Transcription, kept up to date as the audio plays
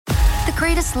The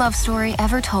greatest love story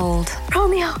ever told.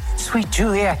 Romeo. Sweet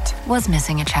Juliet. Was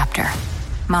missing a chapter.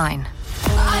 Mine.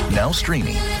 Now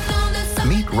streaming.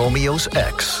 Meet Romeo's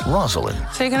ex, Rosalind.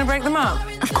 So you're gonna break them up?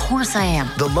 Of course I am.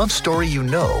 The love story you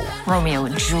know. Romeo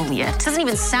and Juliet. Doesn't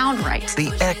even sound right.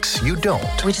 The ex you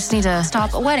don't. We just need to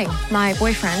stop a wedding. My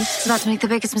boyfriend is about to make the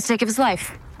biggest mistake of his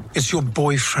life. It's your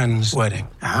boyfriend's wedding.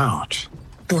 Ouch.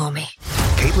 Blow me.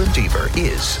 Caitlin Dever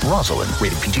is Rosalind,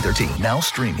 rated PG-13. Now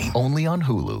streaming only on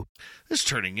Hulu. This is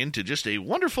turning into just a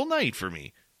wonderful night for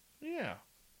me. Yeah.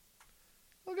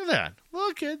 Look at that.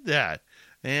 Look at that.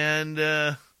 And,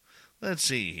 let's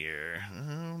see here.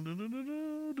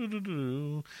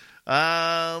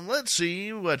 Let's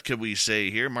see. What can we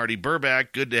say here? Marty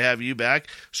Burback, good to have you back.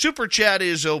 Super Chat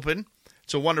is open.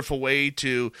 It's a wonderful way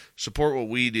to support what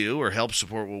we do or help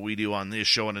support what we do on this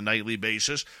show on a nightly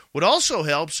basis. What also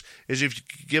helps is if you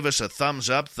could give us a thumbs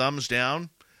up, thumbs down,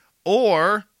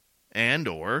 or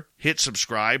hit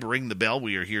subscribe, ring the bell.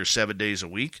 We are here 7 days a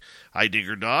week. I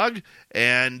Digger Dog.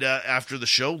 And after the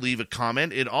show, leave a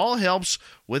comment. It all helps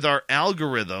with our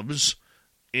algorithms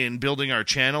in building our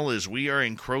channel as we are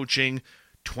encroaching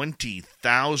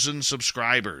 20,000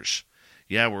 subscribers.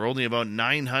 Yeah, we're only about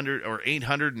 900 or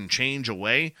 800 and change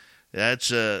away.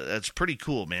 That's pretty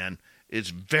cool, man. It's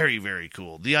very, very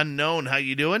cool. The Unknown, how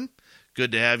you doing?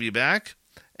 Good to have you back.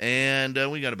 And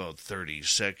we got about 30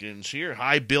 seconds here.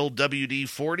 Hi, Bill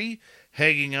WD40,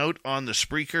 hanging out on the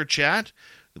Spreaker chat,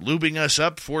 lubing us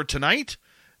up for tonight.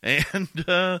 And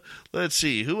let's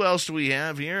see, who else do we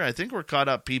have here? I think we're caught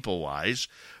up people-wise.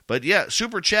 But yeah,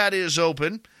 Super Chat is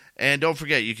open. And don't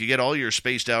forget, you can get all your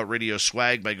Spaced Out Radio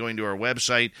swag by going to our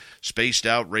website,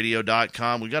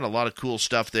 spacedoutradio.com. We got a lot of cool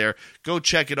stuff there. Go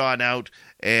check it on out,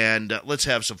 and let's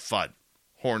have some fun.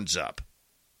 Horns up.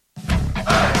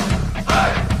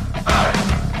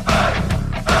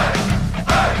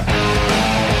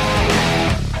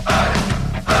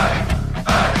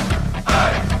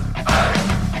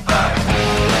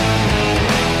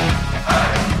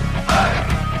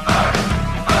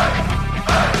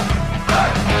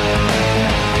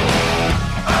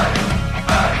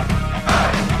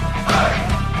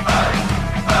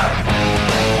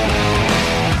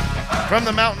 From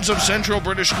the mountains of central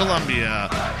British Columbia,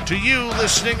 to you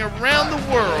listening around the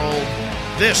world,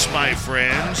 this, my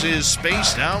friends, is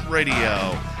Spaced Out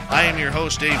Radio. I am your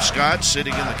host, Dave Scott,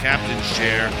 sitting in the captain's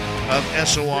chair of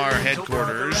SOR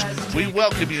headquarters. We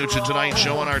welcome you to tonight's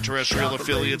show on our terrestrial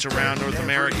affiliates around North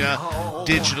America,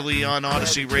 digitally on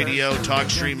Odyssey Radio,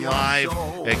 TalkStream Live,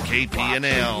 and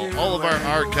KPNL. All of our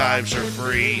archives are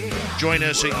free. Join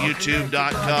us at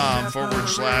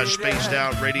youtube.com/Spaced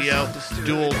Out Radio.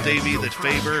 Do old Davey the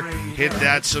favor, hit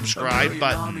that subscribe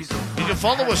button. You can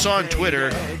follow us on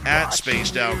Twitter at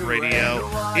Spaced Out Radio,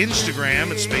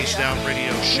 Instagram at Spaced Out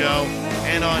Radio Show,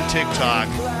 and on TikTok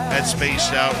at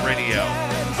Spaced Out Radio.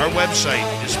 Our website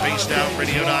is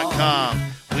spacedoutradio.com.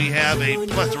 We have a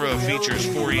plethora of features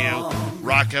for you.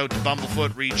 Rock out to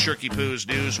Bumblefoot, read Shirky Poo's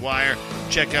Newswire.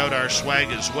 Check out our swag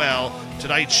as well.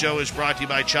 Tonight's show is brought to you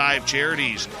by Chive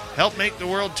Charities. Help make the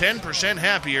world 10%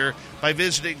 happier by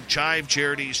visiting Chive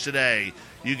Charities today.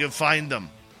 You can find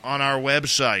them on our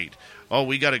website. Oh,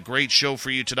 we got a great show for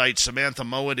you tonight. Samantha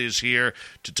Mowat is here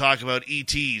to talk about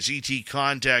ETs, ET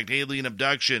contact, alien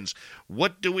abductions.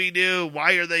 What do we do?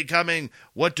 Why are they coming?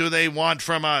 What do they want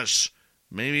from us?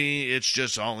 Maybe it's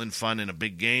just all in fun in a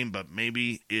big game, but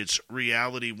maybe it's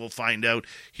reality. We'll find out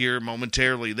here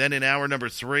momentarily. Then in hour number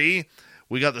 3,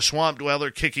 we got the Swamp Dweller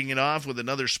kicking it off with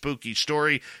another spooky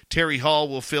story. Terry Hall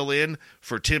will fill in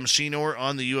for Tim Senor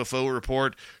on the UFO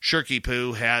Report. Shirky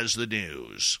Poo has the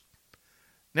news.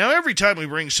 Now, every time we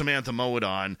bring Samantha Mowat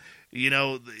on, you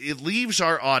know, it leaves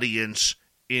our audience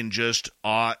in just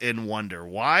awe and wonder.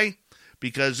 Why?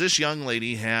 Because this young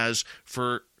lady has,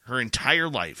 for her entire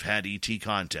life, had ET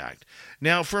contact.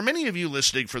 Now, for many of you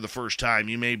listening for the first time,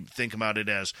 you may think about it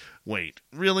as, wait,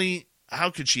 really? How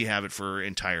could she have it for her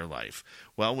entire life?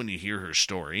 Well, when you hear her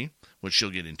story, which she'll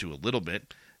get into a little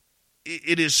bit,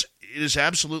 it is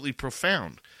absolutely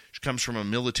profound. She comes from a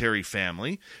military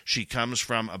family. She comes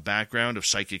from a background of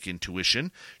psychic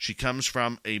intuition. She comes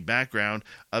from a background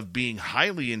of being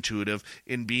highly intuitive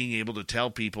in being able to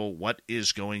tell people what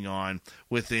is going on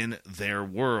within their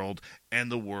world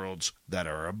and the worlds that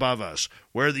are above us.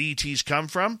 Where the ETs come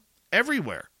from?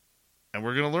 Everywhere. And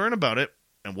we're going to learn about it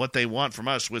and what they want from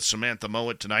us with Samantha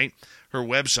Mowat tonight. Her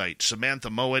website,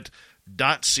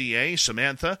 samanthamowat.ca.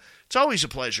 Samantha, it's always a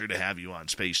pleasure to have you on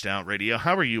Spaced Out Radio.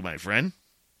 How are you, my friend?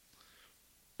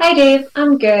 Hi, Dave.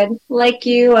 I'm good. Like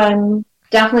you, I'm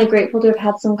definitely grateful to have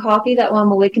had some coffee. That one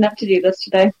I'm waking up to do this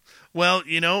today. Well,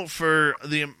 you know, for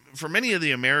for many of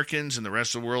the Americans and the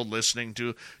rest of the world listening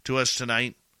to us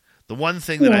tonight, the one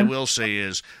thing that I will say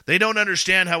is they don't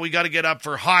understand how we got to get up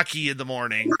for hockey in the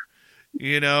morning.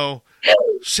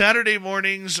 Saturday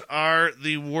mornings are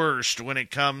the worst when it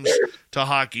comes to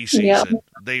hockey season. Yeah.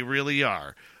 They really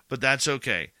are. But that's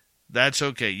okay. That's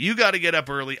okay. You got to get up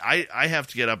early. I have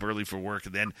to get up early for work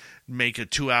and then make a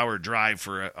 2-hour drive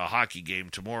for a hockey game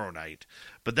tomorrow night.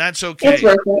 But that's okay. It's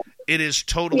worth it. It is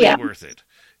totally worth it.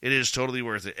 It is totally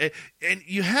worth it. And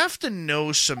you have to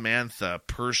know Samantha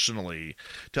personally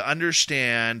to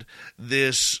understand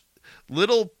this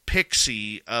little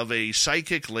pixie of a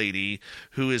psychic lady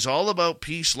who is all about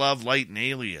peace, love, light, and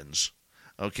aliens,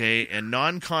 okay, and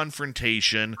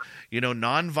non-confrontation,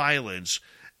 non-violence.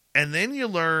 And then you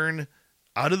learn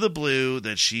out of the blue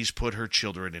that she's put her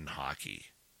children in hockey.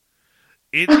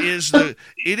 It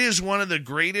is one of the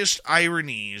greatest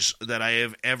ironies that I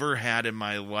have ever had in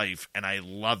my life, and I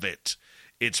love it.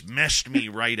 It's messed me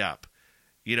right up,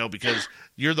 because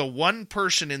you're the one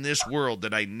person in this world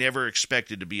that I never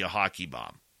expected to be a hockey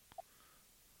mom.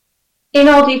 In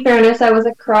all due fairness, I was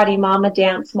a karate mom, a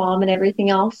dance mom, and everything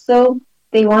else. So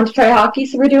they wanted to try hockey,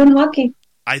 so we're doing hockey.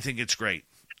 I think it's great.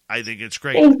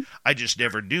 I just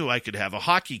never knew I could have a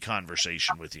hockey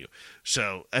conversation with you.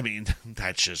 So,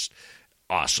 that's just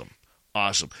awesome.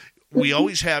 Awesome. We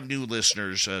always have new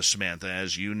listeners, Samantha,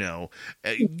 as you know.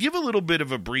 Give a little bit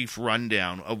of a brief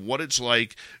rundown of what it's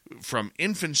like from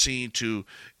infancy to,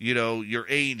 your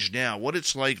age now, what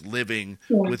it's like living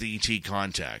with ET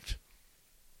contact.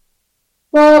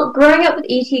 Well, growing up with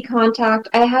ET contact,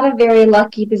 I had a very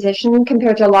lucky position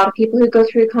compared to a lot of people who go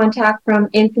through contact from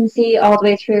infancy all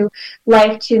the way through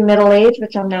life to middle age,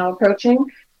 which I'm now approaching.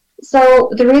 So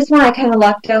the reason why I kind of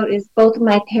lucked out is both of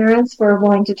my parents were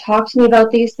willing to talk to me about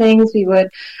these things. We would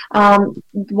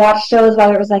watch shows,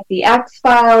 whether it was like the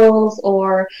X-Files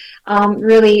or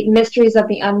really Mysteries of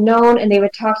the Unknown, and they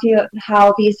would talk to you about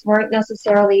how these weren't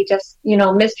necessarily just,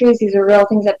 mysteries. These are real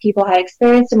things that people had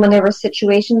experienced, and when there were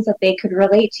situations that they could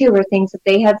relate to or things that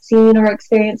they had seen or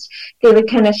experienced, they would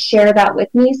kind of share that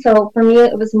with me. So for me,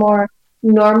 it was more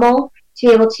normal to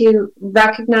be able to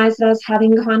recognize that I was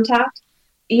having contact.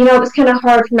 It was kind of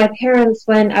hard for my parents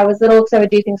when I was little because I would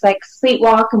do things like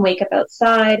sleepwalk and wake up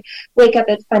outside, wake up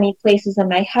at funny places in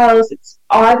my house. It's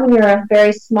odd when you're a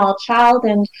very small child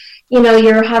and,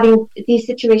 you're having these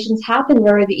situations happen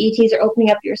where the ETs are opening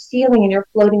up your ceiling and you're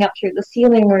floating up through the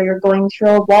ceiling, or you're going through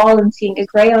a wall and seeing a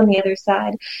gray on the other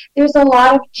side. There's a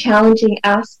lot of challenging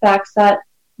aspects that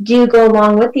do go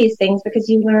along with these things because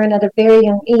you learn at a very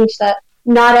young age that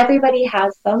not everybody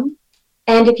has them.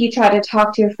 And if you try to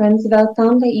talk to your friends about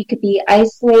them, that you could be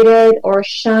isolated or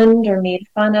shunned or made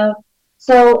fun of.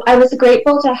 So I was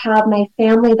grateful to have my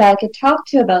family that I could talk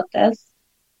to about this.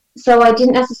 So I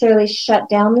didn't necessarily shut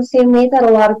down the same way that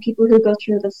a lot of people who go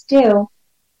through this do.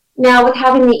 Now, with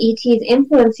having the ETs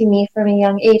influencing me from a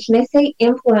young age, and I say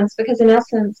influence because in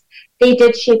essence, they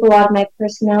did shape a lot of my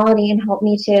personality and help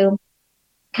me to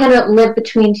kind of live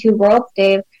between two worlds,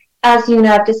 Dave. As you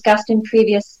know, I've discussed in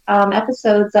previous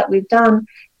episodes that we've done,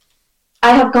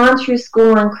 I have gone through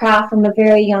school on craft from a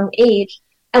very young age.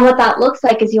 And what that looks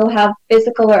like is you'll have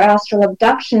physical or astral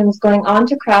abductions going on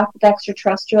to craft with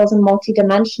extraterrestrials and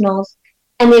multidimensionals,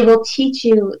 and they will teach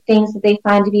you things that they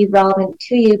find to be relevant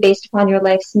to you based upon your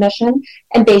life's mission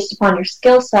and based upon your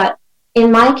skill set. In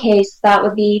my case, that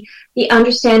would be the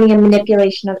understanding and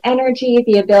manipulation of energy,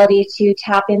 the ability to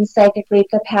tap in psychically to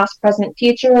the past, present,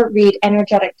 future, read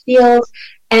energetic fields,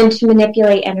 and to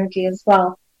manipulate energy as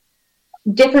well.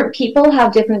 Different people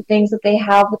have different things that they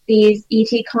have with these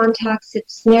ET contact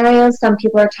scenarios. Some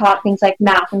people are taught things like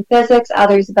math and physics,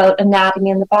 others about anatomy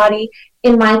in the body.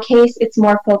 In my case, it's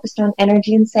more focused on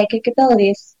energy and psychic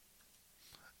abilities.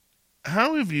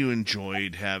 How have you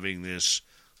enjoyed having this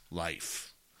life?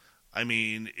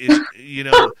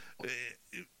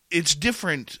 It's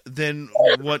different than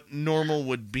what normal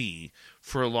would be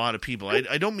for a lot of people.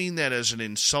 I don't mean that as an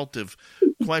insultive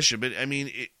question, but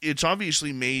it's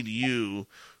obviously made you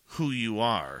who you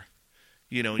are,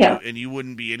 and you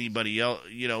wouldn't be anybody else,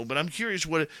 but I'm curious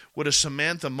what a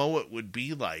Samantha Mowat would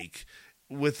be like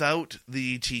without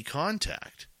the ET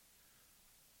contact.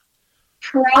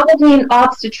 Probably an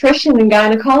obstetrician and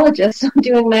gynecologist. I'm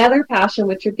doing my other passion,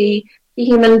 which would be the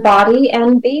human body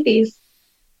and babies.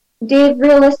 Dave,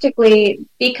 realistically,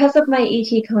 because of my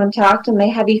ET contact and my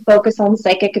heavy focus on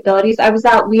psychic abilities, I was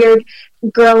that weird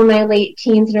girl in my late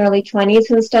teens and early 20s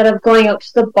who instead of going out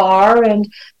to the bar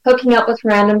and hooking up with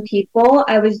random people,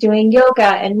 I was doing yoga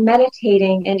and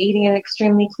meditating and eating an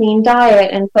extremely clean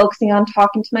diet and focusing on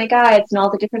talking to my guides and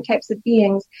all the different types of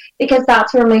beings because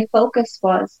that's where my focus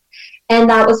was. And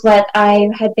that was what I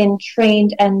had been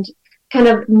trained and kind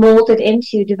of molded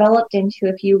into, developed into,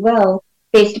 if you will,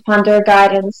 based upon their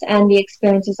guidance and the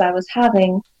experiences I was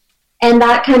having. And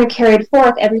that kind of carried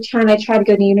forth every time I try to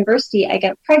go to university, I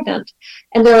get pregnant.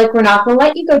 And they're like, we're not going to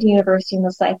let you go to university in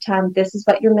this lifetime. This is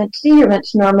what you're meant to do. You're meant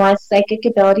to normalize psychic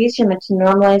abilities. You're meant to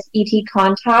normalize ET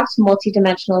contact,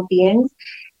 multidimensional beings,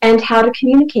 and how to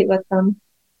communicate with them.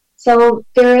 So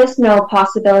there is no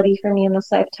possibility for me in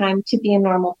this lifetime to be a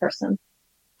normal person.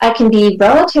 I can be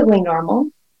relatively normal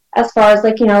as far as,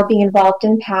 like, you know, being involved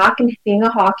in PAC and being a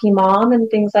hockey mom and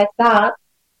things like that.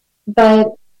 But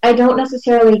I don't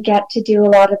necessarily get to do a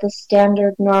lot of the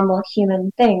standard normal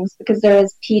human things because there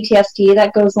is PTSD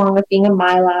that goes along with being in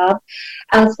my lab,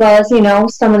 as well as, you know,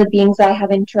 some of the beings I have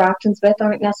interactions with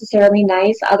aren't necessarily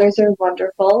nice. Others are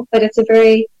wonderful, but it's a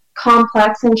very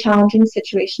complex and challenging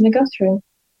situation to go through.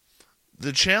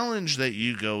 The challenge that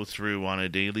you go through on a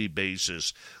daily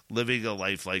basis, living a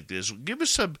life like this, give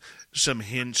us some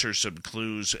hints or some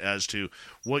clues as to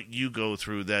what you go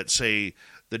through that, say,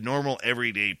 the normal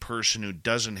everyday person who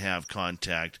doesn't have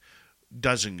contact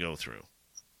doesn't go through.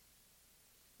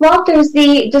 Well, there's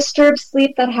the disturbed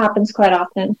sleep that happens quite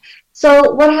often.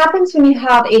 So what happens when you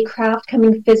have a craft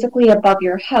coming physically above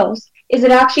your house is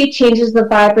it actually changes the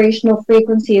vibrational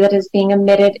frequency that is being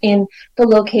emitted in the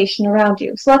location around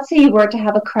you. So let's say you were to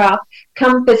have a craft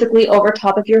come physically over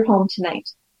top of your home tonight.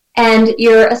 And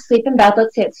you're asleep in bed,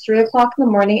 let's say it's 3 o'clock in the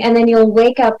morning, and then you'll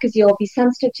wake up because you'll be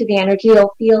sensitive to the energy.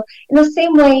 You'll feel in the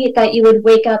same way that you would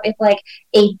wake up if, like,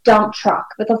 a dump truck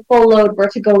with a full load were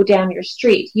to go down your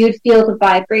street. You'd feel the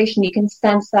vibration. You can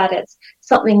sense that it's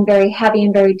something very heavy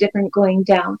and very different going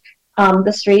down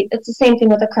the street. It's the same thing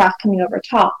with a craft coming over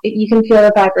top. You can feel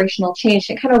the vibrational change.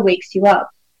 It kind of wakes you up.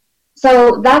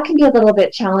 So that can be a little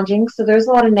bit challenging. So there's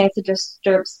a lot of nights of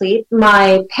disturbed sleep.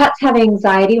 My pets have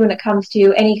anxiety when it comes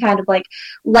to any kind of, like,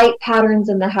 light patterns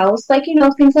in the house, like, you know,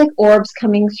 things like orbs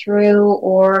coming through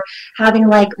or having,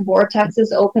 like,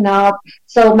 vortexes open up.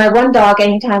 So my one dog,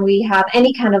 anytime we have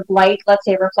any kind of light, let's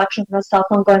say a reflection from a cell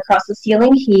phone going across the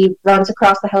ceiling, he runs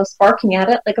across the house barking at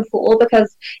it like a fool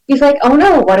because he's like, oh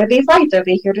no, what are these lights? Are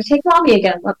they here to take mommy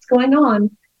again? What's going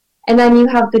on? And then you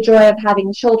have the joy of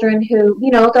having children who, you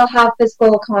know, they'll have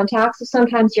physical contact. So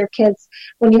sometimes your kids,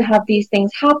 when you have these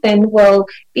things happen, will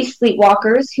be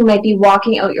sleepwalkers who might be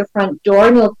walking out your front door,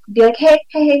 and you'll be like,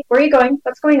 hey, where are you going?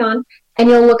 What's going on? And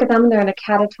you'll look at them and they're in a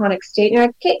catatonic state. And you're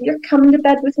like, okay, you're coming to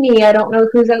bed with me. I don't know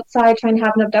who's outside trying to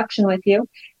have an abduction with you.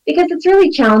 Because it's really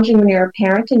challenging when you're a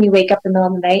parent and you wake up in the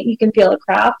middle of the night. You can feel a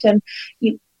craft and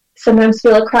you sometimes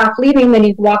feel a craft leaving, then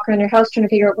you walk around your house trying to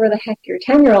figure out where the heck your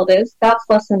 10-year-old is. That's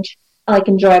less than, like,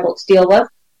 enjoyable to deal with.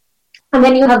 And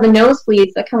then you have the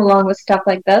nosebleeds that come along with stuff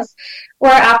like this,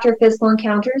 where after physical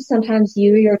encounters, sometimes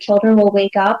you or your children will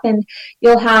wake up and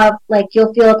you'll have, like,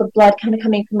 you'll feel the blood kind of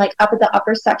coming from, like, up at the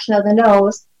upper section of the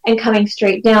nose and coming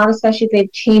straight down, especially if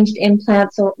they've changed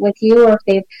implants with you or if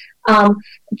they've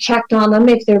checked on them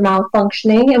if they're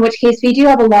malfunctioning, in which case we do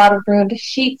have a lot of ruined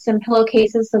sheets and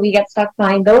pillowcases, so we get stuck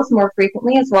behind those more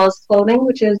frequently, as well as clothing,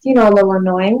 which is, you know, a little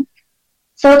annoying.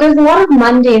 So there's a lot of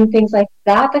mundane things like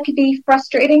that could be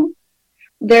frustrating.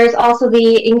 There's also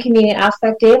the inconvenient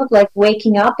aspect, Dave, of, like,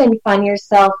 waking up and find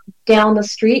yourself down the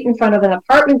street in front of an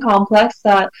apartment complex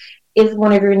that is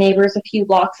one of your neighbors a few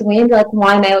blocks away, and be like,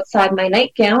 why am I outside my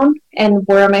nightgown, and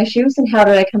where are my shoes, and how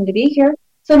did I come to be here?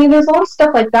 So, I mean, there's a lot of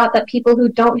stuff like that that people who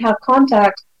don't have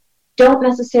contact don't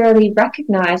necessarily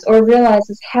recognize or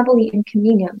realize is heavily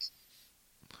inconvenient.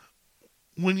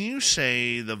 When you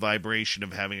say the vibration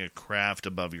of having a craft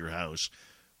above your house,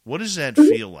 what does that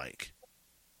feel like?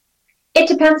 It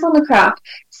depends on the craft.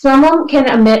 Some of them can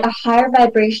emit a higher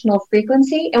vibrational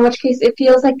frequency, in which case it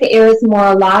feels like the air is more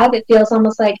alive. It feels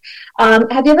almost like,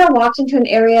 have you ever walked into an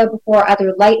area before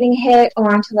either lightning hit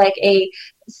or into, like, a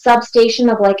substation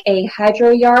of, like, a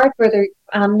hydro yard where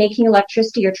they're making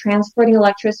electricity or transporting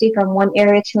electricity from one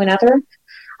area to another?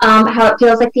 How it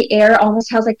feels like the air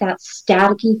almost has, like, that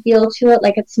staticky feel to it,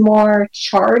 like it's more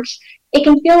charged. It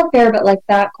can feel a fair bit like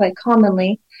that quite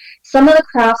commonly. Some of the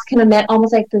crafts can emit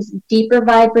almost like this deeper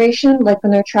vibration, like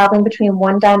when they're traveling between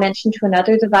one dimension to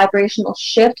another, the vibrational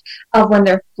shift of when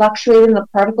they're fluctuating the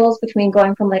particles between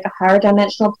going from, like, a higher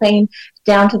dimensional plane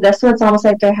down to this one. It's almost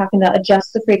like they're having to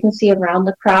adjust the frequency around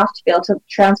the craft to be able to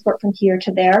transport from here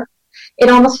to there. It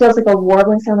almost feels like a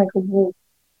warbling sound, like a woo,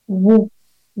 woo,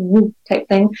 woo type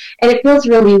thing. And it feels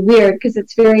really weird because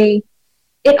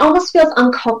it almost feels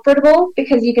uncomfortable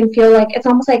because you can feel like it's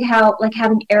almost like how, like,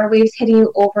 having airwaves hitting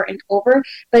you over and over,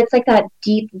 but it's like that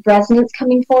deep resonance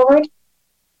coming forward.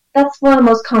 That's one of the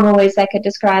most common ways I could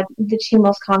describe the two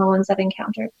most common ones I've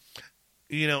encountered.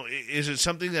 is it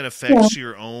something that affects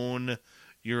your own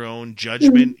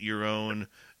judgment, your own,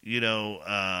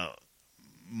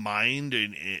 mind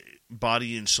and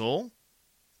body and soul?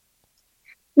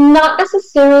 Not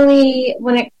necessarily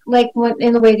when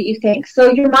in the way that you think. So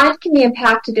your mind can be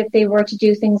impacted if they were to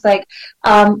do things like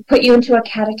put you into a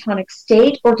catatonic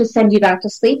state or to send you back to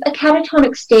sleep. A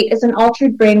catatonic state is an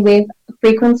altered brainwave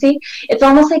frequency. It's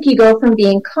almost like you go from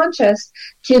being conscious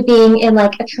to being in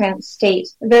like a trance state,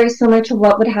 very similar to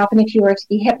what would happen if you were to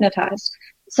be hypnotized.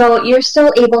 So you're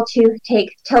still able to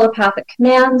take telepathic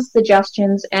commands,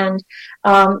 suggestions, and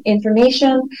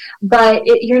information, but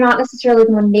you're not necessarily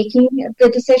the one making the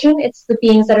decision. It's the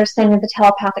beings that are sending the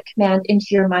telepathic command into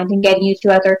your mind and getting you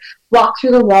to either walk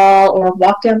through the wall or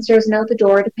walk downstairs and out the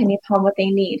door, depending upon what they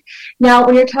need. Now,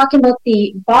 when you're talking about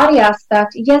the body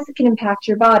aspect, yes, it can impact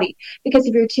your body, because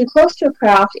if you're too close to a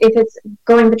craft, if it's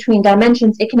going between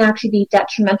dimensions, it can actually be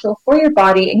detrimental for your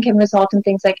body and can result in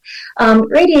things like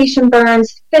radiation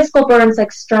burns, physical burns,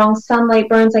 like strong sunlight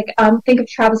burns. Like think of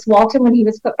Travis Walton when he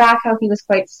was put back, how he was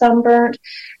quite sunburnt.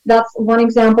 That's one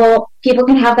example. People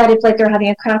can have that if like they're having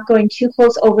a craft going too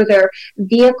close over their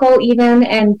vehicle even,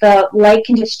 and the light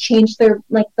can just change their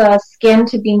the skin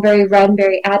to being very red and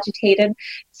very agitated.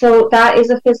 So that is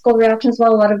a physical reaction as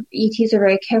well. A lot of ETs are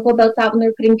very careful about that when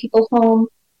they're putting people home.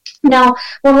 Now,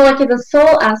 when we look at the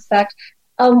soul aspect,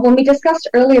 when we discussed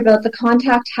earlier about the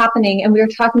contact happening, and we were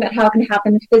talking about how it can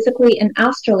happen physically and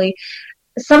astrally,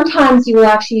 sometimes you will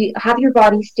actually have your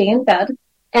body stay in bed,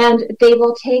 and they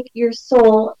will take your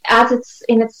soul as it's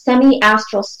in its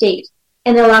semi-astral state,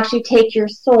 and they'll actually take your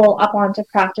soul up onto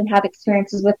craft and have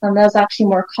experiences with them. That's actually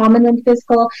more common than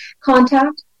physical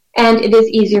contact, and it is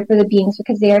easier for the beings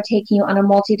because they are taking you on a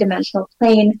multi-dimensional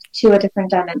plane to a different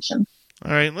dimension.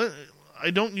 All right. I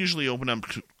don't usually open up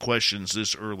questions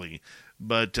this early,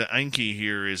 but Anki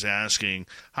here is asking,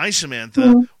 hi,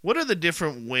 Samantha, What are the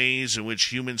different ways in which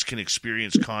humans can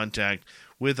experience contact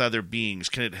with other beings?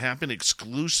 Can it happen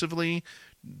exclusively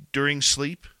during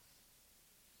sleep?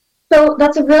 So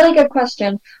that's a really good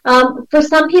question. For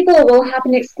some people, it will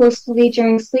happen exclusively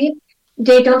during sleep.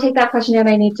 Dave, don't take that question in.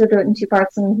 I need to do it in two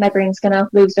parts, and my brain's going to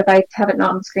lose if I have it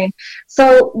not on the screen.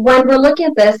 So when we're looking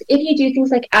at this, if you do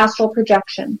things like astral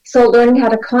projection, so learning how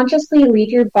to consciously leave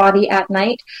your body at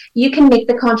night, you can make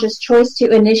the conscious choice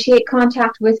to initiate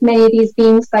contact with many of these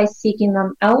beings by seeking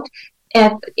them out,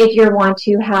 if you want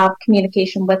to have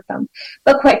communication with them.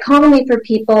 But quite commonly for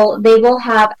people, they will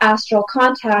have astral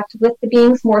contact with the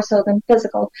beings more so than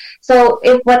physical. So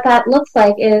if what that looks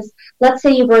like is, let's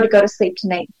say you were to go to sleep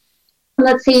tonight.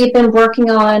 Let's say you've been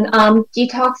working on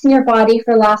detoxing your body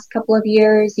for the last couple of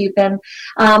years. You've been,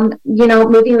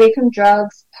 moving away from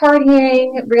drugs,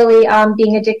 partying, really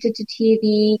being addicted to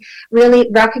TV, really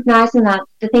recognizing that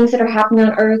the things that are happening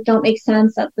on Earth don't make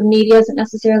sense, that the media isn't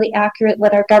necessarily accurate,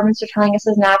 what our governments are telling us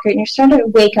isn't accurate, and you're starting to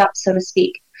wake up, so to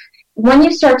speak. When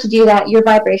you start to do that, your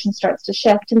vibration starts to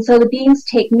shift. And so the beings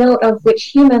take note of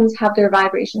which humans have their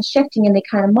vibrations shifting, and they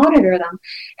kind of monitor them.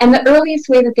 And the earliest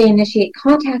way that they initiate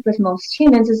contact with most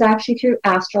humans is actually through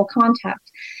astral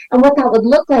contact. And what that would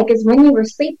look like is when you were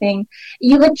sleeping,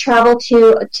 you would travel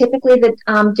to typically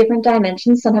the different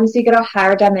dimensions. Sometimes you go to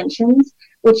higher dimensions,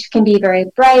 which can be very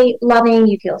bright, loving.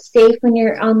 You feel safe when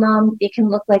you're on them. It can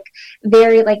look like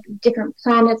very different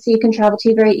planets you can travel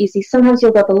to very easy. Sometimes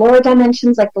you'll go to lower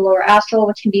dimensions, like the lower astral,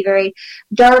 which can be very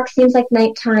dark, seems like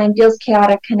nighttime, feels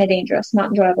chaotic, kind of dangerous, not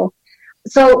enjoyable.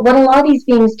 So what a lot of these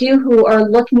beings do who are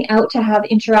looking out to have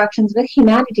interactions with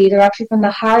humanity, they're actually from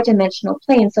the higher dimensional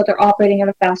plane, so they're operating at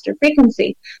a faster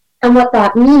frequency. And what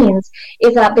that means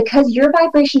is that because your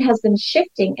vibration has been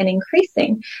shifting and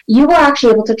increasing, you are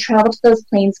actually able to travel to those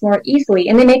planes more easily.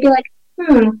 And they may be like,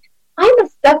 I'm a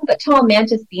 7-foot-tall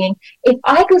mantis being. If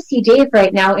I go see Dave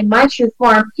right now in my true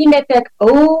form, he might be like,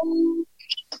 oh,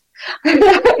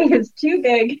 it is too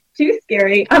big, too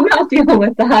scary. I'm not dealing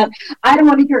with that. I don't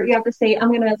want to hear what you have to say. I'm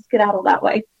going to skedaddle that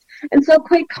way. And so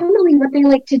quite commonly what they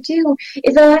like to do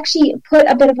is they'll actually put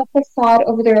a bit of a facade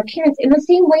over their appearance in the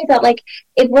same way that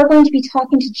if we're going to be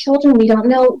talking to children we don't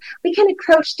know, we kind of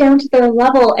crouch down to their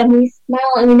level and we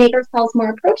smile and we make ourselves more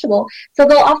approachable. So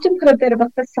they'll often put a bit of a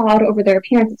facade over their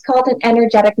appearance. It's called an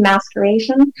energetic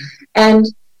masqueration, and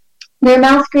they're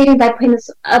masquerading by putting this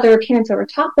other appearance over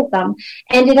top of them.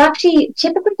 And it actually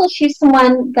typically will choose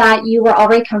someone that you were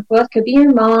already comfortable with. Could be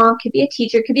your mom, could be a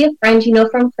teacher, could be a friend you know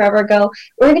from forever ago,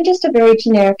 or even just a very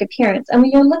generic appearance. And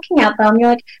when you're looking at them, you're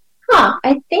like,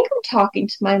 I think I'm talking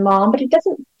to my mom, but it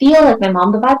doesn't feel like my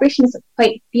mom. The vibration doesn't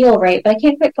quite feel right, but I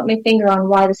can't quite put my finger on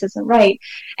why this isn't right.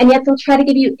 And yet they'll try to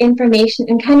give you information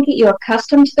and kind of get you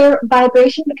accustomed to their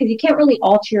vibration, because you can't really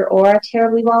alter your aura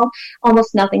terribly well.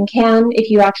 Almost nothing can if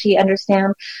you actually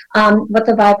understand what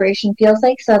the vibration feels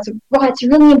like. So it's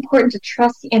really important to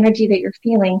trust the energy that you're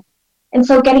feeling. And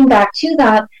so getting back to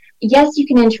that, yes, you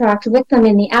can interact with them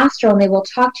in the astral, and they will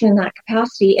talk to you in that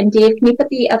capacity. And Dave, can you put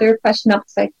the other question up?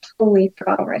 Because I totally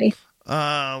forgot already.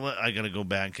 I got to go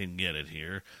back and get it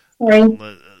here. Sorry.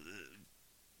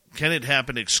 Can it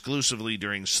happen exclusively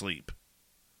during sleep?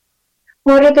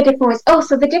 What are the different ways?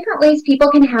 So the different ways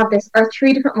people can have this are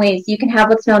 3 different ways. You can have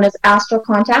what's known as astral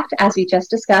contact, as we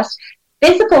just discussed.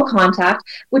 Physical contact,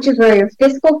 which is where your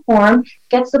physical form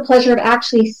gets the pleasure of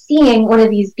actually seeing one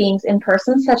of these beings in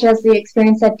person, such as the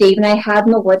experience that Dave and I had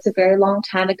in the woods a very long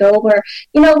time ago, where,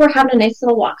 we're having a nice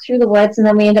little walk through the woods, and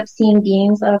then we end up seeing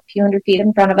beings a few hundred feet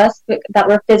in front of us that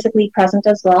were physically present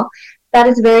as well. That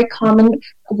is a very common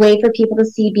way for people to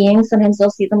see beings. Sometimes they'll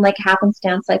see them like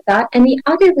happenstance like that. And the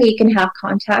other way you can have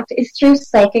contact is through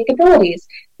psychic abilities,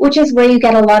 which is where you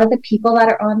get a lot of the people that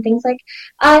are on things like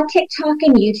TikTok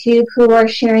and YouTube who are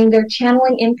sharing their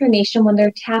channeling information when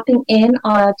they're tapping in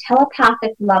on a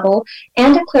telepathic level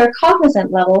and a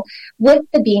claircognizant level with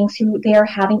the beings who they are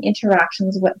having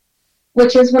interactions with,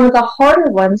 which is one of the harder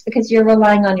ones because you're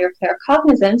relying on your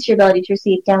claircognizance, your ability to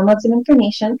receive downloads of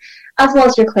information, as well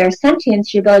as your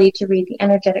clairsentience, your ability to read the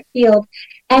energetic field,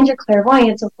 and your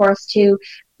clairvoyance, of course, to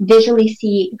visually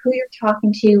see who you're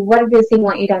talking to, what it is they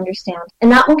want you to understand.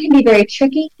 And that one can be very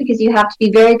tricky because you have to be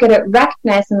very good at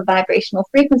recognizing the vibrational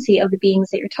frequency of the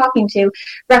beings that you're talking to,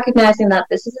 recognizing that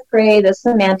this is a Grey, this is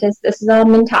a Mantis, this is a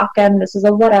Mintakan, this is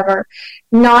a whatever,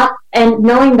 and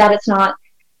knowing that it's not,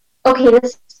 okay,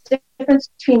 this difference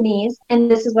between these, and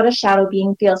this is what a shadow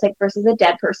being feels like versus a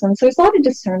dead person. So there's a lot of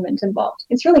discernment involved.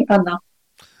 It's really fun, though.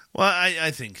 Well,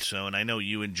 I think so, and I know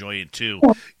you enjoy it too.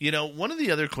 Yeah. One of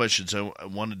the other questions I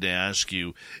wanted to ask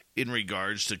you in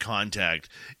regards to contact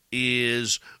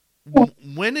is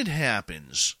when it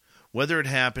happens, whether it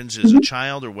happens as a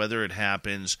child or whether it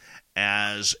happens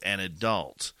as an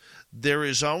adult, there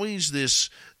is always this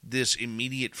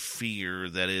immediate fear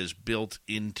that is built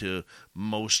into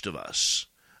most of us.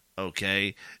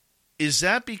 Okay, is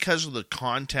that because of the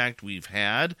contact we've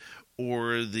had,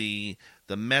 or the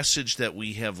message that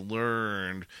we have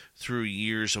learned through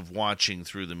years of watching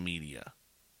through the media?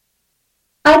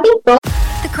 I think both.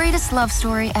 The greatest love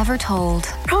story ever told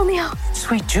Romeo,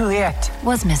 sweet Juliet.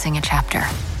 was missing a chapter.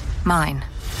 Mine.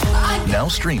 Now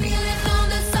streaming.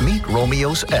 Meet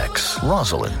Romeo's ex,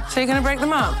 Rosalind. So you're gonna break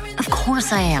them up? Of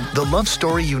course I am. The love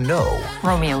story you know.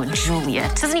 Romeo and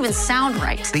Juliet. Doesn't even sound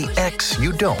right. The ex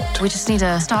you don't. We just need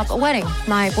to stop a wedding.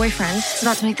 My boyfriend is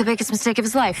about to make the biggest mistake of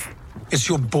his life. It's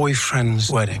your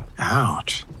boyfriend's wedding.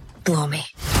 Ouch. Blow me.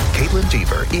 Caitlin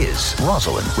Dever is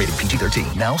Rosalind. Rated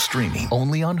PG-13. Now streaming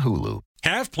only on Hulu.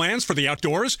 Have plans for the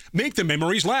outdoors? Make the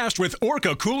memories last with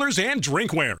Orca coolers and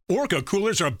drinkware. Orca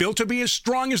coolers are built to be as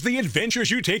strong as the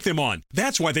adventures you take them on.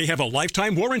 That's why they have a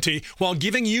lifetime warranty while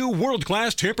giving you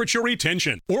world-class temperature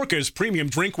retention. Orca's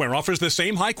premium drinkware offers the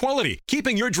same high quality,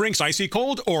 keeping your drinks icy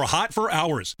cold or hot for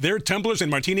hours. Their tumblers and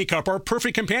martini cup are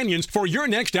perfect companions for your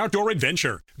next outdoor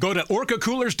adventure. Go to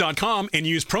orcacoolers.com and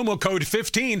use promo code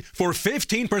 15 for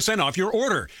 15% off your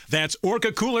order. That's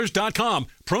orcacoolers.com,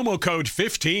 promo code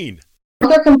 15.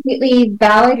 Those are completely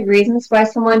valid reasons why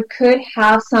someone could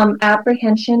have some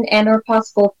apprehension and or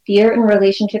possible fear in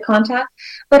relation to contact.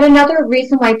 But another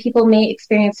reason why people may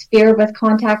experience fear with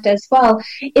contact as well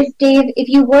is, Dave, if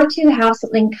you were to have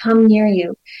something come near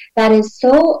you that is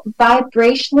so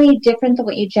vibrationally different than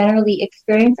what you generally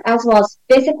experience, as well as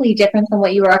physically different than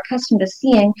what you are accustomed to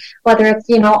seeing, whether it's,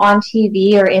 on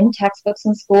TV or in textbooks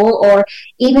in school or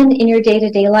even in your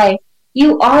day-to-day life,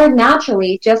 you are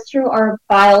naturally, just through our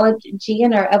biology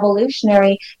and our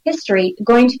evolutionary history,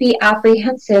 going to be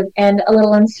apprehensive and a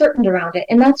little uncertain around it.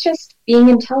 And that's just being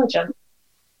intelligent.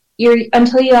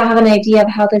 Until you have an idea of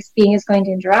how this being is going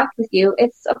to interact with you,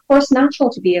 it's, of course, natural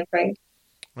to be afraid.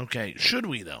 Okay, should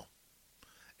we, though?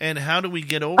 And how do we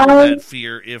get over that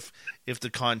fear if the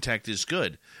contact is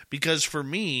good? Because for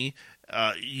me,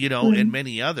 and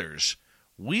many others,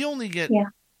 we only get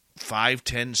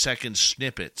 5-10 second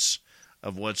snippets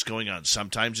of what's going on.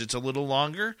 Sometimes it's a little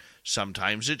longer,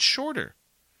 sometimes it's shorter.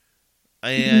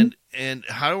 And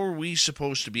how are we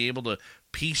supposed to be able to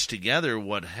piece together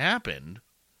what happened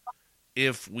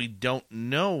if we don't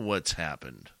know what's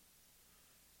happened?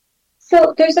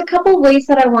 So there's a couple ways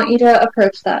that I want you to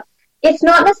approach that. It's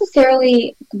not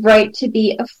necessarily right to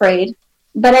be afraid,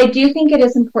 but I do think it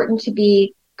is important to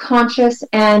be conscious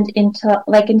and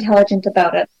intelligent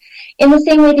about it. In the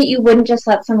same way that you wouldn't just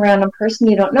let some random person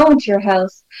you don't know into your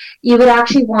house, you would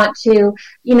actually want to,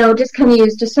 just kind of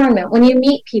use discernment. When you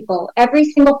meet people, every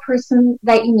single person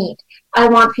that you meet, I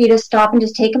want for you to stop and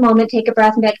just take a moment, take a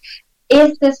breath, and be like,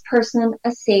 is this person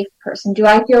a safe person? Do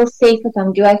I feel safe with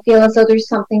them? Do I feel as though there's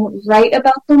something right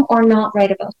about them or not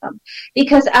right about them?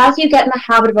 Because as you get in the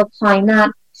habit of applying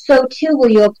that, so too will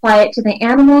you apply it to the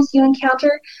animals you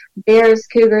encounter, bears,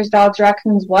 cougars, dogs,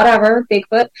 raccoons, whatever,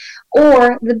 Bigfoot,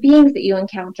 or the beings that you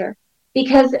encounter.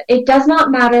 Because it does not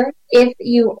matter if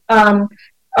you are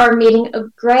meeting a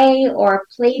gray or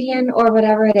a Pleiadian or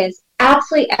whatever it is.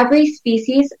 Absolutely every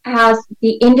species has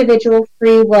the individual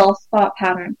free will thought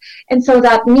pattern. And so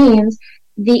that means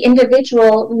the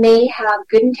individual may have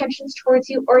good intentions towards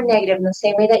you or negative in the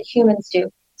same way that humans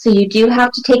do. So you do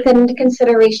have to take that into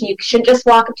consideration. You shouldn't just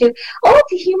walk up to, oh,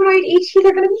 it's a humanoid ET,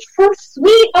 they're going to be so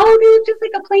sweet. Oh, dude, just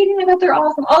like a Pleiadian, I bet they're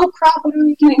awesome. Oh, crap, what are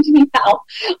you doing to me now?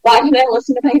 Why didn't I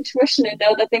listen to my intuition and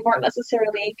know that they weren't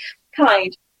necessarily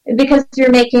kind? Because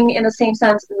you're making, in the same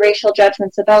sense, racial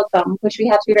judgments about them, which we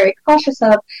have to be very cautious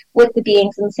of with the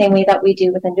beings in the same way that we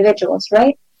do with individuals,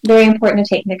 right? Very important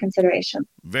to take into consideration.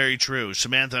 Very true.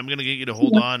 Samantha, I'm going to get you to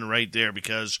hold on right there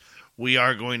because we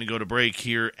are going to go to break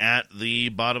here at the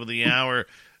bottom of the hour.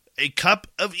 A cup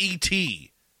of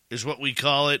E.T. is what we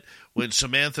call it when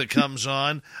Samantha comes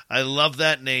on. I love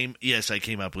that name. Yes, I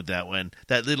came up with that one.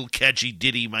 That little catchy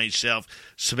ditty myself.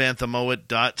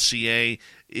 SamanthaMowat.ca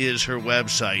is her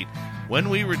website. When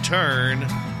we return,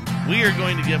 we are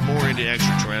going to get more into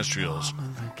extraterrestrials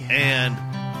and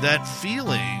that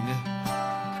feeling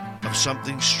of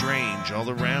something strange all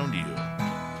around you.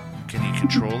 Can you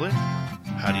control it?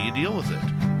 How do you deal with it?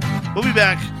 We'll be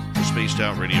back with Spaced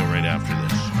Out Radio right after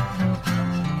this.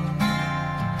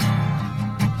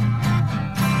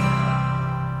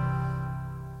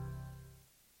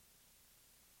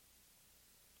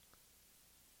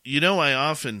 I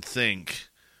often think,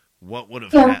 what would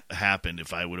have happened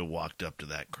if I would have walked up to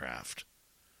that craft?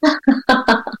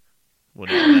 Would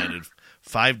have landed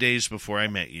 5 days before I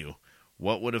met you.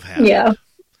 What would have happened? Yeah.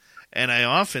 And I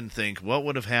often think, what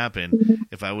would have happened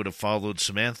if I would have followed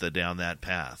Samantha down that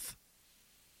path?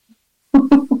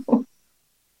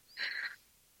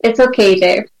 It's okay,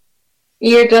 Dave.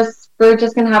 We're just going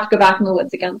to have to go back in the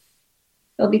woods again.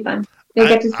 It'll be fun. You'll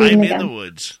get to see them again.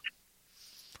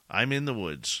 I'm in the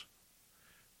woods.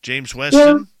 James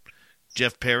Weston,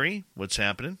 Jeff Perry, what's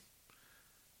happening?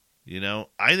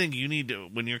 I think you need to,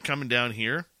 when you're coming down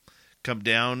here, come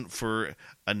down for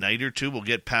a night or two. We'll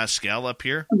get Pascal up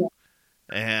here,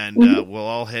 and we'll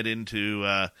all head into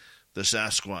the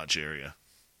Sasquatch area.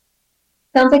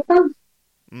 Sounds like fun.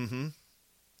 Mm-hmm.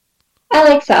 I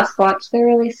like Sasquatch. They're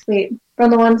really sweet.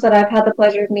 From the ones that I've had the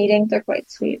pleasure of meeting, they're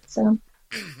quite sweet. So.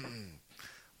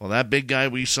 Well, that big guy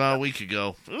we saw a week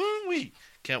ago, we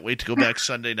can't wait to go back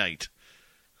Sunday night.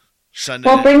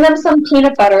 Bring them some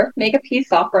peanut butter. Make a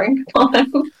peace offering.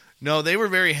 No, they were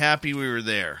very happy we were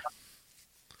there.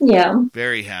 Yeah.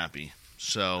 Very happy.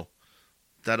 So,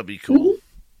 that'll be cool.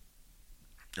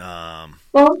 Now,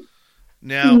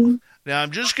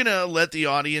 I'm just going to let the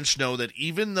audience know that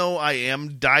even though I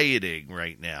am dieting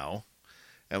right now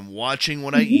and watching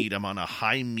what I eat, I'm on a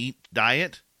high meat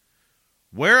diet.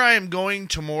 Where I am going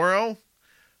tomorrow,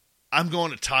 I'm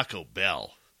going to Taco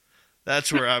Bell.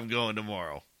 That's where I'm going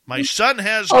tomorrow. My son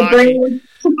has hockey.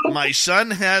 My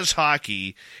son has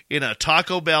hockey in a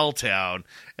Taco Bell town,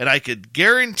 and I could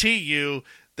guarantee you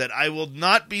that I will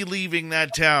not be leaving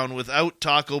that town without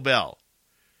Taco Bell.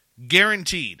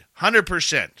 Guaranteed.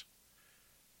 100%.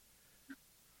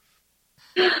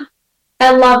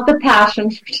 I love the passion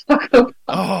for Taco Bell.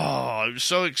 Oh, I'm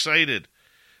so excited.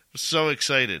 So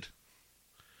excited.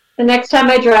 The next time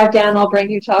I drive down, I'll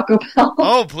bring you Taco Bell.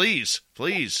 Oh, please.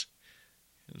 Please.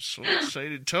 I'm so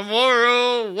excited.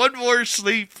 Tomorrow, one more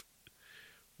sleep.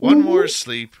 One more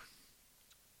sleep.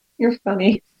 You're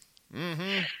funny.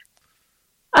 Mm-hmm.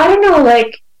 I don't know,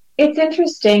 it's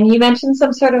interesting. You mentioned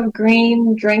some sort of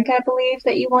green drink, I believe,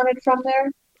 that you wanted from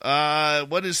there.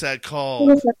 What is that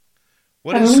called?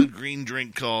 What is the green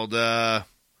drink called? Oh,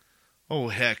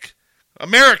 heck.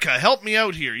 America, help me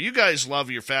out here. You guys love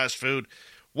your fast food.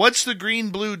 What's the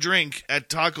green-blue drink at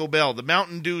Taco Bell? The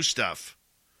Mountain Dew stuff.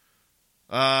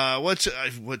 What's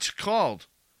it called?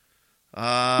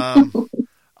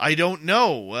 I don't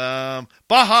know.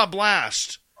 Baja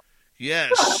Blast.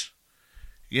 Yes.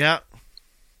 Yeah.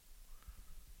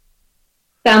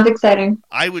 Sounds exciting.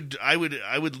 I would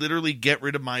literally get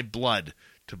rid of my blood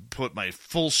to put my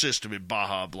full system in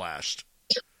Baja Blast.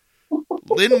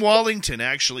 Lynn Wallington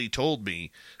actually told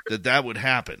me that would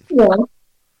happen. Yeah.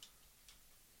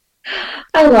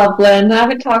 I love Lynn. I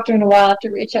haven't talked to her in a while. I have to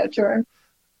reach out to her.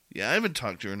 Yeah, I haven't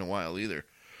talked to her in a while either.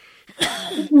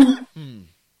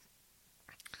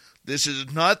 This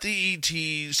is not the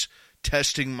ETs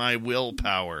testing my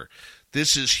willpower.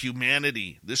 This is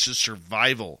humanity. This is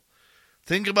survival.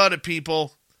 Think about it,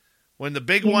 people. When the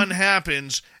big one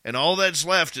happens and all that's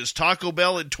left is Taco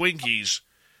Bell and Twinkies,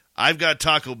 I've got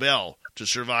Taco Bell to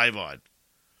survive on.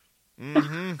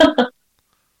 Mm-hmm.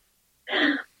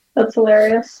 That's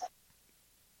hilarious.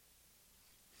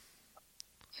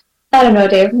 I don't know,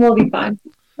 Dave. We'll be fine.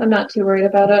 I'm not too worried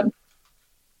about it.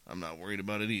 I'm not worried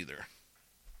about it either.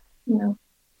 No.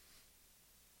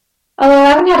 Although I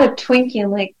haven't had a Twinkie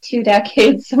in like 2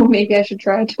 decades, so maybe I should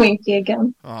try a Twinkie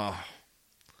again. Oh,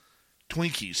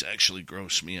 Twinkies actually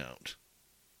gross me out.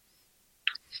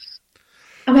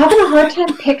 I'm having a hard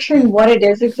time picturing what it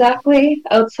is exactly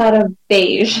outside of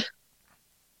beige.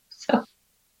 So.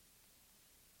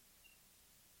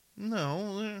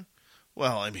 No.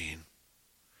 Well, I mean.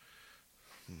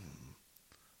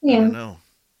 Yeah.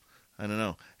 I don't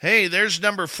know. Hey, there's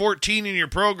number 14 in your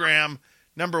program,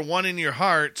 number 1 in your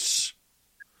hearts.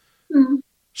 Mm-hmm.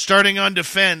 Starting on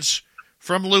defense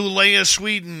from Luleå,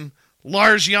 Sweden,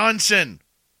 Lars Jansson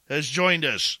has joined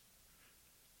us.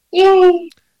 Yay!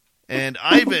 And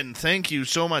Ivan, thank you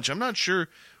so much. I'm not sure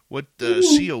what the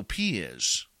COP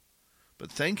is,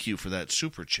 but thank you for that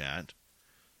super chat.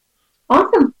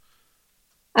 Awesome.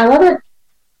 I love it.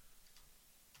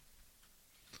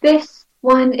 This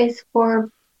one is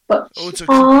for Butch. It's a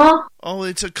Colombian.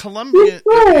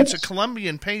 It's a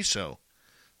Colombian peso.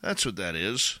 That's what that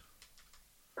is.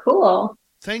 Cool.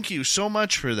 Thank you so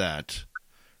much for that.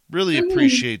 Really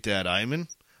appreciate that, Ivan.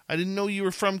 I didn't know you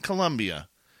were from Colombia.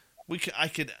 I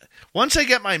could once I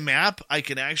get my map, I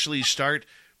can actually start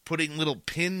putting little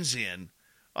pins in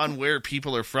on where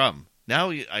people are from.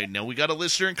 Now I know we got a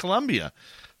listener in Colombia.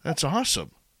 That's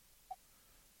awesome.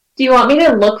 Do you want me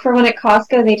to look for one at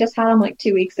Costco? They just had them like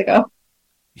 2 weeks ago.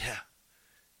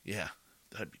 Yeah,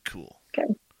 that'd be cool.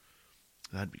 Okay.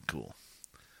 That'd be cool.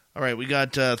 All right, we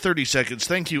got 30 seconds.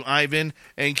 Thank you, Ivan,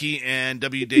 Enki, and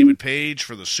W. David Page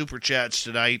for the super chats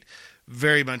tonight.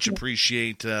 Very much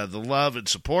appreciate the love and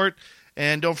support.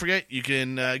 And don't forget, you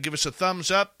can give us a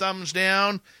thumbs up, thumbs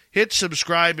down. Hit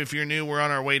subscribe if you're new. We're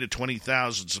on our way to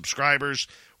 20,000 subscribers.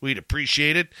 We'd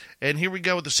appreciate it. And here we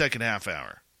go with the second half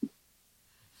hour.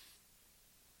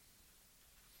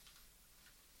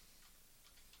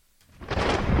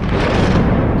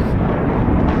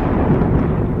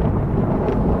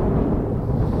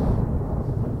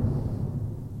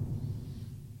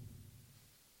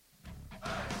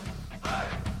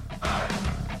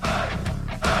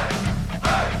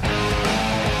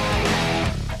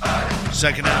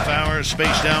 Second half hour of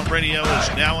Spaced Out Radio is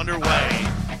now underway.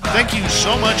 Thank you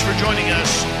so much for joining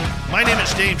us. My name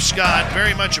is Dave Scott.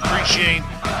 Very much appreciate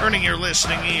earning your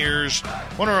listening ears.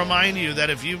 Want to remind you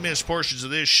that if you missed portions of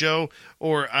this show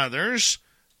or others,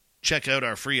 check out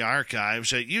our free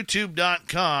archives at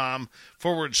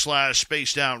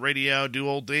youtube.com/Spaced Out Radio. Do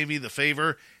old Davey the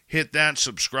favor. Hit that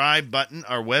subscribe button.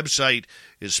 Our website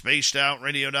is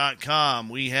spacedoutradio.com.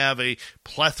 We have a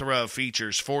plethora of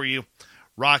features for you.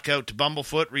 Rock out to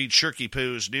Bumblefoot, read Shirky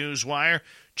Poo's Newswire.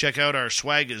 Check out our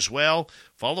swag as well.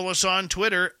 Follow us on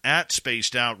Twitter at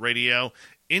Spaced Out Radio,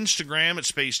 Instagram at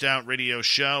Spaced Out Radio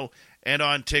Show, and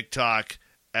on TikTok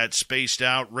at Spaced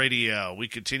Out Radio. We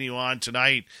continue on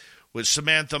tonight with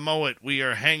Samantha Mowat. We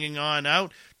are hanging on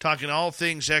out, talking all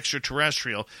things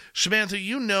extraterrestrial. Samantha,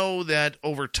 you know that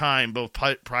over time, both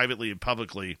privately and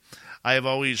publicly, I have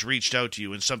always reached out to you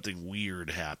when something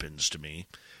weird happens to me.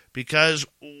 Because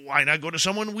why not go to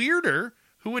someone weirder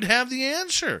who would have the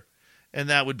answer? And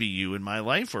that would be you in my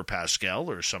life, or Pascal,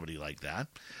 or somebody like that.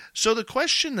 So the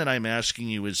question that I'm asking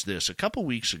you is this. A couple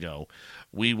weeks ago,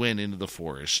 we went into the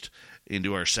forest,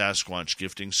 into our Sasquatch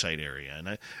gifting site area.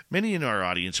 And many in our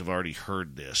audience have already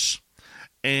heard this.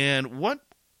 And what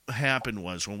happened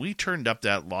was, when we turned up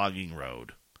that logging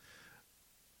road,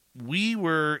 we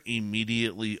were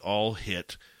immediately all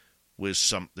hit with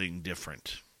something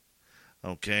different.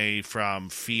 Okay, from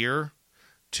fear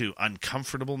to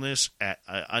uncomfortableness,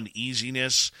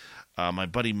 uneasiness. My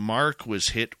buddy Mark was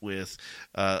hit with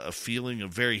a feeling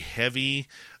of very heavy,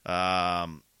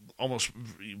 almost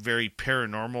very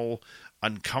paranormal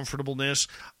uncomfortableness.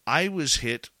 I was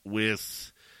hit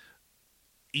with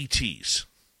ETs.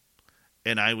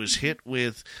 And I was hit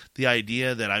with the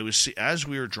idea that I was, as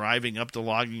we were driving up the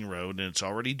logging road, and it's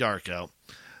already dark out,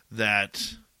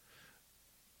 that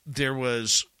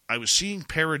I was seeing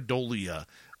pareidolia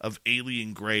of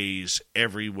alien grays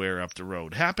everywhere up the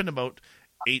road. Happened about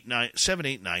 7,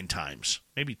 8, 9 times,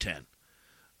 maybe 10.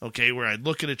 okay, where I'd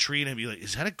look at a tree and I'd be like,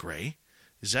 is that a gray?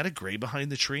 Is that a gray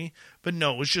behind the tree? But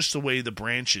no, it was just the way the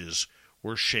branches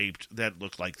were shaped that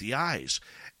looked like the eyes.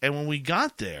 And when we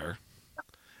got there,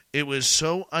 it was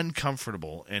so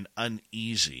uncomfortable and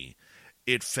uneasy,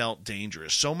 it felt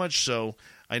dangerous. So much so,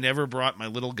 I never brought my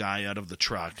little guy out of the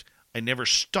truck. I never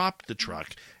stopped the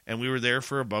truck, and we were there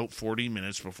for about 40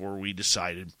 minutes before we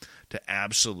decided to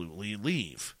absolutely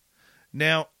leave.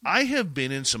 Now, I have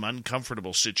been in some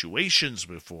uncomfortable situations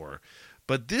before,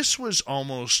 but this was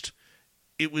almost,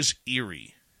 it was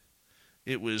eerie.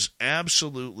 It was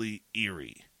absolutely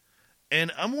eerie.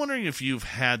 And I'm wondering if you've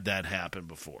had that happen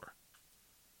before.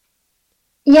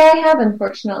 Yeah, I have,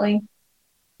 unfortunately.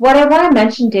 What I want to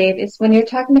mention, Dave, is when you're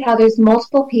talking about how there's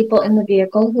multiple people in the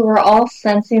vehicle who are all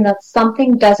sensing that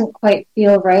something doesn't quite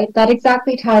feel right, that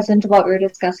exactly ties into what we were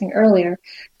discussing earlier.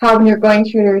 How when you're going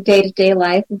through your day-to-day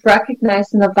life,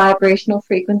 recognizing the vibrational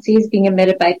frequencies being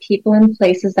emitted by people and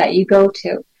places that you go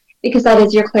to. Because that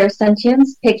is your clairsentience,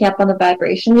 picking up on the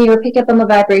vibration. You were picking up on the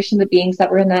vibration of the beings that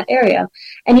were in that area.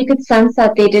 And you could sense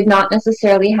that they did not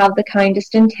necessarily have the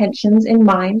kindest intentions in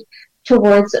mind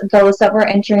towards those that were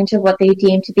entering into what they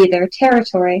deemed to be their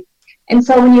territory. And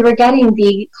so when you were getting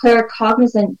the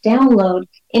claircognizant download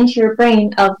into your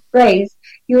brain of greys,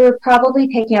 you were probably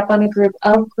picking up on a group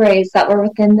of greys that were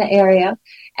within the area,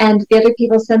 and the other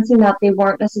people sensing that they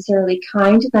weren't necessarily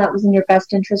kind, that it was in your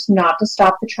best interest not to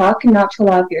stop the truck and not to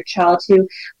allow your child to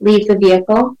leave the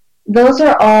vehicle. Those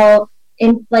are all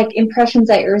impressions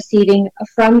that you're receiving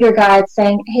from your guide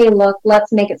saying, hey, look,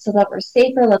 let's make it so that we're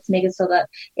safer. Let's make it so that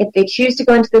if they choose to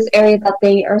go into this area, that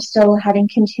they are still having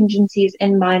contingencies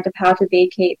in mind of how to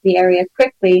vacate the area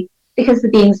quickly, because the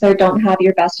beings there don't have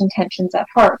your best intentions at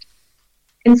heart.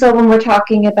 And so when we're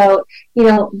talking about,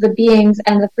 the beings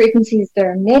and the frequencies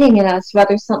they're emitting in us,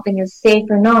 whether something is safe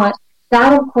or not,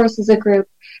 that, of course, is a group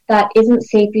that isn't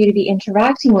safe for you to be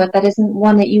interacting with, that isn't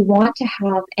one that you want to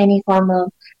have any form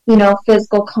of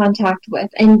physical contact with.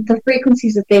 And the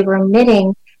frequencies that they were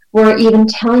emitting were even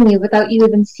telling you, without you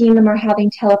even seeing them or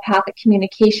having telepathic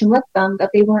communication with them,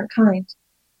 that they weren't kind.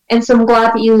 And so I'm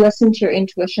glad that you listened to your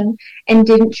intuition and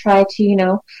didn't try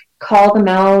to, call them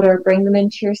out or bring them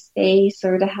into your space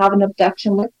or to have an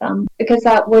abduction with them, because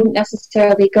that wouldn't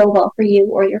necessarily go well for you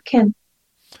or your kin.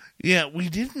 Yeah, we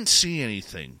didn't see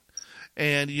anything.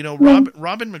 And,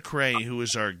 Robin McRae, who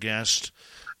was our guest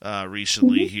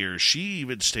recently here, she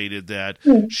even stated that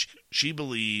she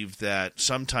believed that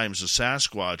sometimes the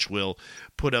Sasquatch will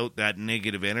put out that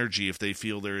negative energy if they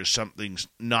feel there is something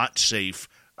not safe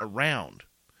around.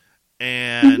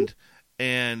 And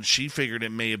she figured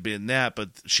it may have been that, but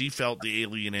she felt the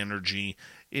alien energy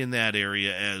in that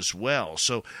area as well.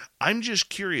 So I'm just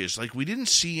curious, we didn't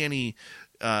see any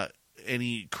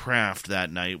craft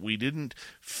that night. We didn't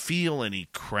feel any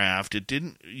craft. It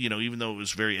didn't, even though it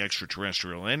was very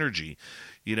extraterrestrial energy,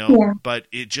 but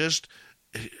it just,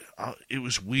 it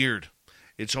was weird.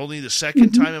 It's only the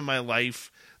second time in my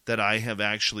life that I have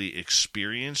actually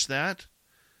experienced that,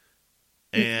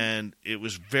 and it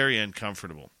was very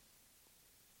uncomfortable.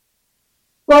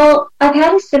 Well, I've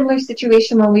had a similar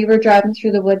situation when we were driving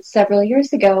through the woods several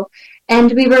years ago,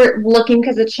 and we were looking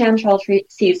because it's chanterelle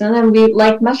season, and we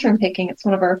like mushroom picking. It's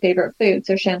one of our favorite foods,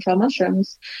 are chanterelle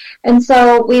mushrooms. And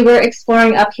so we were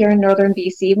exploring up here in northern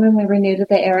BC when we were new to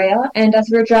the area, and as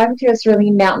we were driving through this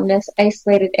really mountainous,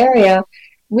 isolated area,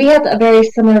 we had a very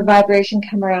similar vibration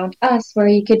come around us, where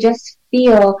you could just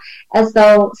feel as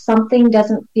though something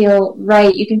doesn't feel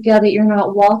right. You can feel that you're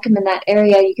not welcome in that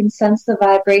area. You can sense the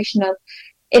vibration of,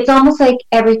 it's almost like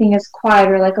everything is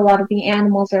quieter, like a lot of the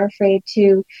animals are afraid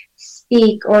to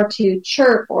speak or to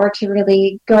chirp or to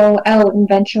really go out and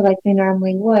venture like they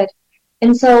normally would.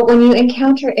 And so when you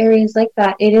encounter areas like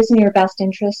that, it is in your best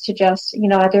interest to just,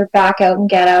 either back out and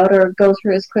get out or go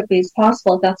through as quickly as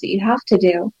possible if that's what you have to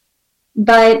do.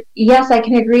 But yes, I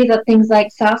can agree that things like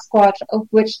Sasquatch,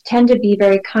 which tend to be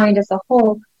very kind as a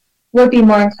whole, would be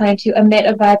more inclined to emit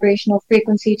a vibrational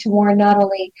frequency to warn not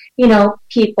only,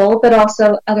 people, but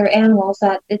also other animals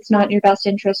that it's not in your best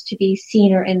interest to be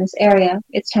seen or in this area.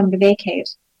 It's time to vacate.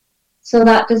 So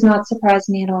that does not surprise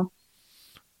me at all.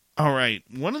 All right.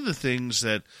 One of the things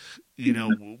that,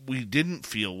 we didn't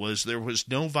feel was there was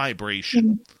no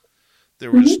vibration.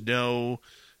 There was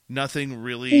nothing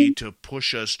really to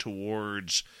push us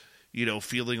towards,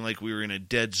 feeling like we were in a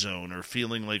dead zone or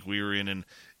feeling like we were in an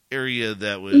area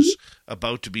that was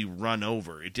about to be run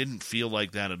over. It didn't feel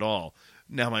like that at all.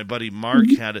 Now, my buddy Mark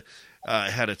had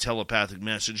a telepathic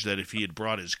message that if he had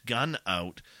brought his gun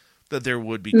out, that there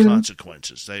would be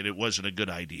consequences, that it wasn't a good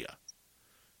idea.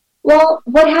 Well,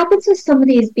 what happens with some of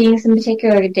these beings in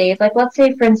particular, Dave, like let's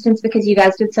say, for instance, because you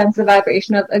guys did sense the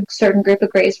vibration of a certain group of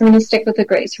Greys, we're going to stick with the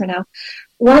Greys for now.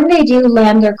 When they do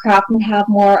land their craft and have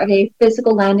more of a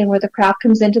physical landing where the craft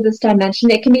comes into this dimension,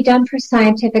 it can be done for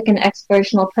scientific and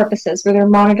explorational purposes, where they're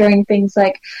monitoring things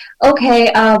like,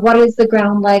 okay, what is the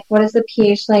ground like? What is the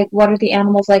pH like? What are the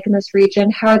animals like in this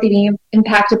region? How are they being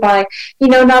impacted by,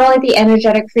 not only the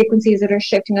energetic frequencies that are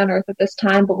shifting on Earth at this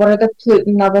time, but what are the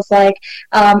pollutant levels like?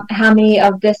 How many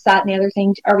of this, that, and the other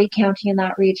things are we counting in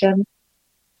that region?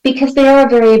 Because they are a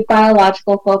very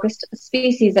biological-focused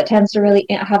species that tends to really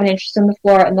have an interest in the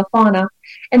flora and the fauna.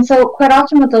 And so quite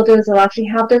often what they'll do is they'll actually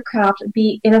have their craft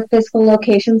be in a physical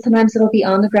location. Sometimes it'll be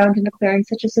on the ground in a clearing,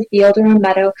 such as a field or a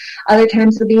meadow. Other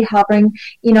times it'll be hovering,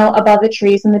 above the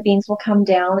trees, and the beings will come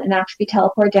down and actually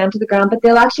teleport down to the ground. But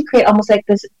they'll actually create almost like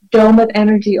this dome of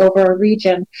energy over a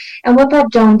region. And what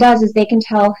that dome does is they can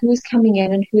tell who's coming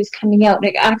in and who's coming out. And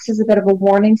it acts as a bit of a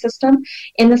warning system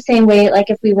in the same way, like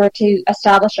if we were to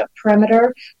establish a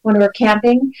perimeter when we're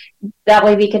camping, that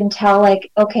way we can tell,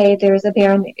 like, okay, there's a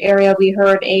bear in the area. We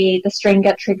heard the string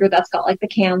get triggered that's got like the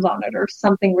cans on it or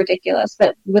something ridiculous.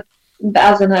 But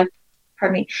as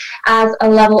a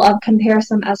level of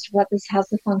comparison as to what this has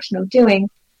the function of doing.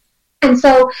 And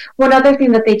so one other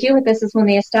thing that they do with this is when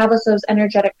they establish those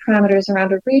energetic parameters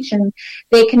around a region,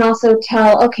 they can also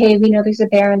tell, okay, we know there's a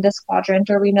bear in this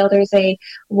quadrant, or we know there's a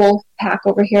wolf pack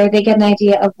over here. They get an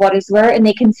idea of what is where, and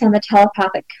they can send the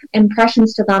telepathic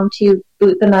impressions to them to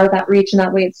boot them out of that region.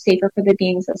 That way it's safer for the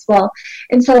beings as well.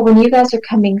 And so when you guys are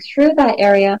coming through that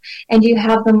area and you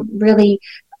have them really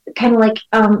kind of like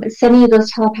sending you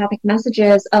those telepathic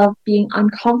messages of being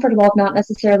uncomfortable, of not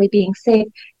necessarily being safe,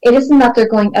 it isn't that they're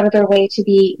going out of their way to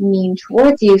be mean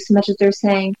towards you so much as they're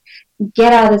saying,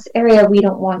 get out of this area, we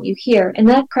don't want you here. And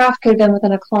that craft could have been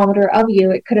within a kilometer of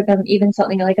you. It could have been even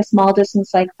something like a small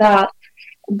distance like that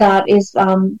is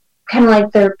kind of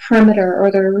like their perimeter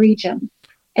or their region.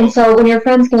 And so when your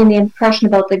friend's getting the impression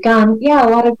about the gun, yeah,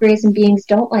 a lot of Greys and beings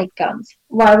don't like guns.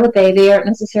 Why would they? They aren't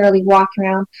necessarily walking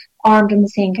around armed in the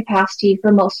same capacity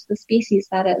for most of the species,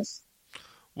 that is.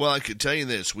 Well, I could tell you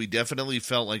this. We definitely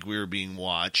felt like we were being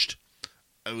watched.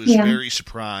 I was very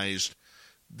surprised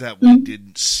that we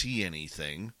didn't see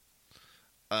anything.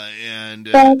 And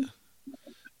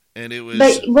it was...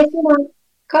 But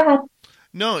go ahead.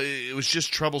 No, it was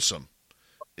just troublesome.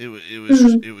 It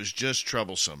was just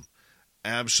troublesome.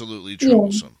 Absolutely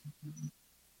troublesome.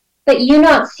 But you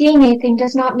not seeing anything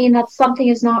does not mean that something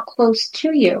is not close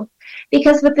to you.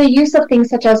 Because with the use of things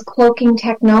such as cloaking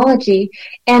technology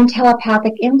and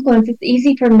telepathic influence, it's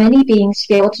easy for many beings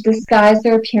to be able to disguise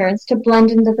their appearance, to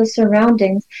blend into the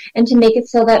surroundings, and to make it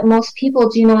so that most people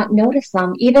do not notice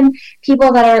them. Even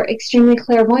people that are extremely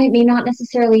clairvoyant may not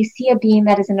necessarily see a being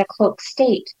that is in a cloaked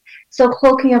state. So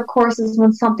cloaking, of course, is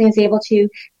when something is able to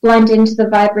blend into the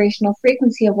vibrational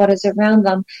frequency of what is around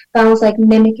them. That was like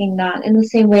mimicking that in the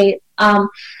same way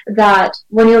that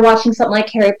when you're watching something like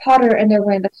Harry Potter and they're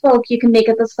wearing the cloak, you can make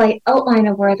up a slight outline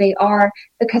of where they are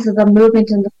because of the movement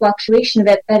and the fluctuation of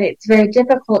it, but it's very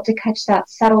difficult to catch that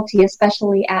subtlety,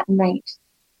 especially at night.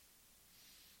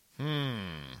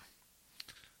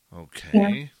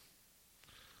 Okay.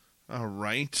 Yeah. All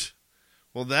right.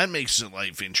 Well, that makes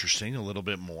life interesting a little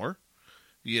bit more,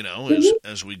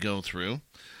 as we go through.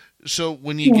 So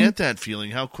when you get that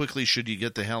feeling, how quickly should you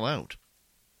get the hell out?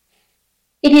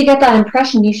 If you get that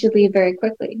impression, you should leave very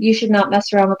quickly. You should not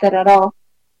mess around with it at all.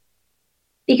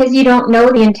 Because you don't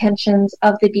know the intentions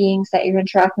of the beings that you're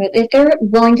interacting with. If they're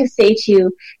willing to say to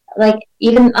you, like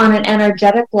even on an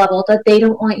energetic level, that they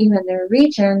don't want you in their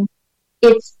region,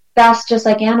 it's best, just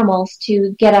like animals,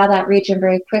 to get out of that region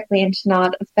very quickly and to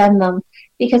not offend them.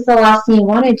 Because the last thing you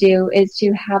want to do is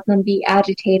to have them be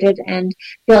agitated and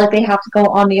feel like they have to go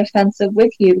on the offensive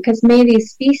with you. Because many of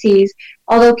these species,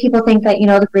 although people think that,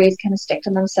 the Greys kind of stick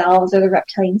to themselves, or the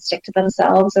reptilians stick to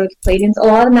themselves, or the Pleiadians, a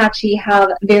lot of them actually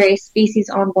have various species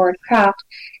on board craft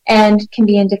and can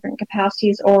be in different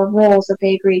capacities or roles that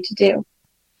they agree to do.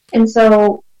 And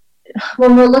so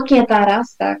when we're looking at that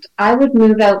aspect, I would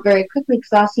move out very quickly, because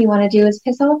the last thing you want to do is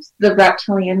piss off the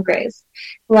reptilian Greys.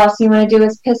 The last thing you want to do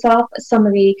is piss off some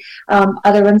of the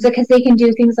other ones, because they can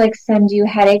do things like send you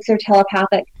headaches or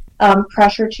telepathic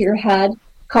pressure to your head,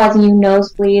 causing you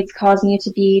nosebleeds, causing you to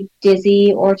be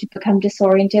dizzy or to become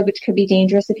disoriented, which could be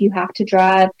dangerous if you have to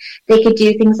drive. They could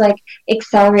do things like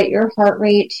accelerate your heart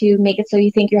rate to make it so you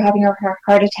think you're having a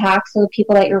heart attack, so the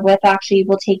people that you're with actually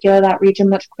will take you out of that region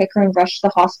much quicker and rush to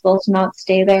the hospital to not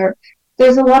stay there.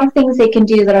 There's a lot of things they can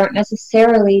do that aren't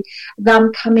necessarily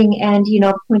them coming and,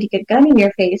 pointing a gun in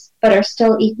your face, but are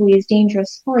still equally as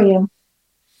dangerous for you.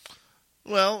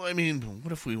 Well, I mean,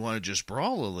 what if we want to just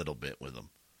brawl a little bit with them?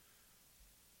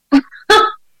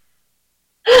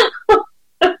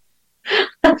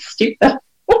 That's stupid.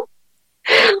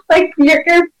 Like,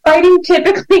 you're fighting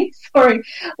typically,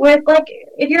 with, like,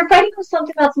 if you're fighting with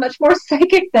something that's much more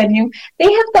psychic than you, they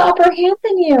have the upper hand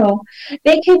than you.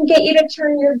 They can get you to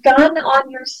turn your gun on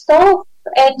yourself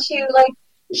and to, like,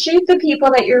 shoot the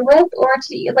people that you're with, or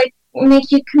to, like,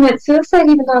 make you commit suicide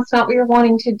even though it's not what you're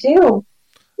wanting to do.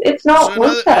 It's not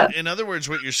worth it. In other words,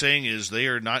 what you're saying is they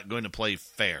are not going to play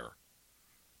fair.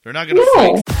 They're not going to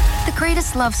fight. The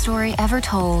greatest love story ever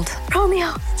told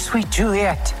Romeo. Sweet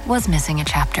Juliet. was missing a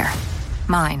chapter.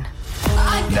 Mine.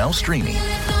 Now streaming.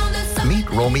 Meet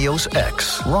Romeo's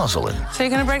ex, Rosalind. So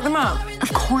you're gonna break them up?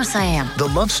 Of course I am. The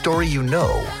love story you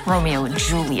know. Romeo and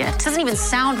Juliet. Doesn't even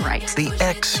sound right. The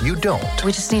ex you don't.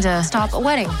 We just need to stop a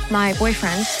wedding. My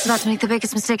boyfriend is about to make the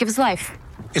biggest mistake of his life.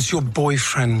 It's your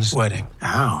boyfriend's wedding.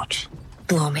 Ouch.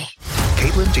 Blow me.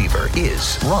 Caitlin Dever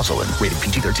is Rosalind. Rated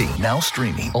PG-13. Now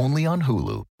streaming only on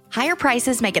Hulu. Higher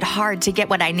prices make it hard to get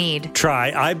what I need.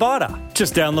 Try Ibotta.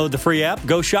 Just download the free app,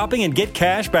 go shopping, and get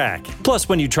cash back. Plus,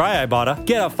 when you try Ibotta,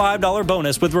 get a $5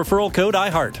 bonus with referral code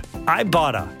IHEART.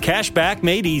 Ibotta. Cash back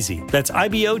made easy. That's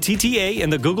IBOTTA in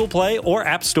the Google Play or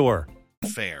App Store.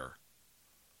 Fair.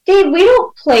 Dave, we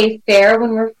don't play fair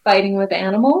when we're fighting with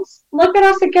animals. Look at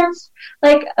us against,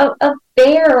 like, a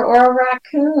bear or a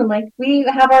raccoon. Like, we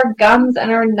have our guns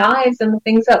and our knives and the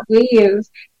things that we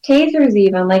use. Tasers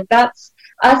even. Like, that's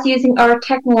us using our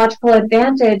technological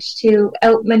advantage to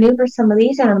outmaneuver some of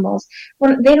these animals.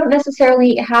 When they don't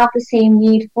necessarily have the same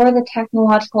need for the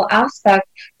technological aspect,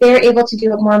 they're able to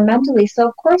do it more mentally. So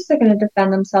of course they're going to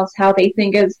defend themselves how they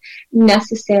think is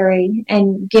necessary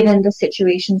and given the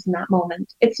situations in that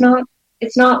moment. It's not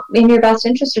in your best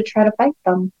interest to try to fight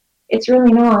them. It's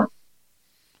really not.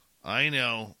 I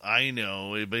know,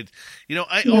 but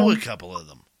I owe a couple of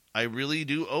them. I really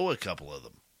do owe a couple of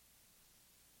them.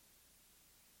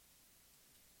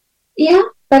 Yeah,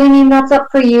 but I mean, that's up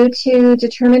for you to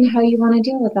determine how you want to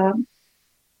deal with that.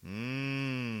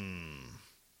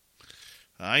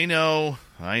 I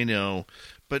know.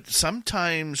 But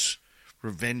sometimes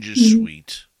revenge is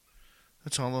sweet.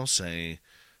 That's all I'll say.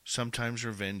 Sometimes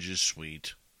revenge is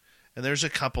sweet. And there's a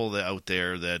couple out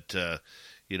there that,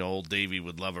 old Davey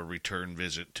would love a return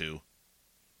visit to.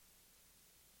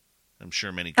 I'm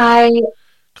sure many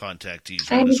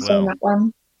contactees would as well. That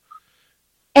one.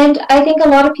 And I think a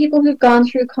lot of people who've gone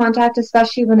through contact,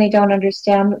 especially when they don't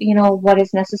understand, what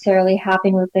is necessarily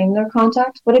happening within their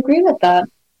contact, would agree with that.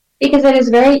 Because it is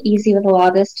very easy with a lot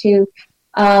of this to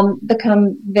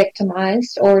become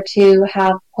victimized or to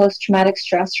have post-traumatic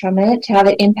stress from it, to have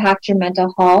it impact your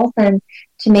mental health, and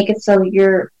to make it so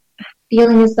you're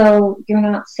feeling as though you're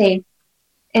not safe.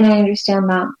 And I understand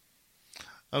that.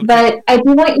 Okay. But I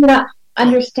do want you to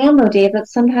understand, though, Dave, that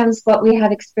sometimes what we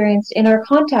have experienced in our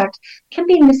contact can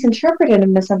be misinterpreted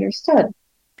and misunderstood.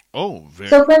 Oh,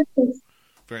 so for instance,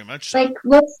 very much so. Like,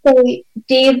 let's say,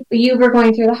 Dave, you were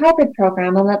going through the hybrid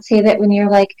program, and let's say that when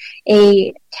you're like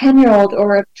a 10-year-old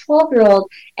or a 12-year-old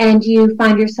and you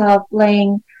find yourself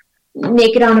laying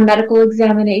naked on a medical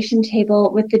examination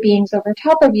table with the beings over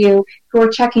top of you who are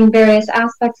checking various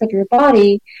aspects of your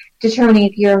body, determining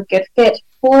if you're a good fit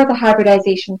for the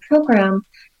hybridization program,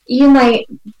 you might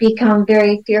become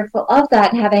very fearful of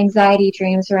that and have anxiety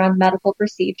dreams around medical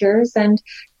procedures and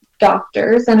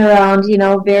doctors and around,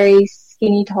 very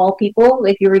skinny, tall people.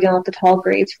 If you were dealing with the tall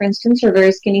grades, for instance, or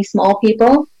very skinny, small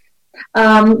people.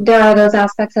 There are those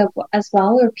aspects as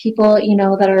well, or people,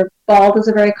 that are bald is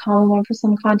a very common one for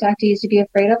some contactees to be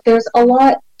afraid of. There's a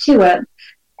lot to it.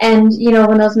 And,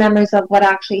 when those memories of what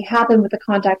actually happened with the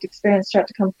contact experience start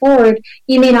to come forward,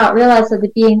 you may not realize that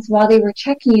the beings, while they were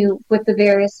checking you with the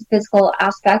various physical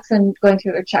aspects and going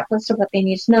through a checklist of what they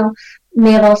need to know,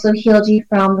 may have also healed you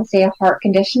from, let's say, a heart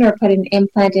condition, or put an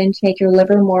implant in to make your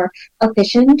liver more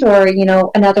efficient, or,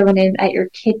 another one in at your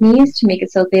kidneys to make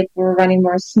it so they were running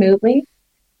more smoothly.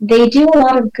 They do a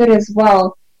lot of good as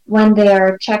well when they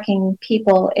are checking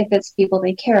people, if it's people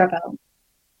they care about.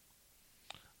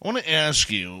 I want to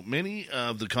ask you, many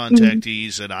of the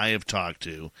contactees that I have talked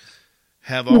to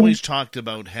have always talked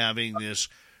about having this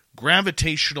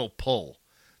gravitational pull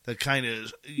that kind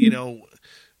of,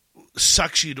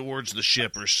 sucks you towards the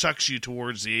ship or sucks you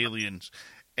towards the aliens,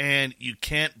 and you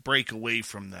can't break away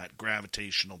from that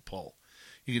gravitational pull.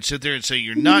 You can sit there and say,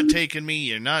 you're not taking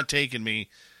me,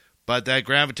 but that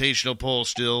gravitational pull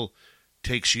still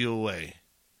takes you away.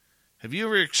 Have you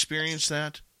ever experienced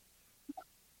that?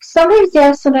 Sometimes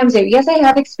yes, sometimes no. Yes, I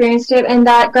have experienced it, and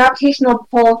that gravitational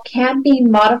pull can be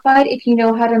modified if you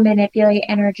know how to manipulate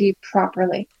energy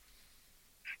properly.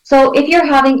 So if you're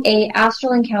having a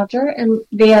astral encounter and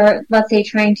they are, let's say,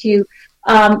 trying to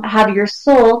have your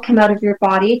soul come out of your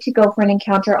body to go for an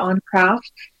encounter on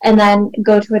craft and then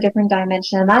go to a different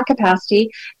dimension in that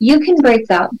capacity, you can break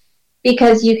that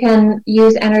because you can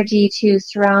use energy to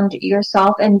surround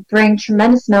yourself and bring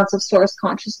tremendous amounts of source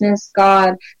consciousness,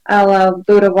 God, Allah,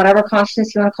 Buddha, whatever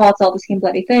consciousness you want to call it, it's all the same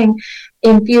bloody thing.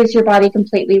 Infuse your body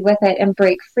completely with it and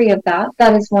break free of that.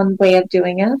 That is one way of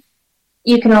doing it.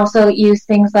 You can also use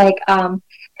things like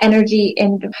energy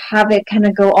and have it kind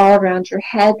of go all around your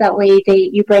head. That way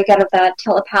you break out of that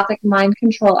telepathic mind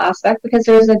control aspect, because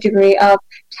there's a degree of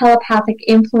telepathic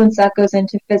influence that goes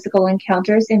into physical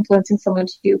encounters, influencing someone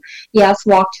to, yes,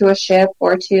 walk to a ship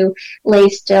or to lay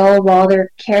still while they're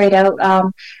carried out,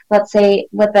 let's say,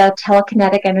 with a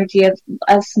telekinetic energy of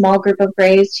a small group of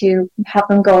greys to have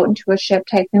them go out into a ship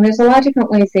type thing. There's a lot of different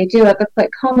ways they do it, but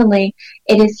quite commonly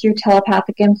it is through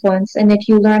telepathic influence. And if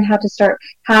you learn how to start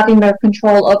having more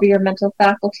control over your mental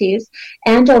faculties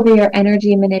and over your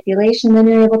energy manipulation, then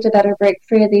you're able to better break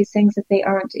free of these things if they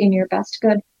aren't in your best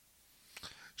good.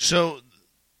 So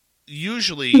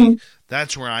usually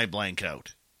that's where I blank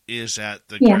out, is at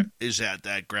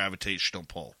that gravitational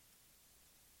pull.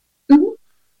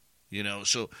 Mm-hmm.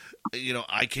 So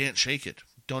I can't shake it.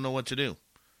 Don't know what to do.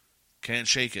 Can't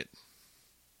shake it.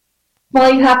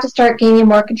 Well, you have to start gaining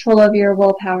more control over your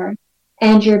willpower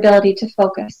and your ability to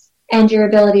focus and your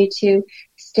ability to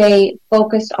stay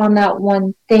focused on that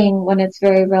one thing when it's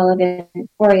very relevant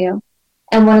for you.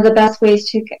 And one of the best ways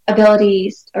to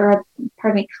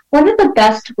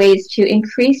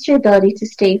increase your ability to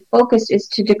stay focused is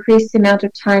to decrease the amount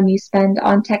of time you spend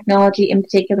on technology, in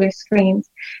particular screens.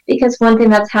 Because one thing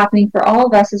that's happening for all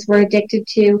of us is we're addicted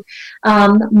to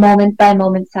moment by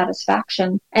moment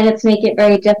satisfaction. And it's making it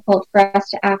very difficult for us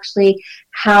to actually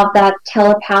have that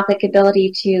telepathic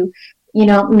ability to,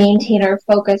 maintain our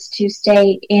focus, to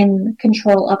stay in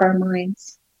control of our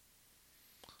minds.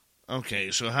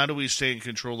 Okay, so how do we stay in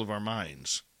control of our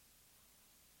minds?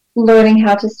 Learning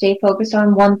how to stay focused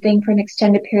on one thing for an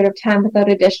extended period of time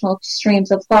without additional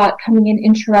streams of thought coming in,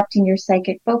 interrupting your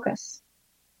psychic focus.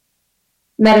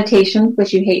 Meditation,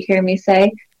 which you hate hearing me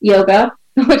say. Yoga,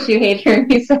 which you hate hearing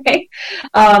me say.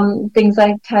 Things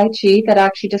like Tai Chi that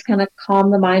actually just kind of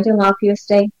calm the mind and allow you to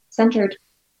stay centered.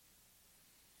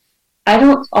 I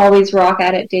don't always rock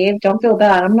at it, Dave. Don't feel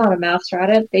bad. I'm not a master at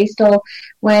it. They still,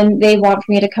 when they want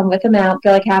for me to come with them and I don't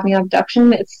feel like having an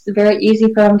abduction, it's very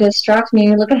easy for them to distract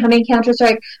me. Look at how many encounters,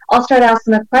 I'll start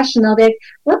asking a question. They'll be like,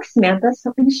 look, Samantha,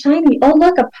 something shiny. Oh,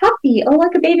 look, a puppy. Oh,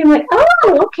 look, a baby. I'm like,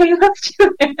 oh, okay, let's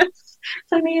do this.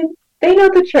 So, they know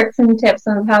the tricks and tips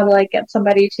on how to, get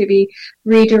somebody to be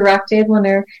redirected when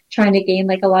they're trying to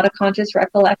gain, a lot of conscious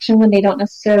recollection when they don't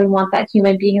necessarily want that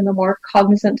human being in the more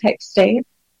cognizant type state.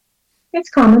 It's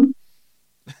common.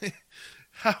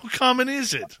 How common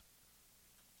is it?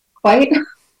 Quite.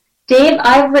 Dave,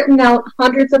 I've written out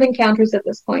hundreds of encounters at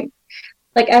this point.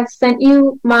 I've sent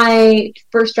you my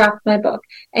first draft of my book,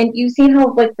 and you've seen how,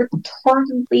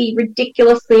 retardedly,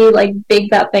 ridiculously, big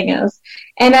that thing is.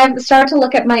 And I've started to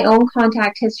look at my own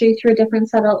contact history through a different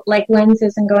set of,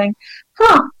 lenses and going,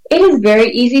 it is very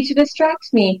easy to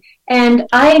distract me. And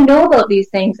I know about these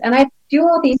things, and I do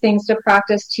all these things to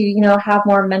practice to, have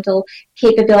more mental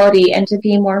capability and to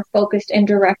be more focused and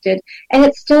directed. And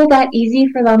it's still that easy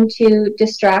for them to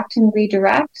distract and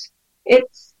redirect.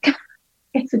 It's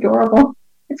adorable.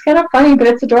 It's kind of funny, but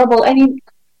it's adorable.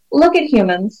 Look at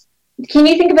humans. Can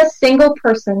you think of a single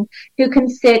person who can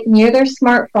sit near their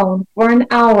smartphone for an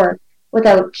hour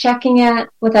without checking it,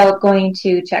 without going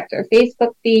to check their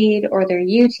Facebook feed or their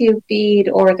YouTube feed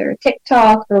or their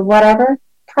TikTok or whatever?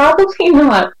 Probably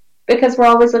not, because we're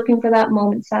always looking for that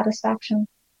moment satisfaction.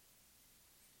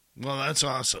 Well, that's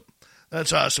awesome.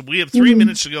 That's awesome. We have 3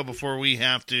 minutes to go before we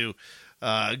have to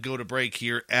go to break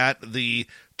here at the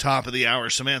top of the hour.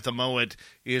 Samantha Mowat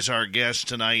is our guest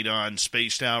tonight on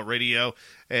Spaced Out Radio.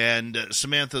 And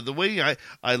Samantha, the way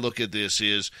I look at this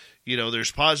is,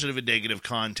 there's positive and negative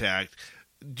contact.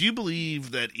 Do you believe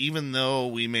that even though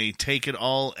we may take it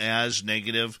all as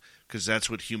negative, because that's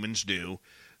what humans do,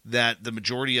 that the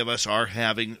majority of us are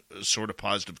having sort of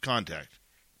positive contact?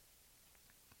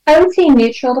 I would say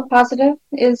neutral to positive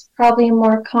is probably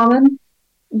more common.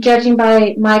 Judging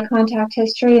by my contact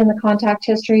history and the contact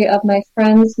history of my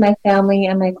friends, my family,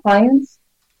 and my clients,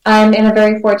 I'm in a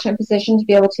very fortunate position to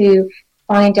be able to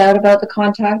find out about the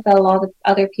contact that a lot of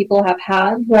other people have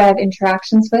had who I have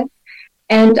interactions with.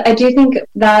 And I do think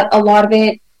that a lot of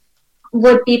it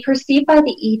would be perceived by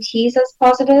the ETs as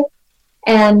positive.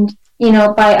 And,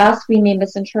 by us, we may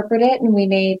misinterpret it and we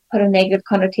may put a negative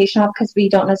connotation on it because we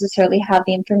don't necessarily have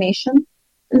the information.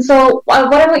 And so what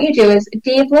I want you to do is,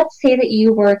 Dave, let's say that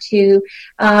you were to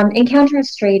encounter a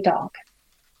stray dog.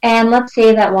 And let's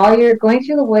say that while you're going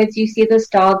through the woods, you see this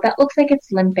dog that looks like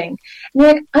it's limping. And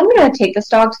you're like, I'm going to take this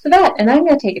dog to the vet, and I'm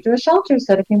going to take it to a shelter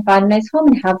so that it can find a nice home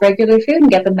and have regular food and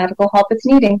get the medical help it's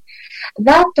needing.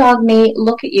 That dog may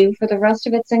look at you for the rest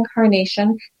of its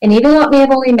incarnation, and even though it may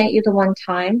have only met you the one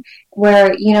time,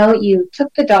 where, you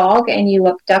took the dog and you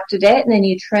abducted it, and then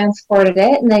you transported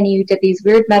it, and then you did these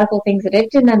weird medical things that it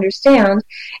didn't understand,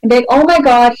 and be like, oh my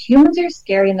God, humans are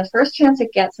scary, and the first chance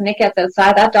it gets, when it gets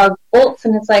outside, that dog bolts,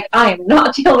 and it's like, I am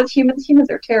not dealing with humans. Humans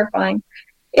are terrifying.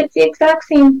 It's the exact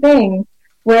same thing,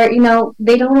 where,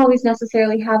 they don't always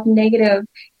necessarily have negative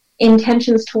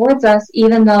intentions towards us,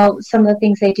 even though some of the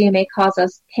things they do may cause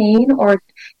us pain, or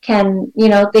can,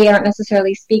 they aren't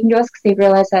necessarily speaking to us because they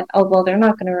realize that, oh, well, they're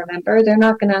not going to remember, they're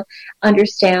not going to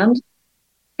understand.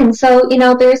 And so,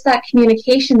 there's that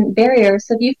communication barrier.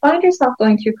 So if you find yourself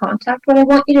going through contact, what I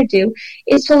want you to do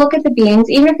is to look at the beings,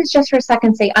 even if it's just for a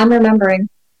second, say, I'm remembering,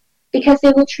 because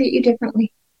they will treat you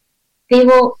differently. They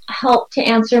will help to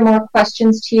answer more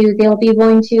questions to you. They'll be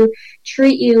willing to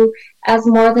treat you as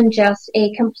more than just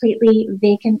a completely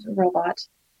vacant robot.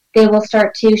 They will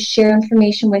start to share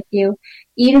information with you.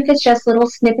 Even if it's just little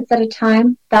snippets at a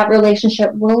time, that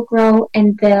relationship will grow,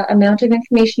 and the amount of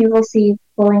information you will receive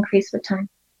will increase with time.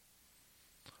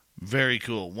 Very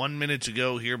cool. 1 minute to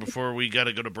go here before we got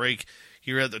to go to break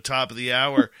here at the top of the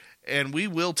hour. And we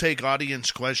will take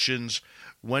audience questions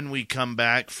when we come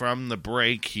back from the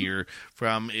break here,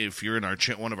 from if you're in our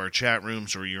one of our chat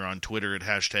rooms or you're on Twitter at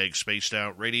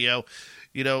 #SpacedOutRadio.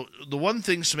 The one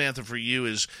thing, Samantha, for you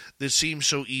is this seems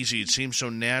so easy. It seems so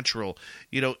natural.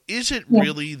 Is it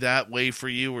really that way for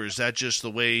you, or is that just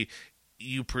the way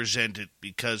you present it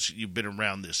because you've been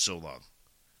around this so long?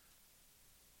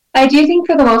 I do think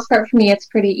for the most part for me it's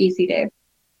pretty easy, Dave.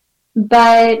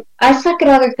 But I suck at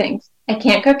other things. I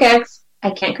can't cook eggs.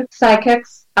 I can't cook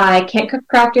sidekicks. I can't cook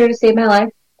craft beer to save my life.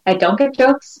 I don't get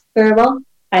jokes very well.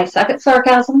 I suck at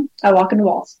sarcasm. I walk into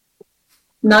walls.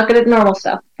 I'm not good at normal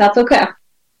stuff. That's okay.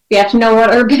 You have to know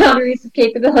what our boundaries of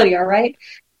capability are, right?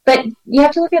 But you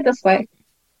have to look at it this way.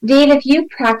 Dave, if you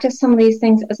practice some of these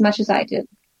things as much as I did,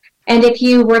 and if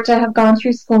you were to have gone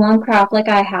through school on craft like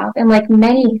I have, and like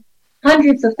many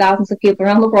hundreds of thousands of people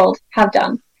around the world have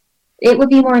done, it would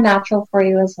be more natural for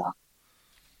you as well.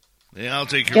 Yeah, I'll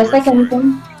take your word for it.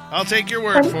 I'll take your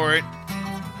word for it.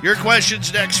 Your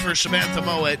question's next for Samantha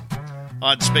Mowat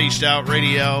on Spaced Out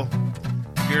Radio.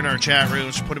 If you're in our chat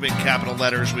rooms, put them in capital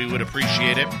letters. We would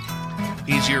appreciate it.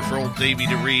 Easier for old Davey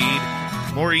to read.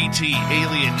 More ET,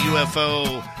 alien,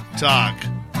 UFO talk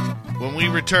when we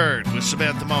return with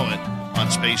Samantha Mowat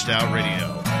on Spaced Out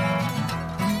Radio.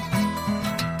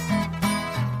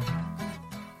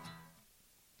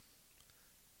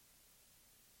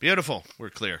 Beautiful. We're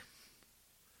clear.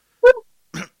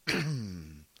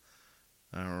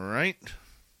 All right.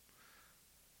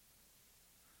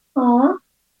 Aw.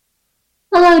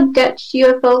 Hello, Dutch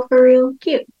UFO for real.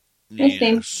 Cute. Nice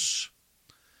name.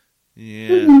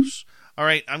 Yes. Mm-hmm. All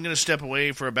right, I'm going to step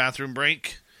away for a bathroom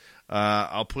break.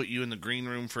 I'll put you in the green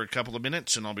room for a couple of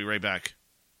minutes, and I'll be right back.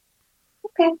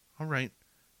 Okay. All right.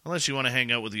 Unless you want to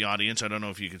hang out with the audience. I don't know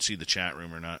if you can see the chat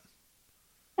room or not.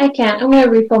 I can't. I'm going to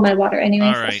refill my water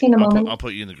anyways. All right. I'll see you in a moment. I'll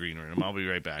put you in the green room. I'll be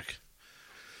right back.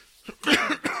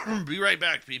 Be right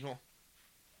back, people.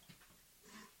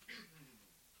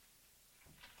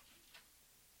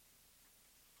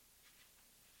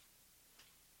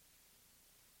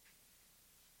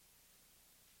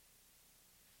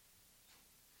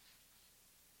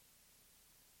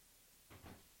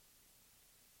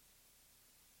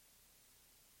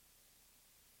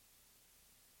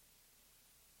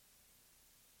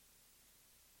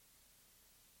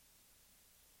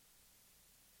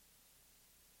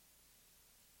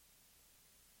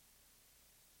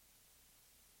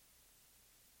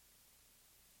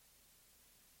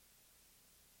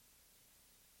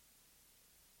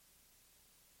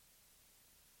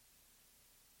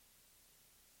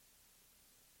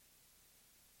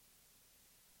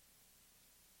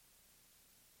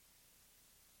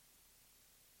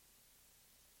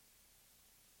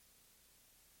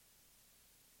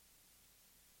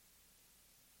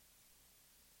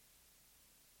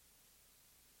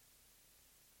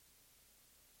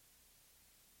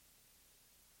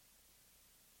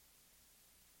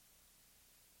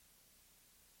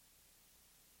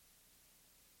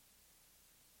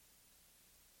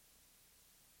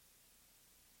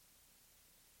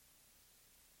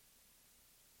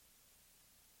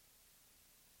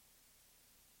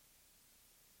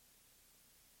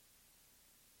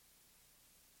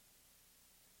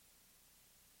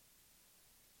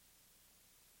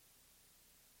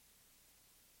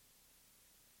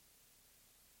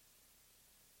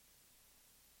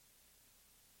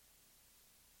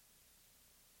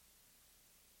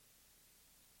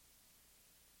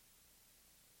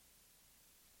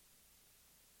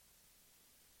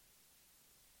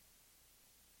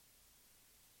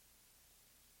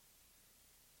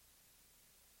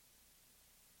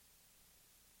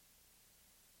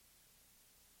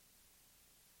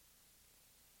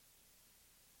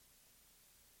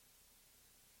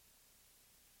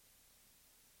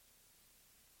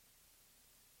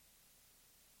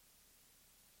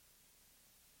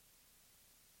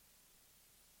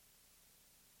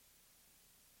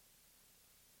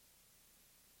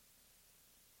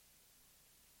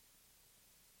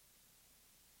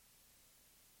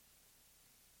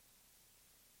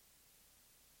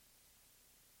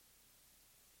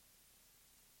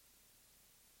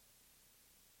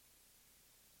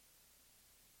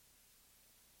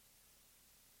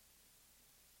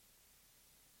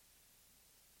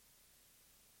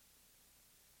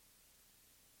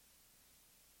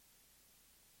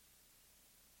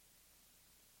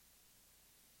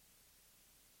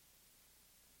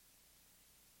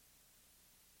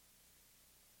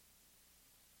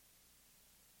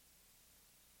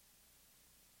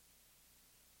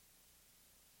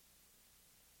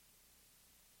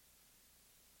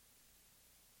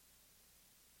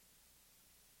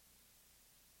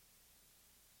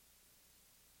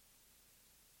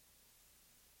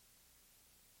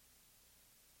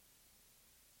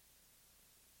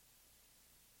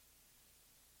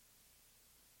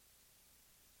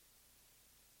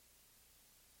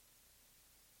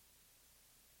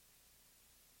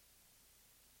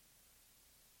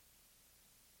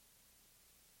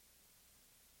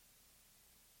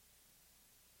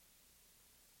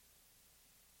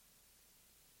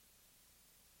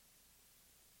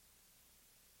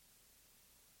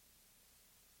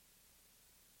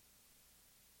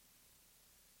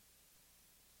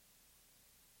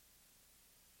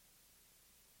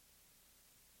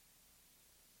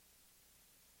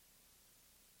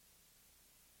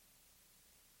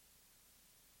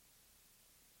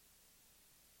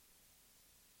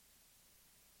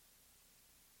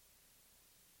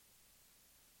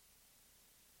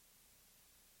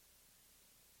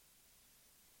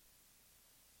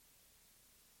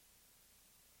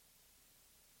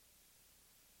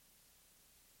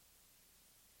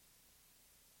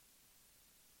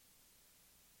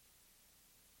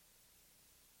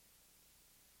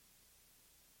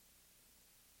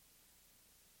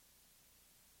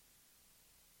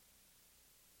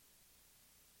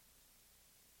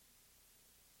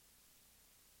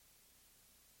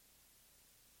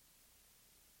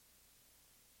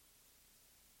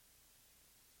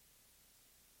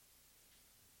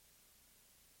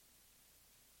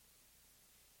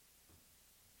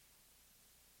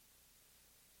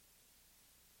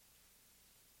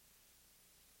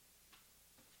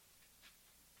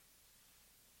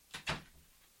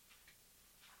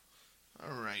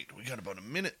 got about a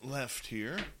minute left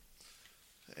here.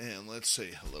 And let's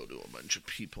say hello to a bunch of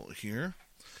people here.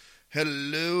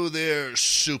 Hello there,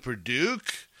 Super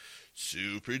Duke.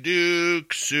 Super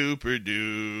Duke, Super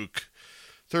Duke.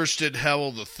 Thurston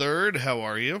Howell III, how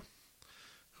are you?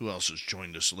 Who else has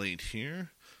joined us late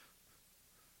here?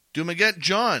 Dumaget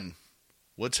John,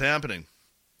 what's happening?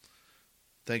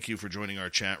 Thank you for joining our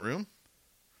chat room.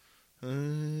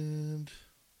 And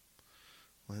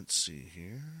let's see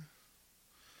here.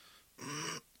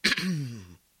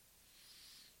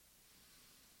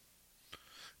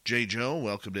 J. Joe,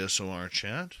 welcome to SOR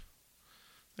chat.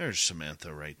 There's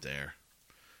Samantha right there.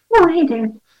 Oh, hey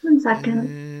there. 1 second.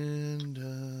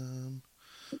 And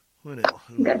what else?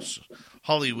 Who else?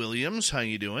 Holly Williams, how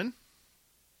you doing?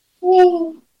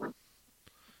 Hey.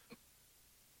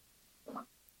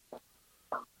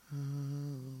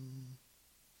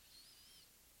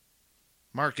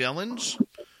 Mark Ellens,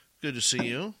 good to see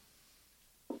you.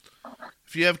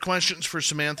 If you have questions for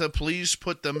Samantha, please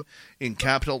put them in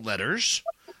capital letters.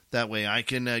 That way I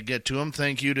can get to them.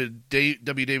 Thank you to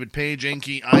W. David Page,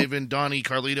 Enki, Ivan, Donnie,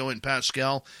 Carlito, and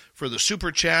Pascal for the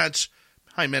super chats.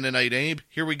 Hi, Mennonite Abe.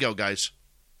 Here we go, guys.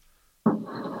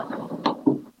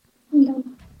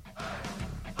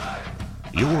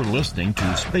 You're listening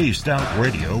to Spaced Out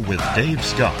Radio with Dave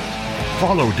Scott.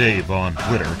 Follow Dave on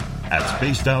Twitter at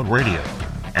Spaced Out Radio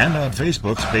and on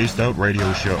Facebook, Spaced Out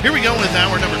Radio Show. Here we go with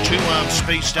hour number 2 of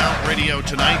Spaced Out Radio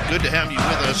tonight. Good to have you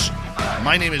with us.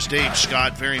 My name is Dave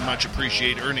Scott. Very much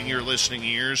appreciate earning your listening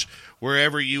ears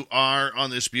wherever you are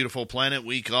on this beautiful planet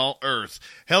we call Earth.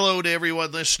 Hello to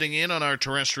everyone listening in on our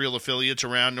terrestrial affiliates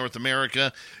around North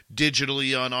America,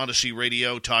 digitally on Odyssey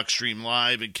Radio, TalkStream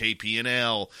Live, and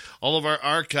KPNL. All of our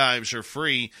archives are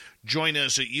free. Join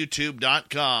us at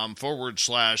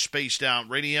youtube.com/Spaced Out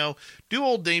Radio. Do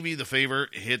old Davey the favor,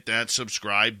 hit that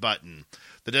subscribe button.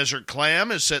 The Desert Clam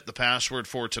has set the password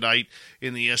for tonight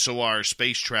in the SOR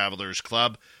Space Travelers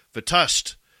Club.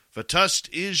 Vatust. Vatust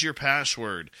is your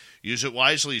password. Use it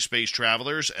wisely, Space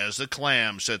Travelers, as the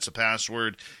Clam sets a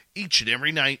password each and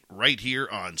every night right here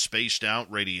on Spaced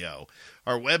Out Radio.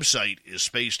 Our website is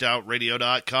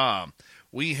spacedoutradio.com.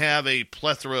 We have a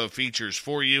plethora of features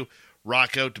for you.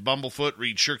 Rock out to Bumblefoot,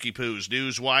 read Shirky Poo's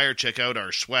Newswire, check out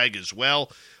our swag as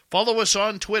well. Follow us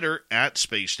on Twitter at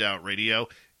Spaced Out Radio,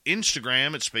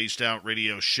 Instagram at Spaced Out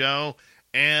Radio Show,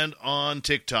 and on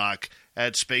TikTok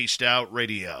at Spaced Out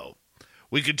Radio.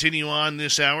 We continue on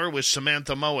this hour with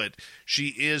Samantha Mowat. She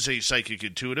is a psychic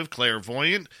intuitive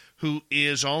clairvoyant who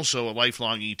is also a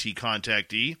lifelong ET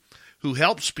contactee who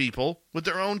helps people with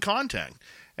their own contact.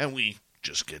 And we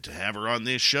just get to have her on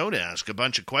this show to ask a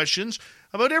bunch of questions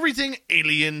about everything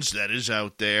aliens that is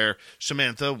out there.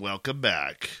 Samantha, welcome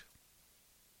back.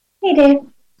 Hey, Dave.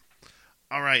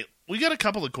 All right. We got a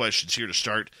couple of questions here to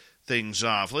start things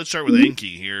off. Let's start with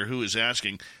Enki here, who is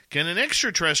asking, can an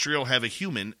extraterrestrial have a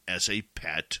human as a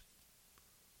pet?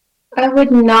 I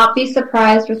would not be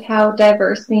surprised with how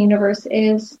diverse the universe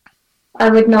is. I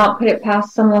would not put it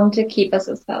past someone to keep us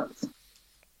as pets.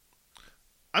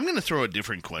 I'm going to throw a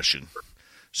different question.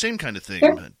 Same kind of thing,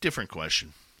 sure. But different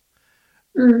question.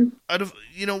 Mm. Out of,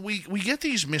 we get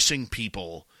these missing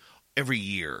people every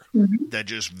year that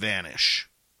just vanish.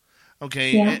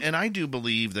 Okay, yeah. And I do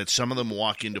believe that some of them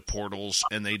walk into portals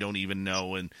and they don't even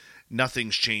know, and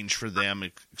nothing's changed for them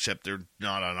except they're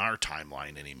not on our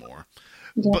timeline anymore.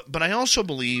 Yeah. But I also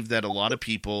believe that a lot of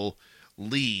people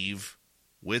leave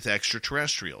with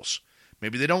extraterrestrials.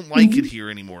 Maybe they don't like it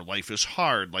here anymore. Life is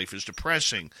hard. Life is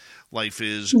depressing. Life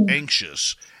is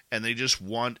anxious. And they just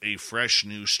want a fresh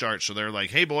new start. So they're like,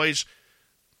 hey, boys,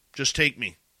 just take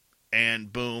me.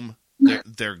 And boom,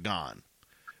 they're gone.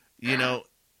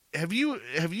 Have you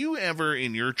ever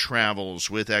in your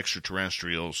travels with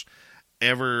extraterrestrials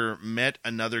ever met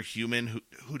another human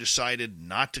who decided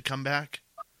not to come back?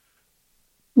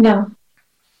 No.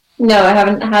 No, I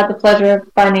haven't had the pleasure of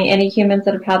finding any humans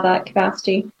that have had that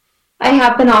capacity. I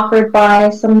have been offered by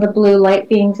some of the blue light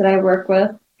beings that I work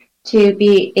with to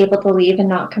be able to leave and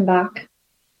not come back.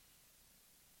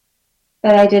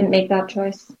 But I didn't make that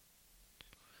choice.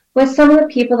 With some of the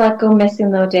people that go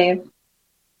missing, though, Dave,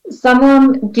 some of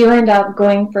them do end up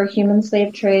going for human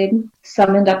slave trade.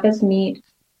 Some end up as meat.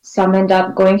 Some end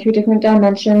up going through different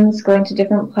dimensions, going to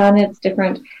different planets,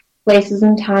 different places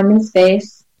in time and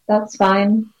space. That's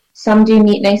fine. Some do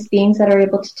meet nice beings that are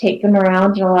able to take them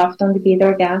around and allow them to be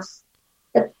their guests.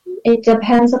 It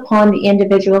depends upon the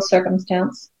individual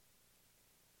circumstance.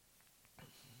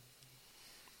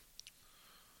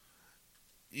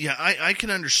 Yeah, I can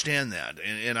understand that,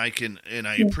 and I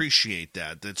appreciate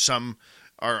that some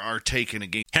are taken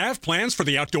against Have plans for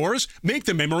the outdoors? Make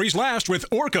the memories last with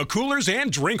Orca coolers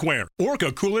and drinkware.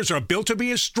 Orca coolers are built to be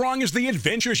as strong as the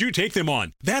adventures you take them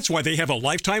on. That's why they have a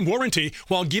lifetime warranty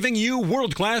while giving you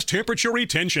world-class temperature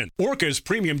retention. Orca's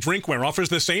premium drinkware offers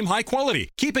the same high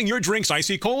quality, keeping your drinks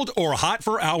icy cold or hot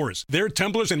for hours. Their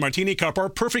tumblers and martini cup are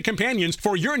perfect companions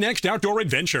for your next outdoor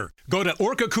adventure. Go to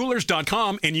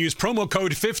orcacoolers.com and use promo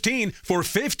code 15 for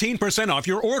 15% off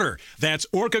your order. That's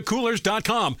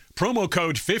orcacoolers.com, promo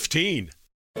code 15.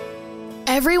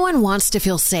 Everyone wants to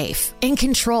feel safe, in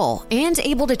control, and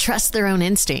able to trust their own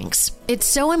instincts. It's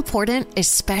so important,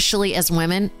 especially as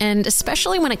women, and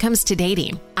especially when it comes to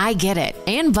dating. I get it,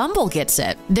 and Bumble gets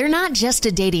it. They're not just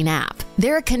a dating app.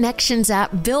 They're a connections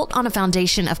app built on a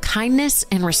foundation of kindness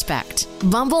and respect.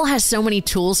 Bumble has so many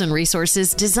tools and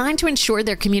resources designed to ensure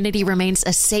their community remains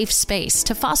a safe space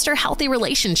to foster healthy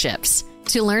relationships.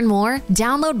 To learn more,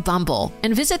 download Bumble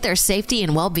and visit their safety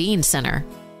and well-being center.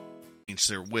 It's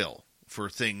their will for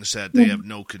things that they have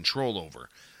no control over.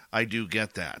 I do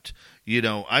get that.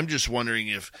 I'm just wondering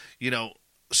if,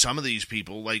 some of these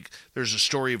people, like there's a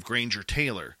story of Granger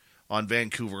Taylor on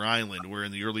Vancouver Island where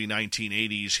in the early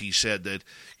 1980s he said that,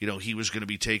 he was going to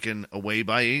be taken away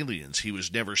by aliens. He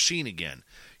was never seen again.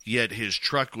 Yet his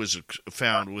truck was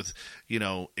found with,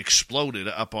 exploded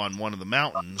up on one of the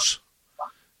mountains,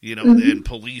 and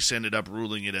police ended up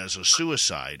ruling it as a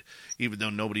suicide, even though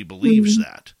nobody believes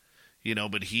that.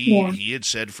 But he had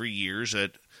said for years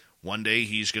that one day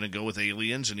he's going to go with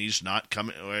aliens, and he's not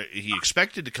coming. He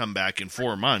expected to come back in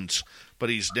 4 months,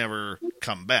 but he's never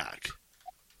come back.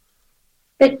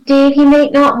 But Dave, he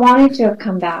might not wanted to have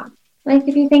come back. Like,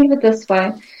 if you think of it this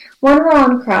way, Wonder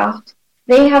on Craft,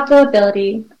 they have the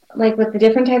ability, like with the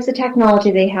different types of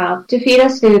technology they have, to feed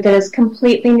us food that is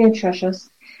completely nutritious,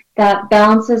 that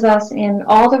balances us in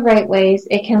all the right ways.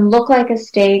 It can look like a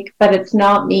steak, but it's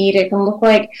not meat. It can look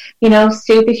like,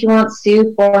 soup if you want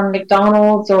soup, or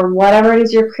McDonald's, or whatever it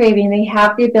is you're craving. They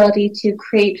have the ability to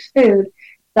create food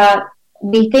that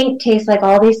we think tastes like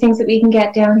all these things that we can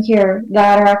get down here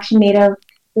that are actually made of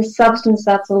the substance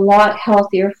that's a lot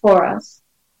healthier for us.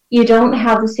 You don't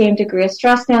have the same degree of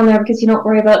stress down there because you don't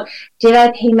worry about, did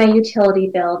I pay my utility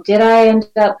bill? Did I end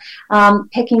up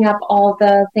picking up all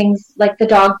the things like the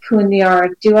dog poo in the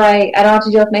yard? I don't have to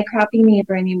deal with my crappy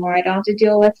neighbor anymore. I don't have to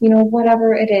deal with,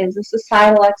 whatever it is, the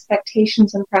societal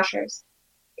expectations and pressures.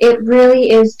 It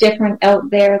really is different out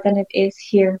there than it is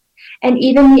here. And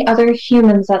even the other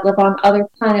humans that live on other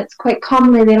planets, quite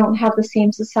commonly, they don't have the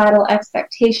same societal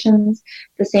expectations,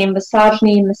 the same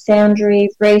misogyny, misandry,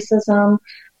 racism,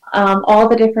 all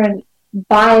the different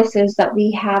biases that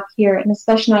we have here, and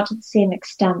especially not to the same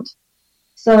extent.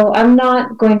 So I'm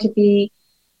not going to be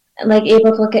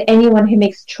able to look at anyone who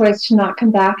makes a choice to not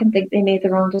come back and think they made the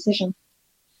wrong decision.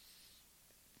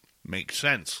 Makes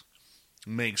sense.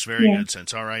 Makes very good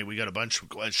sense. All right, we got a bunch of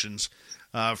questions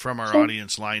from our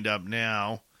audience lined up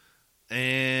now.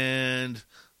 And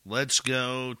let's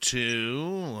go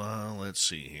to, let's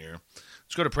see here.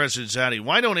 Let's go to President Zaddy.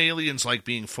 Why don't aliens like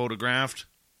being photographed?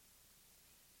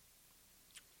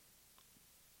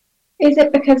 Is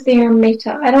it because they are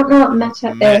meta? I don't know what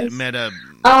meta is. Meta.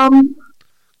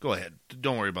 Go ahead.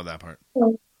 Don't worry about that part.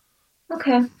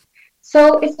 Okay.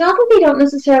 So it's not that they don't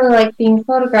necessarily like being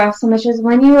photographed so much as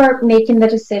when you are making the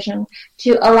decision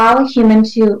to allow a human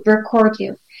to record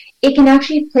you, it can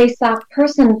actually place that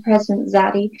person, President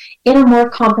Zaddy, in a more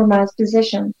compromised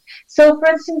position. So, for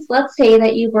instance, let's say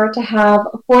that you were to have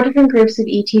 4 different groups of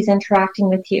ETs interacting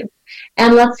with you.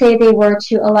 And let's say they were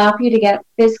to allow for you to get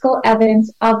physical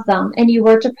evidence of them, and you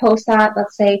were to post that,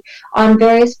 let's say, on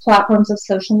various platforms of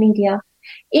social media.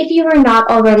 If you were not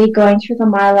already going through the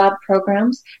MyLab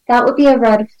programs, that would be a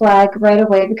red flag right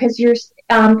away, because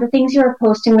the things you are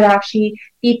posting would actually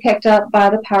be picked up by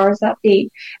the powers that be,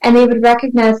 and they would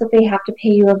recognize that they have to pay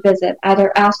you a visit,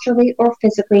 either astrally or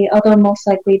physically, although most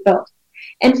likely both.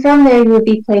 And from there, you would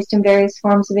be placed in various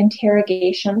forms of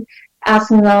interrogation,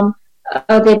 asking them,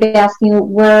 they'd be asking you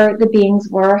where the beings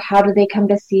were, how did they come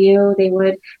to see you, they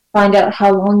would find out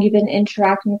how long you've been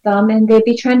interacting with them, and they'd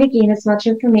be trying to gain as much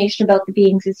information about the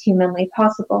beings as humanly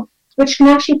possible, which can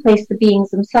actually place the beings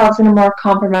themselves in a more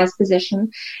compromised position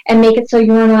and make it so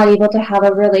you're not able to have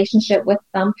a relationship with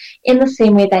them in the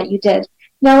same way that you did.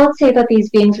 Now, let's say that these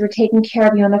beings were taking care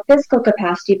of you in a physical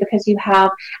capacity because you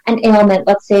have an ailment.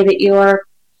 Let's say that you're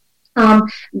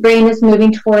brain is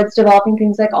moving towards developing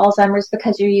things like Alzheimer's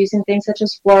because you're using things such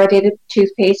as fluoridated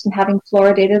toothpaste and having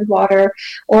fluoridated water.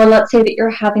 Or let's say that you're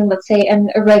having, let's say, an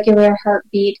irregular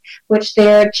heartbeat, which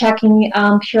they're checking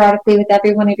periodically with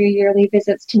every one of your yearly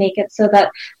visits to make it so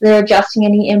that they're adjusting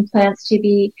any implants to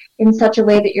be in such a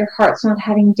way that your heart's not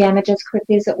having damage as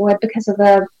quickly as it would because of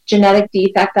a genetic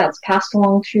defect that's passed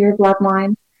along through your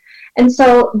bloodline. And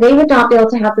so they would not be able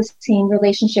to have the same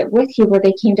relationship with you where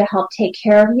they came to help take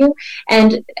care of you,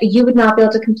 and you would not be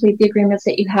able to complete the agreements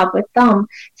that you have with them,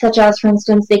 such as, for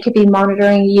instance, they could be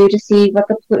monitoring you to see what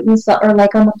the pollutants are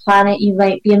like on the planet. You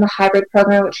might be in the hybrid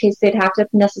program, in which case they'd have to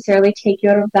necessarily take you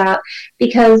out of that,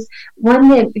 because when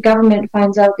the government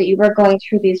finds out that you are going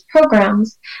through these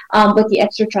programs with the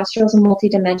extraterrestrials and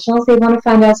multidimensionals, they want to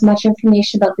find out as much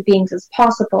information about the beings as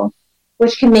possible,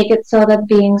 which can make it so that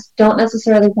beings don't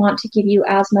necessarily want to give you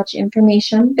as much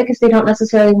information because they don't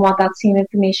necessarily want that same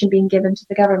information being given to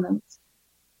the governments.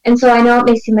 And so I know it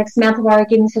may seem like, Samantha, why are you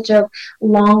giving such a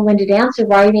long-winded answer?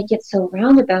 Why are you making it so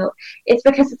roundabout? It's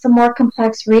because it's a more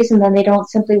complex reason than they don't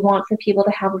simply want for people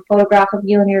to have a photograph of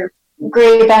you and your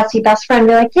great bestie best friend.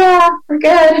 Be like, yeah, we're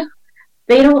good.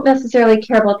 They don't necessarily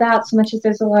care about that so much as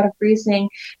there's a lot of reasoning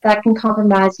that can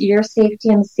compromise your safety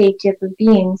and the safety of the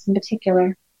beings in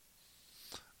particular.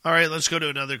 All right, let's go to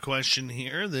another question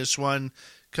here. This one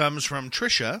comes from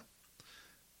Tricia.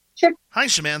 Sure. Hi,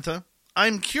 Samantha.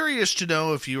 I'm curious to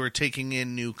know if you are taking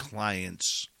in new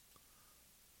clients.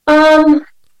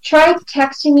 Try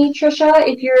texting me, Tricia.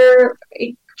 If you're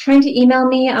trying to email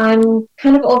me, I'm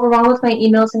kind of overwhelmed with my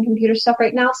emails and computer stuff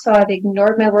right now, so I've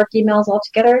ignored my work emails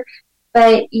altogether.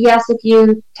 But yes, if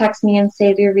you text me and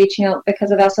say that you're reaching out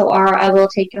because of SOR, I will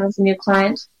take you as a new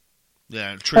client.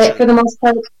 Yeah, Tricia, but for the most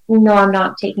part, no, I'm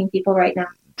not taking people right now.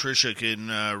 Tricia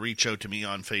can reach out to me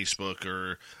on Facebook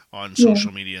or on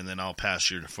social media, and then I'll pass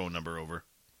your phone number over.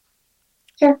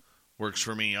 Sure. Works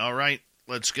for me. All right,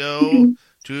 let's go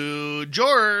to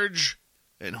George.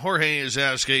 And Jorge is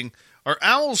asking, are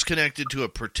owls connected to a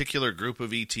particular group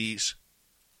of ETs?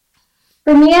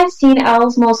 For me, I've seen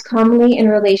owls most commonly in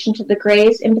relation to the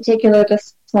greys, in particular the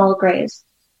small greys.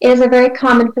 It is a very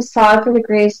common facade for the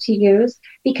greys to use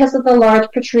because of the large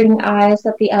protruding eyes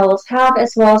that the owls have,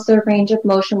 as well as their range of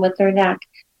motion with their neck,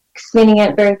 spinning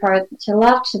it very far to the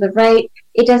left, to the right.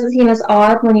 It doesn't seem as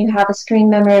odd when you have a screen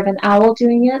memory of an owl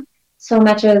doing it, so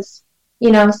much as,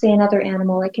 say another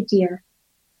animal like a deer.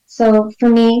 So for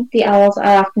me, the owls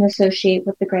I often associate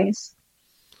with the greys.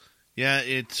 Yeah,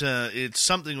 it's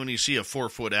something when you see a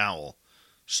 4-foot owl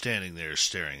standing there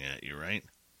staring at you, right?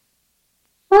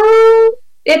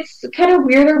 It's kind of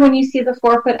weirder when you see the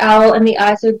 4-foot owl and the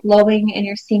eyes are glowing and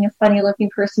you're seeing a funny-looking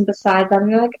person beside them.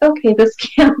 You're like, okay, this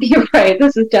can't be right.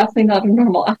 This is definitely not a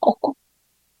normal owl.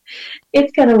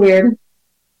 It's kind of weird.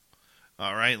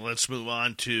 All right, let's move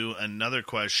on to another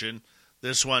question.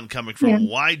 This one coming from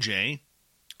YJ.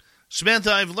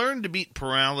 Samantha, I've learned to beat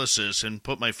paralysis and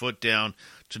put my foot down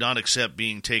to not accept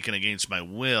being taken against my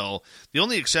will. The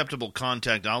only acceptable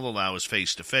contact I'll allow is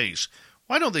face-to-face.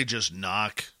 Why don't they just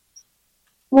knock?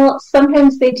 Well,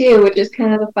 sometimes they do, which is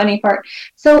kind of the funny part.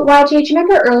 So, YJ, do you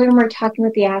remember earlier when we were talking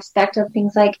about the aspect of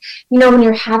things like, when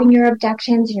you're having your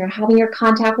abductions and you're having your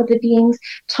contact with the beings,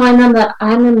 telling them that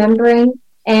I'm remembering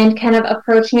and kind of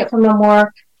approaching it from a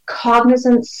more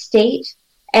cognizant state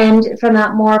and from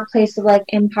that more place of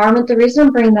empowerment? The reason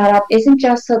I'm bringing that up isn't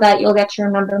just so that you'll get to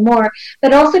remember more,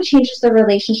 but it also changes the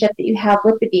relationship that you have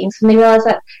with the beings. When they realize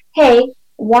that, hey,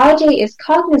 YJ is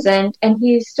cognizant and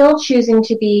he's still choosing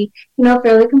to be,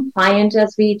 fairly compliant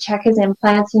as we check his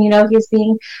implants, and, he's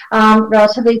being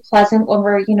relatively pleasant when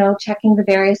we're, checking the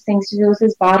various things to do with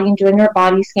his body and doing our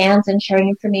body scans and sharing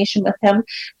information with him.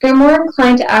 They're more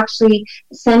inclined to actually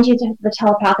send you the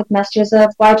telepathic messages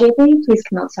of, YJ, will you please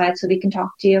come outside so we can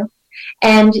talk to you?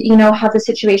 And, have the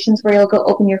situations where you'll go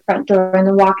open your front door and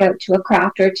then walk out to a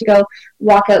craft, or to go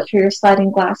walk out through your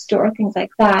sliding glass door, things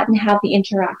like that, and have the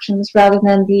interactions rather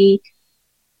than the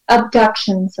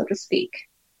abduction, so to speak.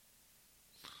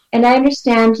 And I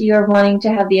understand you're wanting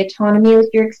to have the autonomy with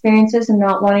your experiences and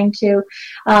not wanting to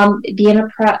be in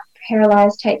a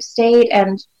paralyzed type state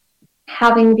and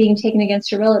being taken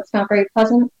against your will. It's not very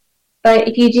pleasant. But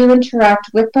if you do interact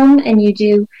with them and you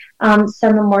do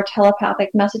send them more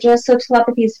telepathic messages. So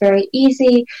telepathy is very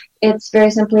easy. It's very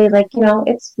simply like,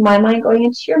 it's my mind going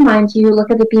into your mind. You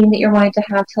look at the being that you're wanting to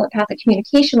have telepathic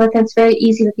communication with, and it's very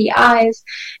easy with the eyes.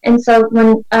 And so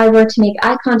when I were to make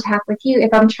eye contact with you,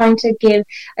 if I'm trying to give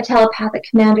a telepathic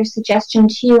command or suggestion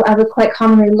to you, I would quite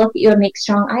commonly look at you and make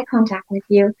strong eye contact with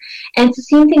you. And it's the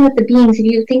same thing with the beings. If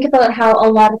you think about how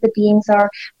a lot of the beings are,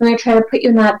 when they're trying to put you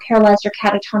in that paralyzed or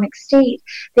catatonic state,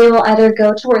 they will either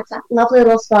go towards that lovely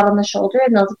little spot on the shoulder,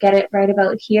 and they'll get it right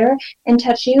about here and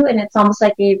touch you, and it's almost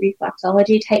like a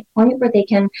reflexology type point where they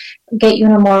can get you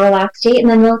in a more relaxed state, and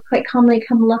then they'll quite calmly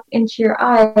come look into your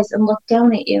eyes and look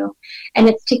down at you. And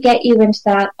it's to get you into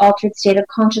that altered state of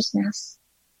consciousness.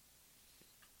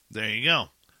 There you go.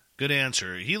 Good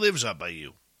answer. He lives up by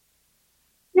you.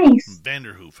 Nice.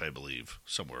 Vanderhoof, I believe.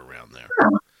 Somewhere around there.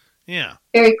 Oh, yeah.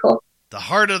 Very cool. The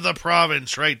heart of the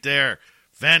province right there.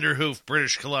 Vanderhoof,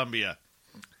 British Columbia.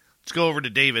 Let's go over to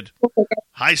David.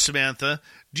 Hi, Samantha.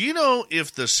 Do you know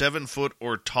if the 7-foot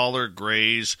or taller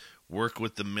Greys work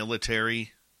with the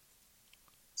military?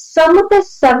 Some of the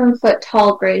 7-foot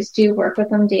tall Greys do work with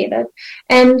them, David.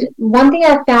 And one thing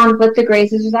I've found with the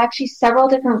Greys is there's actually several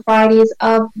different varieties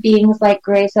of beings like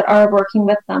Greys that are working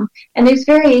with them. And there's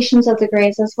variations of the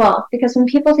Greys as well. Because when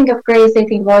people think of Greys, they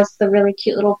think, well, it's the really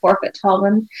cute little 4-foot tall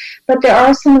one. But there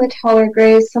are some of the taller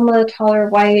Greys, some of the taller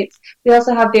whites. We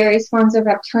also have various forms of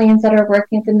reptilians that are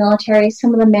working with the military,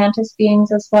 some of the mantis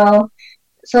beings as well.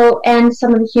 So, and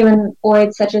some of the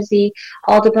humanoids, such as the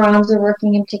Aldebarans, are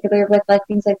working in particular with like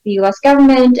things like the U.S.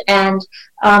 government, and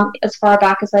as far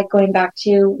back as like going back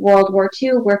to World War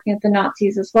II, working with the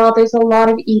Nazis as well. There's a lot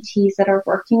of ETs that are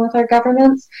working with our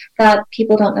governments that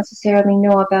people don't necessarily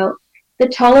know about. The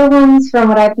taller ones, from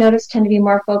what I've noticed, tend to be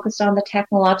more focused on the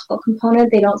technological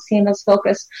component. They don't seem as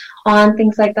focused on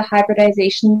things like the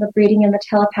hybridization, the breeding, and the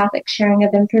telepathic sharing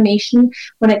of information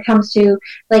when it comes to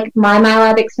like my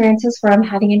lab experiences where I'm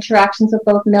having interactions with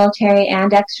both military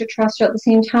and extraterrestrial at the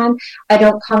same time. I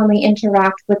don't commonly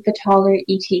interact with the taller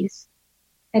ETs.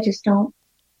 I just don't.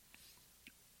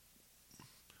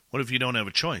 What if you don't have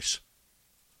a choice?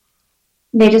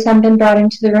 They just haven't been brought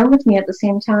into the room with me at the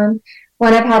same time.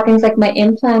 When I've had things like my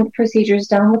implant procedures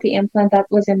done with the implant that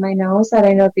was in my nose that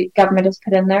I know the government has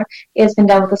put in there, it has been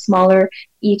done with the smaller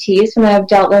ETs. When I've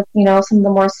dealt with, some of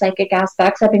the more psychic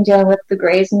aspects, I've been dealing with the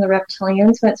Greys and the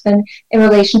reptilians. When it's been in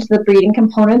relation to the breeding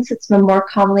components, it's been more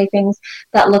commonly things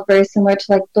that look very similar to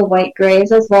like the white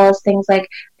Greys, as well as things like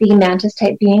the mantis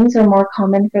type beings are more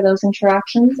common for those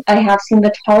interactions. I have seen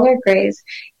the taller Greys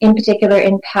in particular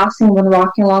in passing when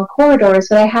walking along corridors,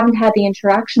 but I haven't had the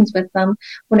interactions with them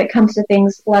when it comes to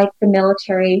things like the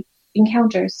military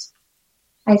encounters.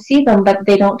 I see them, but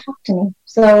they don't talk to me.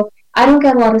 So I don't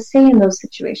get a lot of say in those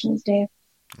situations, Dave.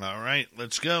 All right,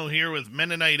 let's go here with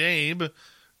Mennonite Abe.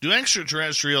 Do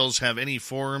extraterrestrials have any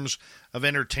forms of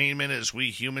entertainment as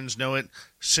we humans know it?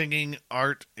 Singing,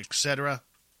 art, etc.?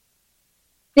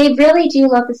 They really do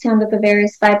love the sound of the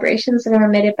various vibrations that are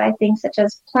emitted by things such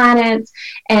as planets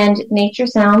and nature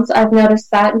sounds. I've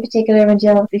noticed that in particular when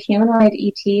dealing with the humanoid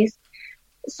ETs.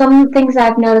 Some things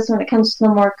I've noticed when it comes to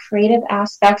the more creative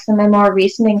aspects in my more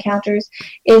recent encounters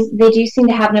is they do seem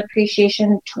to have an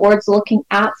appreciation towards looking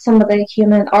at some of the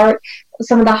human art.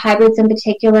 Some of the hybrids in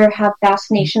particular have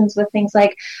fascinations with things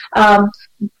like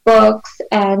books,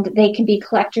 and they can be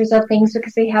collectors of things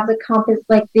because they have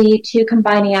the two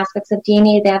combining aspects of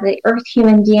DNA. They have the Earth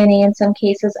human DNA in some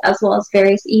cases, as well as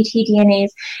various ET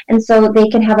DNAs, and so they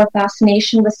can have a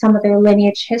fascination with some of their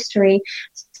lineage history.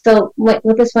 So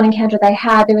with this one encounter that I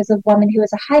had, there was a woman who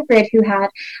was a hybrid who had,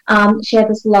 she had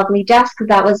this lovely desk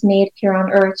that was made here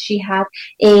on Earth. She had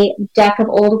a deck of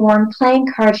old worn playing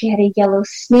cards. She had a yellow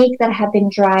snake that had been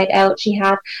dried out. She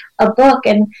had a book,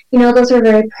 and, those are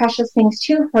very precious things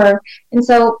to her. And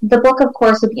so the book, of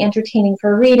course, would be entertaining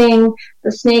for reading.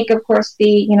 The snake, of course,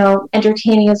 be,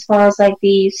 entertaining as far as like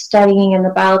the studying and the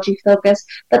biology focus.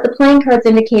 But the playing cards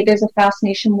indicate there's a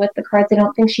fascination with the cards. I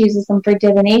don't think she uses them for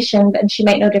divination, and she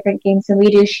might know different games than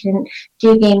we do. She didn't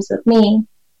do games with me.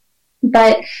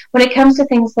 But when it comes to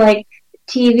things like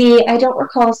TV, I don't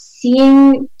recall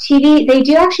seeing TV. They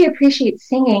do actually appreciate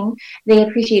singing. They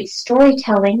appreciate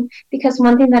storytelling, because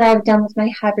one thing that I've done with my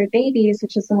hybrid babies,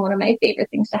 which is one of my favorite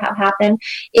things to have happen,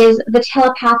 is the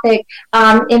telepathic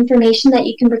information that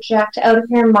you can project out of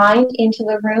your mind into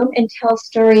the room and tell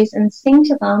stories and sing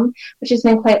to them, which has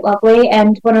been quite lovely.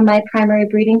 And one of my primary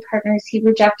breeding partners, he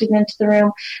projected into the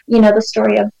room, the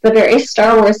story of the various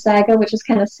Star Wars saga, which is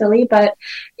kind of silly, but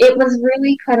it was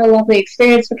really quite a lovely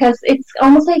experience because it's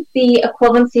almost like the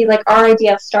equivalency, like our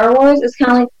idea of Star Wars is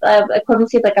kind of like the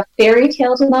equivalency of like a fairy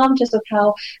tale to them, just with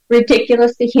how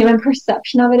ridiculous the human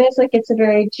perception of it is. Like it's a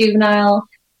very juvenile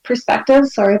perspective,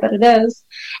 sorry, but it is.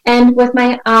 And with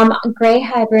my gray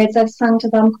hybrids, I've sung to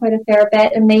them quite a fair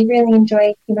bit, and they really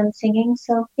enjoy human singing.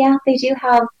 So yeah, they do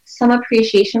have some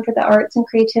appreciation for the arts and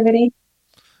creativity.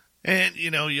 And,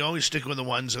 you know, you always stick with the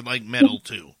ones that like metal,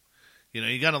 too. You know,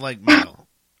 you gotta like metal.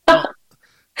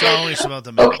 It's always about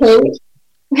the metal.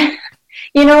 Okay.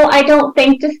 You know, I don't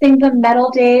think to sing the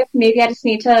metal, Dave. Maybe I just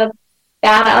need to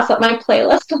badass up my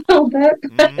playlist a little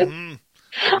bit.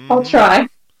 I'll try.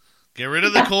 Get rid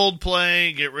of the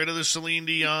Coldplay, get rid of the Celine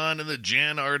Dion and the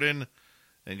Jan Arden,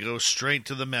 and go straight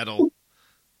to the metal.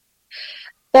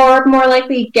 Or more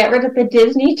likely, get rid of the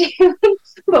Disney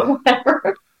tunes, but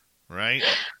whatever. Right.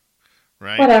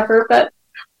 Whatever, but,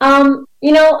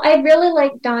 you know, I really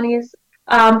like Donnie's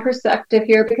perspective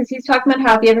here, because he's talking about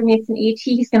how if he ever meets an ET,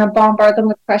 he's going to bombard them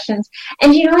with questions.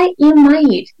 And you know what?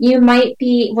 You might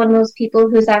be one of those people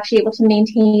who's actually able to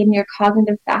maintain your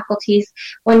cognitive faculties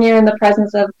when you're in the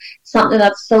presence of something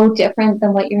that's so different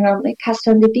than what you're normally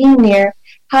accustomed to being near.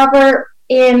 However,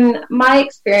 in my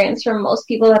experience, from most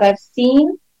people that I've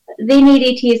seen, they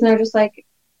meet ETs and they're just like,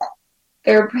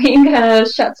 their brain kind of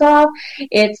shuts off.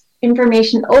 It's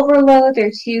information overload.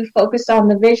 They're too focused on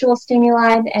the visual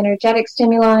stimuli, the energetic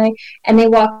stimuli, and they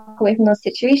walk away from those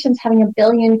situations having a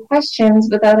billion questions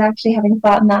without actually having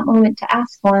thought in that moment to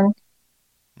ask one.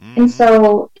 And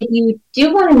so if you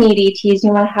do want to meet ETs,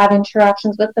 you want to have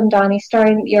interactions with them, Donnie,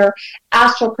 starting your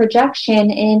astral projection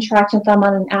and interacting with them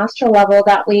on an astral level.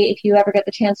 That way, if you ever get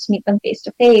the chance to meet them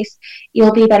face-to-face,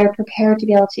 you'll be better prepared to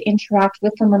be able to interact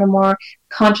with them in a more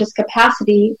conscious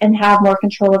capacity and have more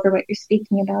control over what you're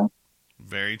speaking about.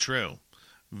 Very true.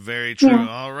 Very true. Yeah.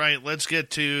 All right, let's get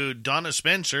to Donna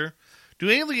Spencer. Do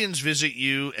aliens visit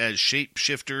you as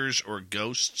shapeshifters or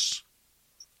ghosts?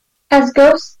 As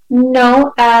ghosts,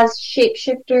 no. As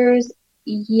shapeshifters,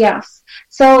 yes.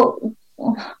 So,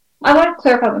 I want to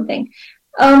clarify one thing.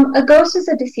 A ghost is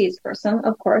a deceased person,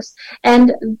 of course,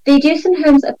 and they do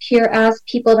sometimes appear as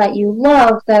people that you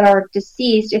love that are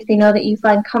deceased if they know that you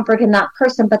find comfort in that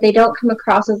person, but they don't come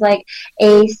across as like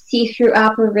a see-through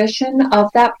apparition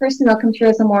of that person. They'll come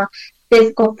through as a more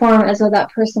physical form, as though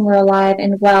that person were alive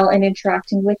and well and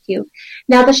interacting with you.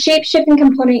 Now, the shape-shifting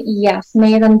component, yes,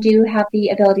 many of them do have the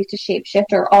ability to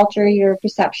shape-shift or alter your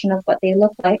perception of what they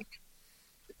look like.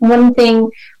 One of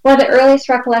the earliest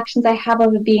recollections I have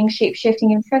of a being shape-shifting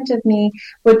in front of me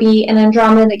would be an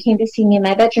Andromeda that came to see me in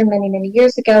my bedroom many, many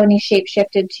years ago, and he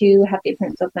shape-shifted to have the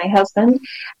appearance of my husband.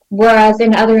 Whereas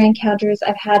in other encounters,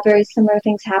 I've had very similar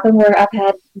things happen where I've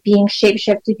had being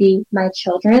shape-shift to be my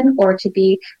children or to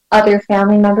be other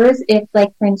family members. If, like,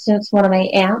 for instance, one of my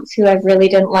aunts who I really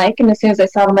didn't like, and as soon as I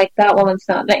saw them, like, that woman's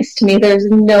not nice to me, there's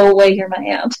no way you're my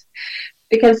aunt.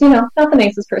 Because, you know, not the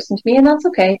nicest person to me, and that's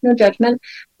okay, no judgment.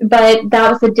 But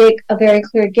that was a very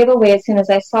clear giveaway as soon as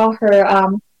I saw her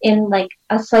in, like,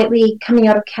 a slightly coming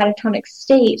out of catatonic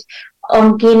state,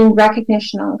 gaining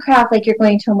recognition on craft, like you're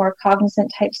going to a more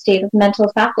cognizant type state of mental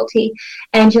faculty,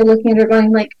 and you're looking at her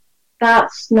going, like,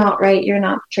 that's not right, you're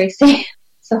not Tracy.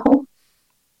 So.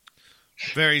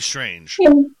 Very strange.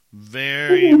 Yeah.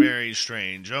 Very, very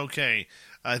strange. Okay,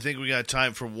 I think we got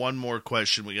time for one more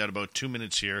question. We got about 2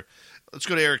 minutes here. Let's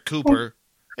go to Eric Cooper.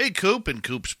 Hey, Coop and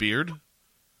Coop's beard.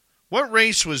 What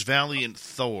race was Valiant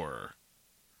Thor?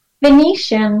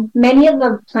 Venetian. Many of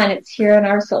the planets here in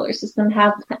our solar system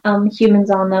have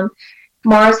humans on them.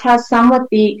 Mars has some with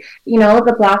the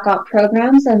Black Ops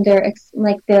programs and their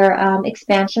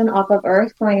expansion off of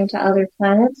Earth going into other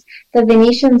planets. The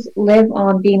Venetians live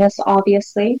on Venus,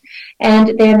 obviously,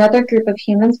 and they're another group of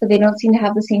humans, but they don't seem to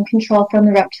have the same control from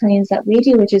the reptilians that we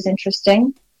do, which is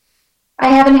interesting. I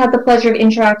haven't had the pleasure of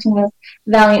interacting with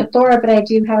Valiant Thor, but I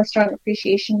do have a strong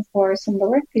appreciation for some of the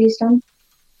work that he's done.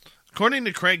 According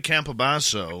to Craig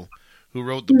Campobasso, who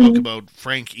wrote the book about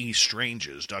Frank E.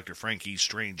 Strange's, Dr. Frank E.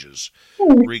 Strange's,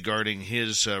 regarding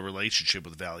his relationship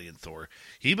with Valiant Thor,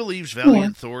 he believes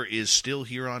Valiant Thor is still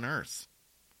here on Earth.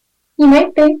 You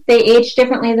might be. They age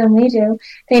differently than we do.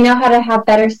 They know how to have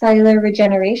better cellular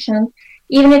regeneration.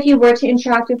 Even if you were to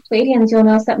interact with Pleiadians, you'll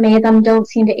notice that many of them don't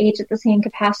seem to age at the same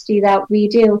capacity that we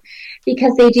do,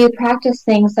 because they do practice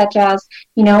things such as,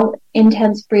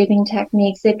 intense breathing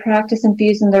techniques. They practice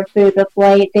infusing their food with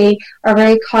light. They are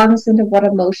very cognizant of what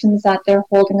emotions that they're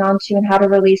holding on to and how to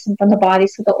release them from the body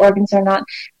so the organs are not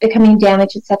becoming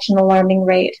damaged at such an alarming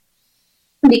rate.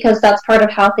 because that's part of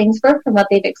how things work from what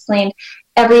they've explained.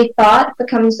 Every thought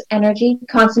becomes energy.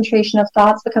 Concentration of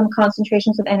thoughts become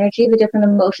concentrations of energy. The different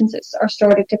emotions are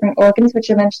stored at different organs, which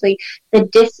eventually the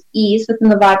dis-ease within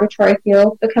the vibratory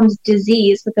field becomes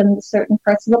disease within the certain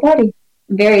parts of the body.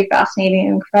 Very fascinating,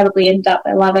 incredibly in-depth.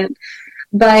 I love it.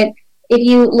 But if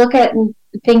you look at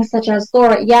things such as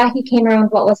Laura, he came around,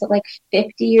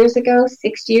 50 years ago,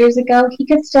 60 years ago? He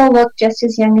could still look just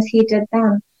as young as he did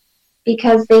then,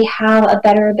 because they have a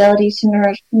better ability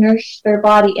to nourish their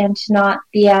body and to not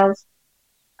be as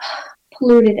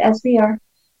polluted as we are.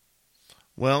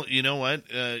 Well, you know what?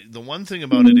 The one thing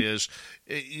about it is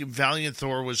Valiant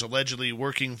Thor was allegedly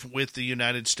working with the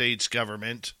United States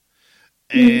government,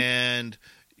 and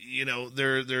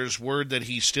there's word that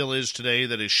he still is today,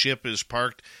 that his ship is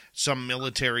parked some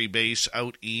military base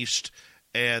out east,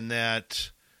 and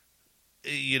that,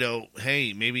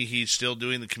 hey, maybe he's still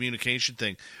doing the communication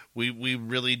thing. We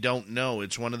really don't know.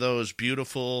 It's one of those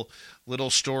beautiful little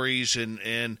stories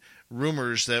and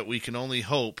rumors that we can only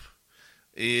hope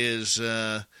is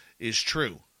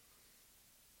true.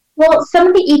 Well, some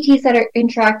of the ETs that are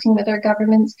interacting with our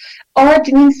governments are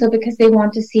doing so because they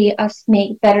want to see us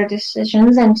make better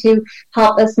decisions and to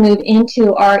help us move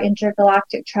into our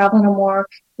intergalactic travel in a more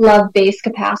love-based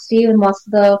capacity, and less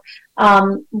the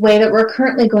way that we're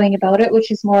currently going about it,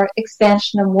 which is more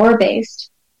expansion and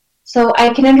war-based. So I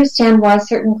can understand why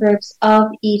certain groups of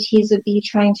ETs would be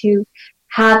trying to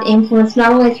have influence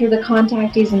not only through the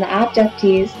contactees and the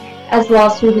abductees, as well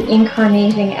as through the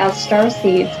incarnating as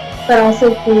starseeds, but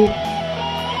also through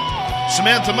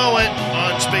Samantha Mowat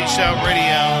on Spaced Out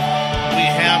Radio. We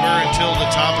have her until the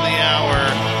top of the hour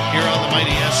here on the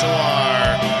mighty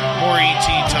SOR. More ET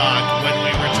talk when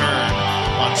we return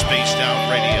on Spaced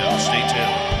Out Radio. Stay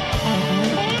tuned.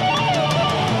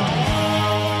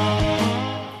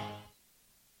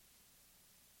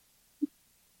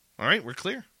 All right, we're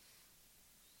clear.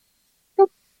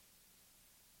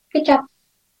 Good job.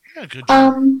 Yeah, good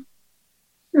job.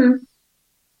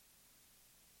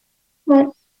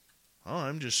 What? Oh,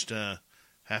 I'm just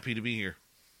happy to be here.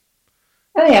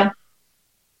 Oh, yeah.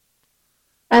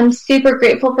 I'm super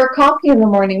grateful for coffee in the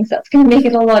mornings. That's going to make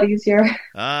it a lot easier.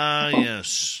 Ah,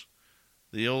 yes.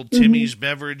 The old Timmy's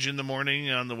beverage in the morning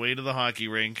on the way to the hockey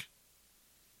rink.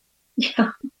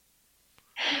 Yeah.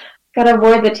 Gotta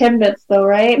avoid the Timbits, though,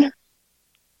 right?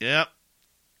 Yep.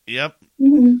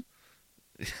 Mm-hmm.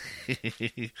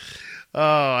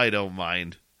 Oh, I don't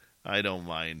mind. I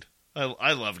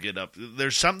love getting up.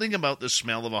 There's something about the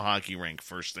smell of a hockey rink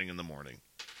first thing in the morning.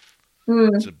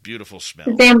 It's a beautiful smell.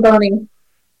 The Zamboni.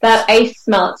 That ice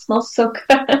smell. It smells so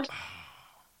good.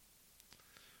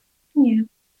 Yeah.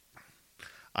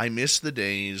 I miss the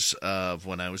days of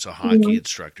when I was a hockey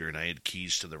instructor and I had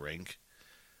keys to the rink.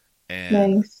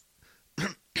 And nice.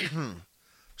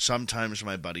 Sometimes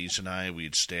my buddies and I,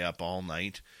 we'd stay up all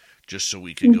night just so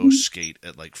we could go skate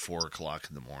at 4 o'clock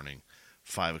in the morning,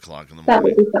 5 o'clock in the morning. That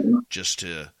would be fun. Just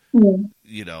to,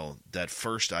 that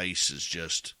first ice is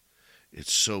just,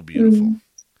 it's so beautiful.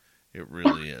 It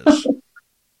really is.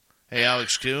 Hey,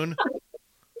 Alex Kuhn.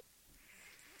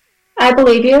 I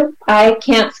believe you. I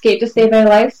can't skate to save my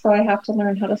life, so I have to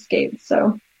learn how to skate,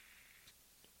 so.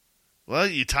 Well,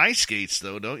 you tie skates,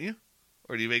 though, don't you?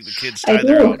 Or do you make the kids tie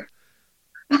their own?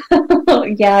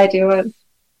 Yeah, I do it.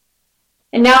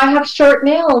 And now I have short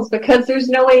nails because there's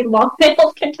no way long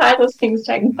nails can tie those things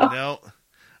tight enough. No.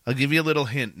 I'll give you a little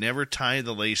hint. Never tie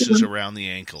the laces around the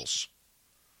ankles.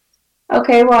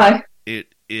 Okay, why?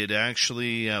 It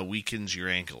actually weakens your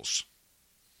ankles.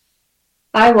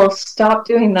 I will stop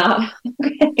doing that.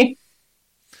 Okay.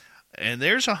 And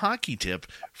there's a hockey tip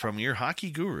from your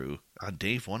hockey guru on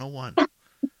Dave 101.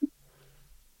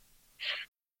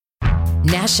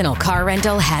 National Car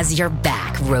Rental has your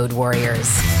back, road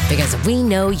warriors, because we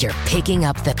know you're picking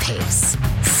up the pace.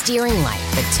 Steering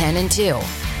life at 10 and 2.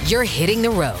 You're hitting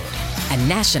the road, and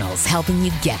National's helping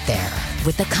you get there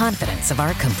with the confidence of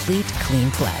our complete clean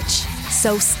pledge.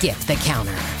 So skip the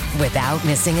counter without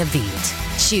missing a beat.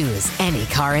 Choose any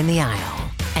car in the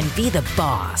aisle and be the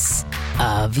boss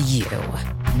of you.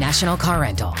 National Car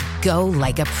Rental. Go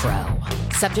like a pro.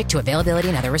 Subject to availability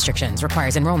and other restrictions.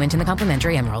 Requires enrollment in the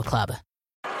complimentary Emerald Club.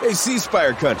 Hey,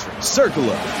 C-Spire Country, circle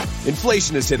up.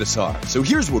 Inflation has hit us hard, so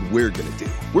here's what we're going to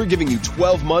do. We're giving you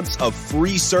 12 months of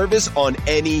free service on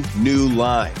any new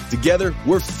line. Together,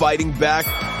 we're fighting back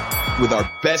with our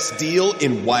best deal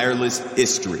in wireless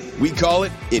history. We call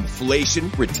it Inflation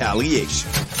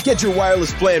Retaliation. Get your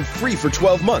wireless plan free for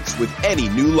 12 months with any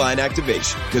new line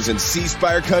activation. Because in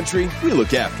C-Spire Country, we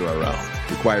look after our own.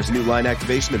 Requires new line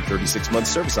activation and 36-month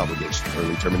service obligation.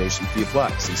 Early termination fee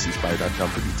applies. See cspire.com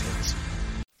for details.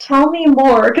 Tell me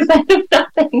more, because I have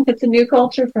nothing. It's a new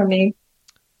culture for me.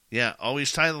 Yeah,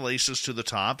 always tie the laces to the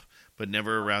top, but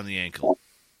never around the ankle.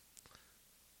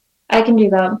 I can do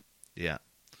that. Yeah.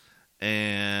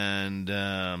 And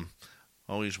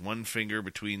always one finger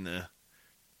between the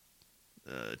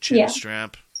chin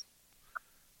strap.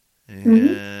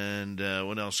 And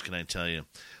what else can I tell you?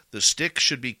 The stick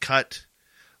should be cut.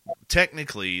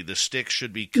 Technically, the stick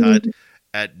should be cut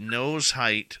at nose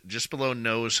height, just below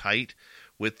nose height,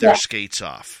 with their skates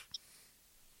off.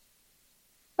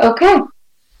 Okay.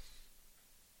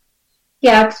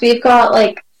 Yeah, because we've got,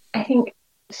 like, I think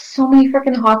so many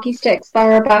freaking hockey sticks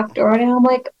by our back door now. I'm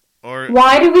like,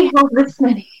 why do we have this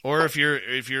many? Or if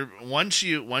you're once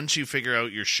you figure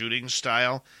out your shooting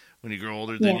style when you grow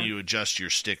older, then you adjust your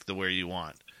stick the way you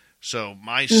want. So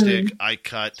my stick, I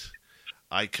cut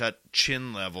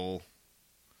chin level.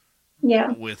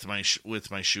 Yeah. With my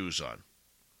shoes on,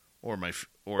 or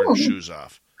shoes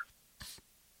off.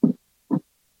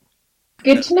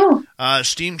 Good to know.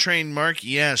 Steam Train Mark,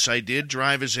 yes, I did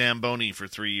drive a Zamboni for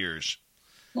 3 years.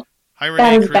 Hi,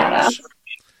 That Renee is Cruz. badass.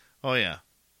 Oh yeah.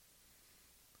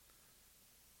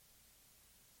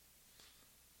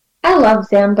 I love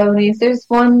Zambonis. There's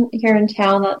one here in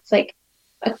town that's like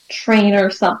a train or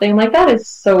something. Like, that is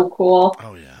so cool.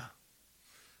 Oh yeah.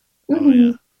 Mm-hmm. Oh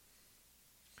yeah.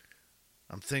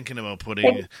 I'm thinking about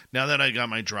putting, now that I got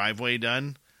my driveway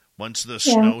done, once the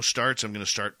snow starts, I'm going to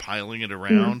start piling it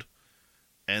around,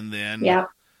 and then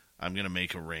I'm going to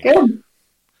make a ring. Good.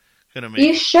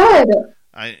 You should.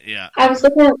 I was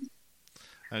looking at,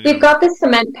 we've got this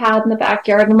cement pad in the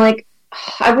backyard, and I'm like,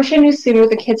 I wish I knew sooner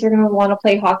the kids are going to want to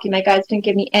play hockey. My guys didn't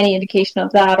give me any indication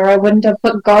of that, or I wouldn't have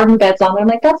put garden beds on there. I'm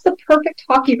like, that's the perfect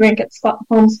hockey rink at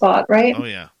home spot, right? Oh,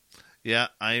 yeah. Yeah,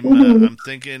 I'm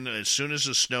thinking as soon as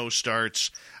the snow starts,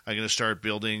 I'm going to start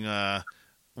building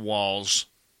walls.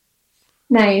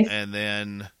 Nice. And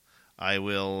then I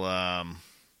will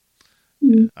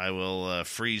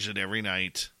freeze it every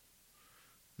night.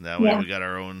 That way we got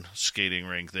our own skating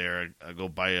rink there. I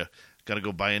gotta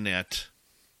go buy a net.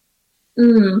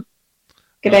 Good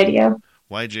idea.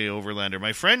 YJ Overlander.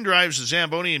 My friend drives a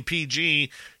Zamboni in PG.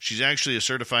 She's actually a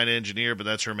certified engineer, but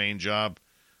that's her main job.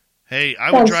 Hey,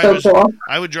 I would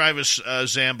drive a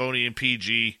Zamboni in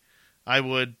PG.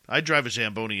 I'd drive a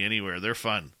Zamboni anywhere. They're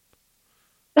fun.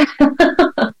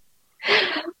 That'd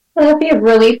be a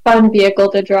really fun vehicle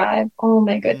to drive. Oh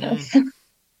my goodness.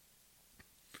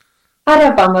 I'd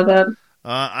have fun with it.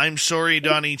 I'm sorry,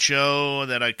 Donnie Cho,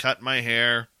 that I cut my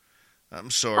hair.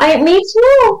 I'm sorry. Me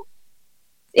too.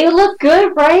 It looked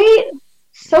good, right?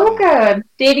 So good.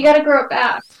 Dave, you gotta grow it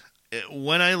back.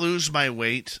 When I lose my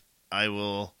weight, I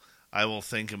will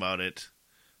think about it.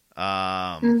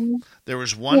 There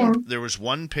was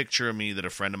one picture of me that a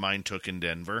friend of mine took in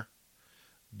Denver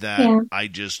that I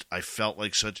felt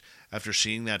like after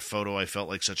seeing that photo, I felt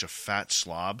like such a fat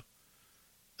slob.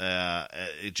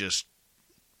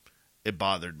 It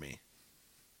bothered me.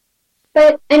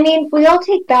 But, I mean, we all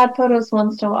take bad photos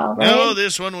once in a while, right? No,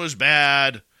 this one was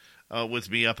bad with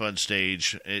me up on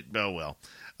stage. Oh, well.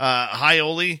 Hi,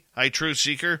 Oli. Hi, Truth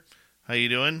Seeker. How you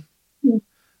doing?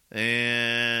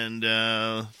 And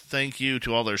thank you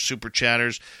to all our super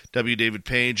chatters. W. David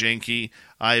Page, Enki,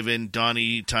 Ivan,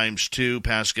 Donnie ×2,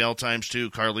 Pascal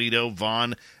 ×2, Carlito,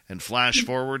 Vaughn, and Flash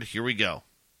Forward. Here we go.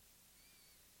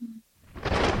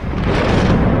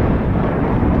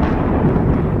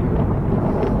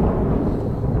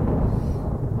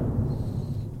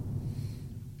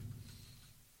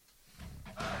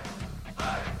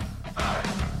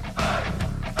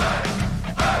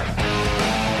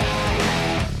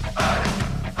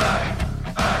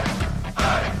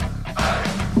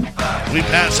 We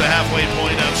passed the halfway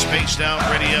point of Spaced Out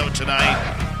Radio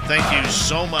tonight. Thank you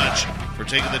so much for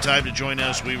taking the time to join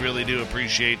us. We really do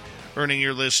appreciate earning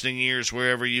your listening ears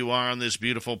wherever you are on this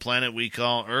beautiful planet we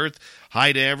call Earth.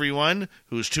 Hi to everyone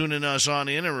who's tuning us on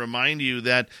in, and remind you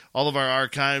that all of our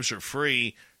archives are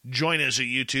free. Join us at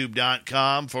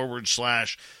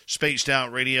youtube.com/Spaced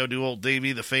Out Radio. Do old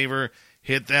Davey the favor.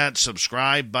 Hit that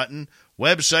subscribe button.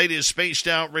 Website is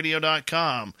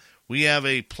spacedoutradio.com. We have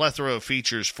a plethora of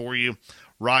features for you.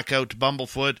 Rock out to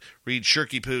Bumblefoot, read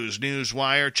Shirky Poo's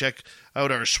Newswire, check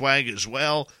out our swag as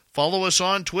well. Follow us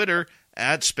on Twitter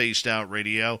at Spaced Out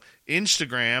Radio,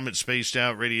 Instagram at Spaced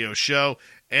Out Radio Show,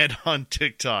 and on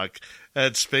TikTok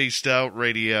at Spaced Out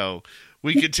Radio.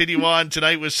 We continue on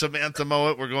tonight with Samantha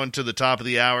Mowat. We're going to the top of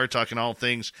the hour, talking all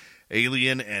things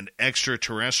alien and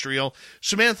extraterrestrial.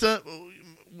 Samantha,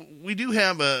 we do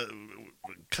have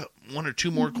one or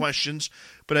two more questions,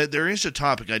 but there is a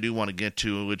topic I do want to get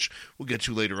to, which we'll get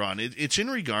to later on. It's in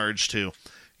regards to,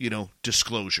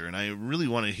 disclosure. And I really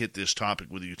want to hit this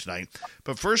topic with you tonight.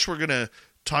 But first, we're going to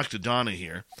talk to Donna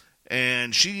here.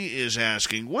 And she is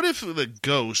asking, what if the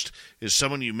ghost is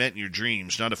someone you met in your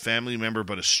dreams, not a family member,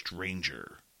 but a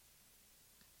stranger?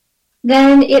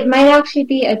 Then it might actually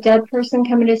be a dead person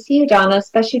coming to see you, Donna,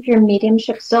 especially if your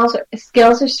mediumship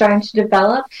skills are starting to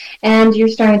develop and you're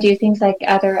starting to do things like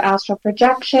either astral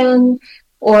projection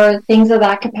or things of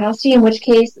that capacity, in which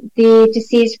case the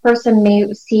deceased person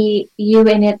may see you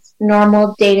in its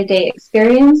normal day-to-day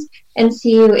experience and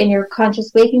see you in your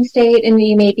conscious waking state, and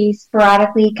you may be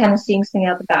sporadically kind of seeing something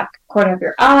out the back corner of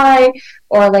your eye,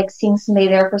 or like seeing somebody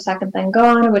there for a second then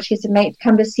gone, in which case it might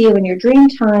come to see you in your dream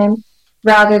time,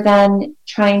 rather than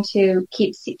trying to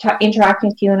keep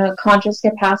interacting with you in a conscious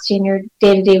capacity in your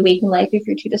day-to-day waking life if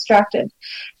you're too distracted.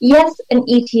 Yes, an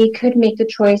ET could make the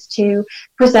choice to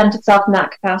present itself in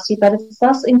that capacity, but it's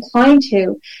less inclined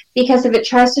to, because if it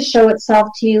tries to show itself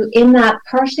to you in that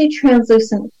partially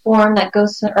translucent form that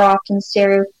ghosts are often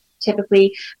stereotypically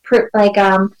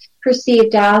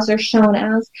perceived as or shown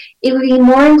as, it would be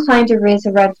more inclined to raise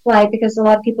a red flag, because a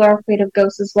lot of people are afraid of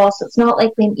ghosts as well, so it's not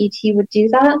likely an ET would do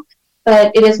that.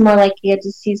 But it is more likely a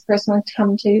deceased person will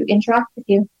come to interact with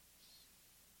you.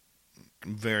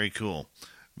 Very cool.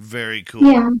 Very cool.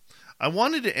 Yeah. I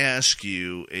wanted to ask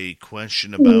you a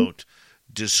question about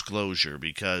disclosure,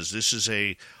 because this is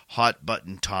a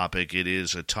hot-button topic. It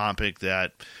is a topic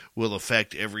that will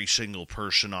affect every single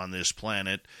person on this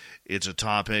planet. It's a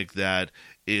topic that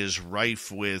is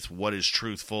rife with what is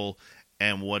truthful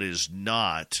and what is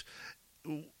not.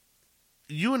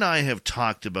 You and I have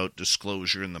talked about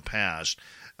disclosure in the past,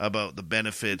 about the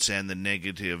benefits and the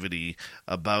negativity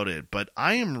about it, but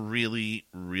I am really,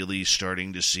 really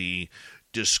starting to see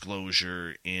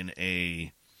disclosure in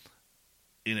a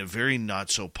very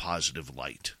not so positive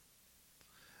light.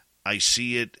 I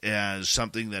see it as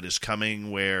something that is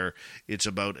coming where it's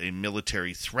about a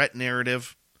military threat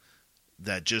narrative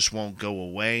that just won't go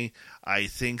away. I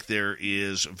think there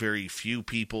is very few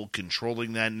people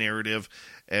controlling that narrative,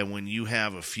 and when you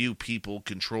have a few people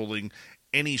controlling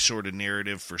any sort of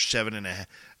narrative for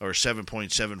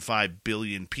 7.75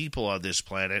 billion people on this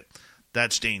planet,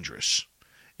 that's dangerous.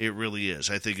 It really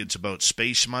is. I think it's about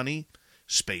space money,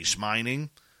 space mining.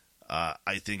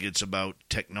 I think it's about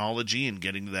technology and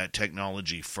getting to that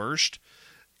technology first.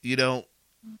 I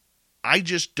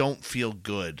just don't feel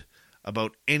good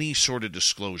about any sort of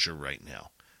disclosure right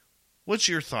now. What's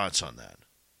your thoughts on that?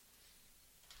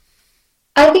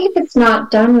 I think if it's not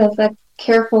done with a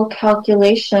careful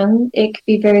calculation, it could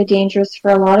be very dangerous for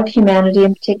a lot of humanity,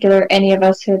 in particular any of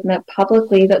us who admit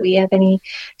publicly that we have any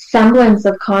semblance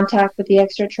of contact with the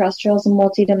extraterrestrials and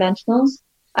multidimensionals.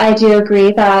 I do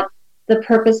agree that the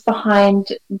purpose behind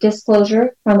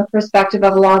disclosure from the perspective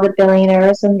of a lot of the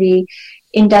billionaires and the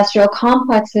industrial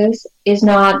complexes is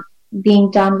not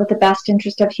being done with the best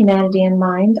interest of humanity in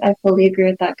mind. I fully agree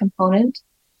with that component.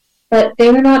 But they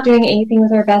are not doing anything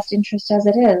with our best interest as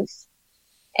it is.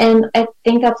 And I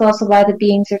think that's also why the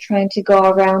beings are trying to go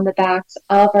around the backs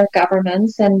of our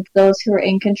governments and those who are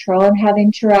in control and have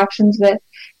interactions with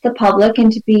the public,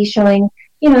 and to be showing,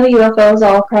 UFOs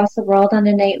all across the world on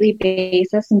a nightly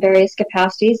basis in various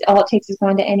capacities. All it takes is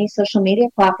going to any social media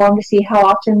platform to see how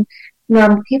often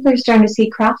normal people are starting to see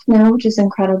craft now, which is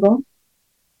incredible.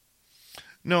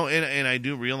 No, and I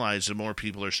do realize that more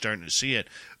people are starting to see it.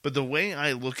 But the way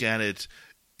I look at it,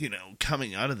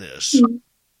 coming out of this,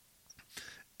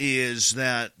 is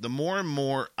that the more and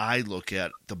more I look at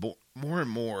it, the more and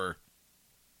more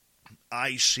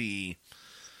I see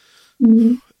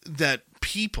that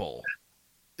people,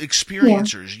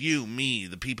 experiencers, you, me,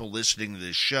 the people listening to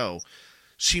this show,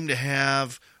 seem to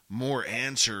have more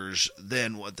answers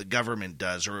than what the government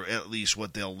does, or at least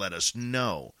what they'll let us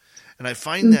know. And I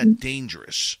find that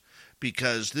dangerous,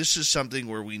 because this is something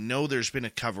where we know there's been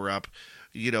a cover-up,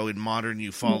 in modern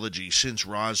ufology since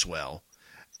Roswell,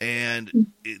 and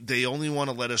they only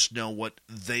want to let us know what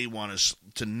they want us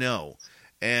to know.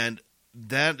 And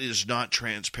that is not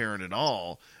transparent at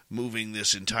all, moving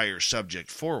this entire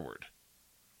subject forward.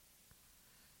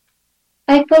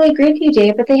 I fully agree with you,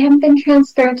 Dave, but they haven't been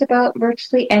transparent about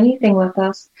virtually anything with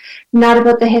us. Not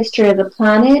about the history of the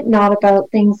planet, not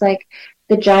about things like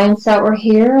the giants that were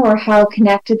here or how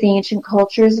connected the ancient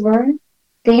cultures were.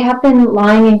 They have been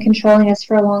lying and controlling us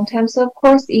for a long time. So, of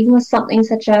course, even with something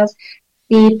such as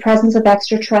the presence of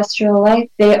extraterrestrial life,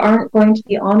 they aren't going to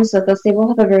be honest with us. They will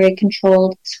have a very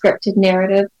controlled, scripted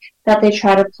narrative that they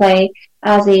try to play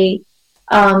as a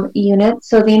unit.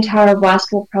 So the entire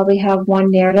West will probably have one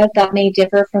narrative that may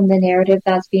differ from the narrative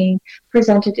that's being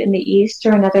presented in the East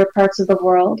or in other parts of the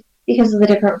world. because of the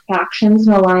different factions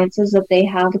and alliances that they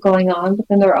have going on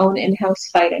within their own in-house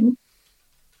fighting.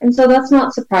 And so that's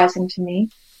not surprising to me.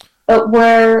 But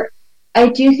where I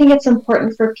do think it's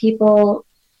important for people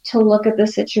to look at the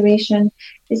situation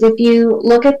is if you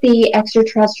look at the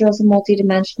extraterrestrials and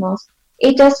multidimensionals,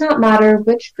 it does not matter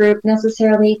which group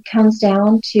necessarily comes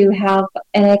down to have,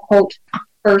 and I quote,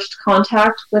 first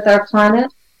contact with our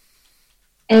planet.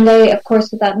 And I, of course,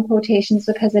 put that in quotations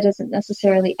because it isn't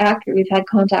necessarily accurate. We've had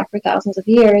contact for thousands of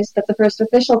years, but the first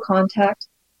official contact,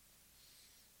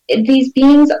 these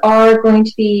beings are going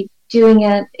to be doing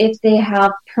it if they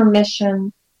have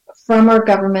permission from our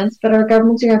governments, but our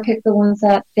governments are going to pick the ones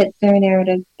that fit their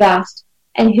narrative best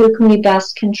and who can we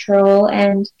best control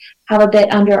and have a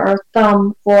bit under our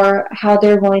thumb for how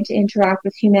they're willing to interact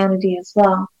with humanity as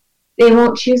well. They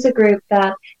won't choose a group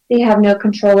that they have no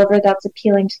control over that's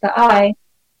appealing to the eye.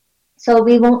 So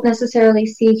we won't necessarily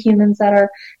see humans that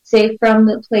are, say, from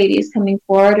the Pleiades coming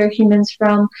forward, or humans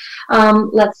from,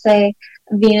 let's say,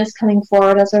 Venus coming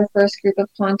forward as our first group of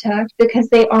contact, because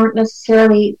they aren't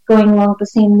necessarily going along the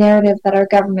same narrative that our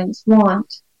governments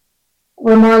want.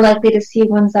 We're more likely to see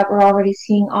ones that we're already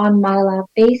seeing on MyLab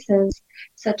bases,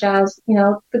 such as,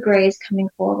 the Greys coming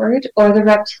forward or the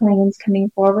Reptilians coming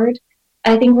forward.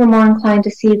 I think we're more inclined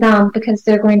to see them because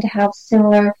they're going to have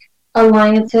similar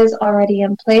alliances already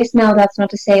in place. Now, that's not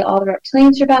to say all the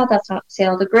Reptilians are bad. That's not to say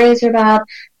all the Greys are bad.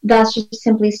 That's just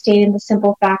simply stating the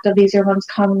simple fact of these are ones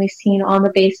commonly seen on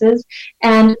the bases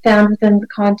and found within the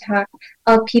contact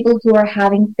of people who are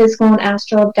having physical and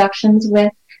astral abductions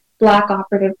with Black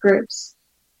operative groups.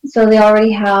 So they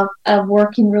already have a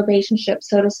working relationship,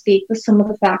 so to speak, with some of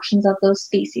the factions of those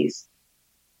species.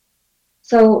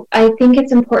 So I think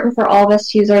it's important for all of us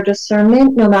to use our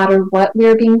discernment, no matter what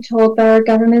we're being told by our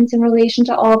governments in relation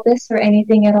to all of this or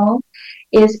anything at all,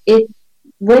 is it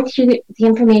with you, the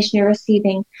information you're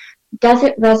receiving, does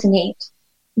it resonate?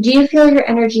 Do you feel your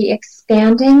energy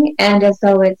expanding and as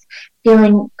though it's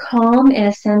feeling calm in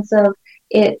a sense of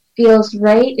it feels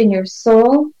right in your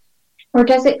soul? Or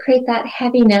does it create that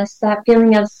heaviness, that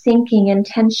feeling of sinking and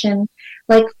tension,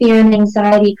 like fear and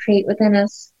anxiety create within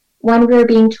us when we're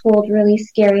being told really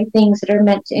scary things that are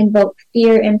meant to invoke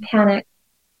fear and panic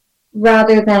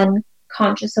rather than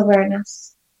conscious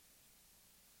awareness?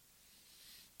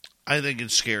 I think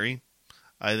it's scary.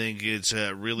 I think it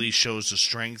really shows the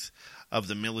strength of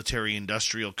the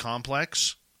military-industrial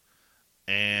complex,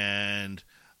 and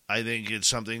I think it's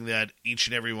something that each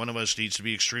and every one of us needs to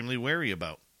be extremely wary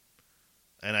about.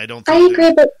 And I don't think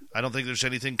there's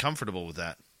anything comfortable with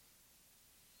that.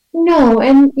 No,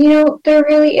 and there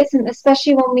really isn't,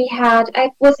 especially when we had,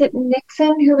 was it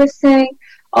Nixon who was saying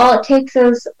all it takes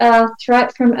is a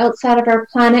threat from outside of our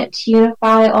planet to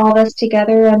unify all of us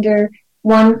together under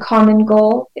one common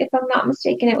goal? If I'm not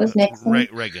mistaken, it was Nixon.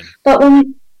 Reagan. But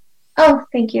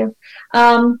thank you.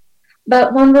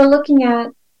 But when we're looking at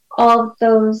all of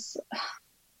those,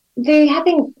 they're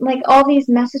having, all these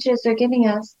messages they're giving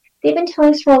us, they've been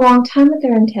telling us for a long time what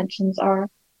their intentions are.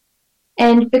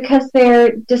 And because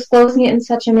they're disclosing it in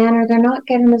such a manner, they're not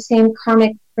getting the same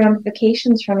karmic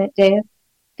ramifications from it, Dave.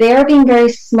 They are being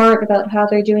very smart about how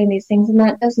they're doing these things, and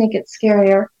that does make it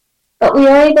scarier. But we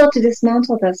are able to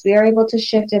dismantle this. We are able to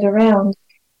shift it around.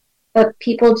 But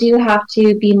people do have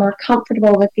to be more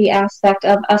comfortable with the aspect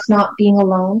of us not being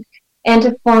alone and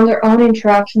to form their own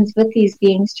interactions with these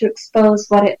beings to expose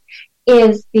what it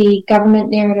is the government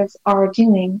narratives are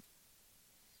doing.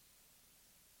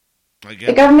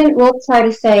 The government will try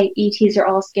to say ETs are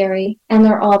all scary and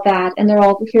they're all bad and they're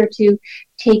all here to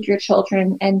take your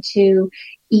children and to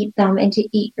eat them and to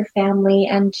eat your family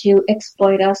and to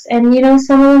exploit us. And,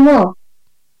 some of them will.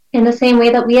 In the same way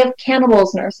that we have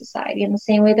cannibals in our society, in the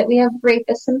same way that we have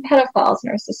rapists and pedophiles in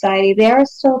our society, they are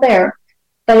still there,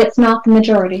 but it's not the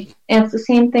majority. And it's the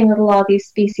same thing with a lot of these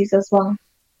species as well.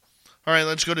 All right,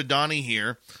 let's go to Donnie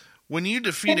here. When you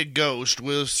defeat a ghost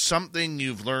with something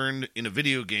you've learned in a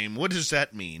video game, what does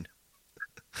that mean?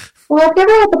 Well, I've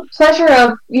never had the pleasure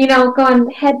of, going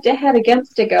head-to-head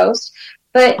against a ghost.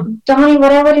 But, Donnie,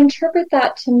 what I would interpret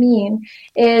that to mean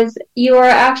is you are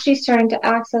actually starting to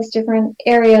access different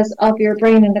areas of your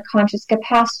brain in a conscious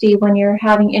capacity when you're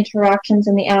having interactions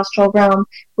in the astral realm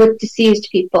with deceased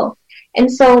people. And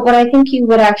so what I think you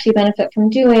would actually benefit from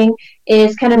doing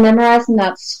is kind of memorizing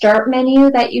that start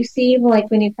menu that you see, like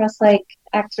when you press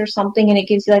X or something and it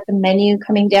gives you the menu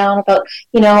coming down about,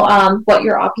 what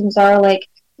your options are, like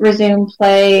resume,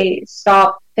 play,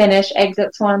 stop, finish,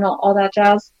 exit, so on, all that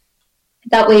jazz.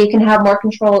 That way you can have more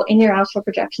control in your astral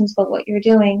projections about what you're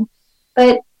doing.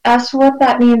 But as for what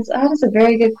that means, that is a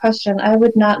very good question. I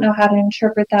would not know how to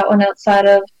interpret that one outside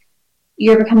of,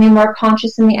 you're becoming more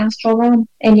conscious in the astral realm,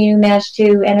 and you manage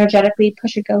to energetically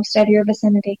push a ghost out of your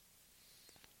vicinity.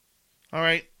 All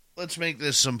right, let's make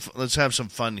this let's have some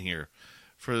fun here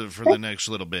for the next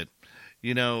little bit.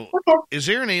 You know, Is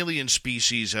there an alien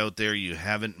species out there you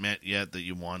haven't met yet that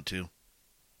you want to?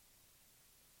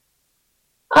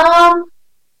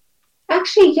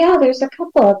 Actually, yeah, there's a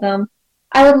couple of them.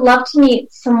 I would love to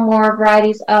meet some more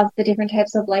varieties of the different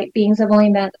types of light beings. I've only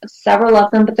met several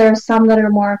of them, but there are some that are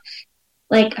more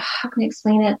like, how can I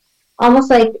explain it? Almost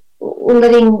like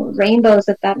living rainbows,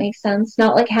 if that makes sense.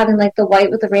 Not like having like the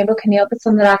white with the rainbow coming out, but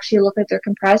some that actually look like they're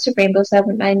comprised of rainbows I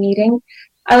wouldn't mind meeting.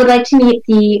 I would like to meet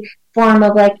the form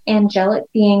of like angelic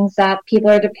beings that people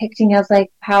are depicting as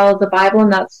like how the Bible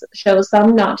and that shows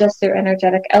them, not just their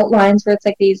energetic outlines where it's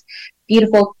like these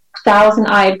beautiful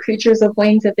 1,000-eyed creatures with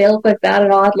wings. If they look like that at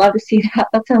all, I'd love to see that.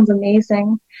 That sounds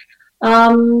amazing.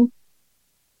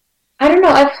 I don't know.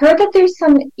 I've heard that there's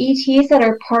some ETs that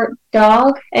are part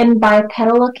dog and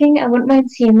bipedal looking. I wouldn't mind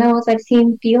seeing those. I've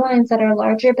seen felines that are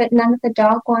larger, but none of the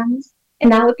dog ones.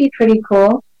 And that would be pretty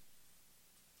cool.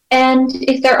 And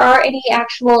if there are any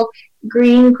actual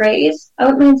green grays, I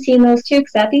wouldn't mind seeing those too,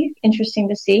 because that'd be interesting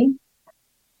to see.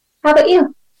 How about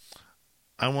you?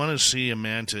 I want to see a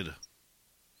mantid.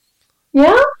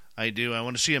 Yeah? I do. I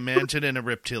want to see a mantid and a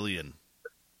reptilian.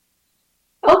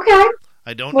 Okay.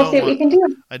 I don't we'll know. See what we can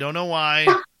do. I don't know why.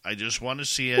 I just want to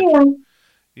see it.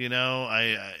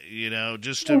 Yeah. You know,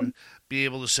 just to be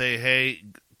able to say, hey,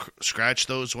 scratch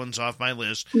those ones off my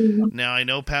list. Mm-hmm. Now, I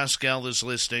know Pascal is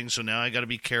listening, so now I got to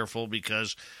be careful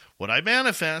because what I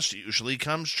manifest usually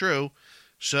comes true.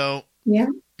 So, yeah.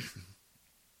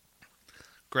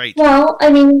 Great. Well,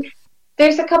 I mean,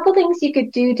 there's a couple things you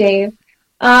could do, Dave.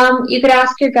 You could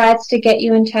ask your guides to get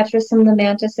you in touch with some of the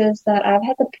mantises that I've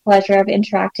had the pleasure of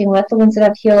interacting with, the ones that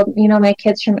have healed, my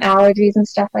kids from allergies and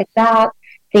stuff like that.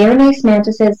 They are nice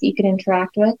mantises you could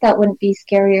interact with that wouldn't be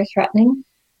scary or threatening.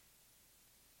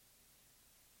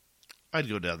 I'd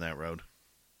go down that road.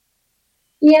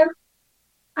 Yeah.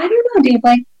 I don't know, Dave.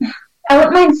 Like, I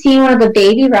wouldn't mind seeing one of the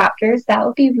baby raptors. That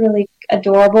would be really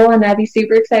adorable, and I'd be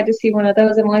super excited to see one of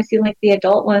those. I've only seen, like, the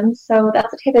adult ones, so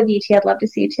that's the type of ET I'd love to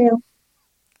see, too.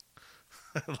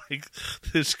 I like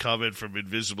this comment from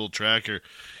Invisible Tracker.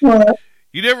 What?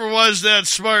 You never was that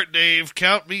smart, Dave.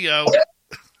 Count me out.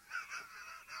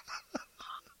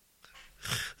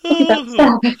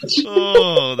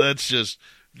 That's just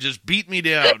beat me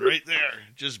down right there.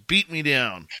 Just beat me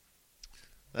down.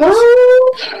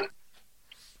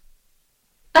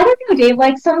 I don't know, Dave.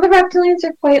 Like, some of the reptilians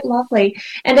are quite lovely.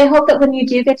 And I hope that when you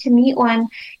do get to meet one,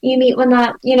 you meet one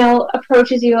that,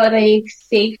 approaches you at a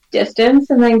safe distance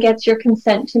and then gets your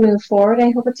consent to move forward.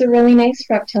 I hope it's a really nice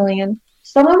reptilian.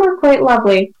 Some of them are quite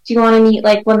lovely. Do you want to meet,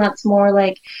 like, one that's more,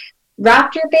 like,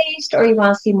 raptor-based, or you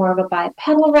want to see more of a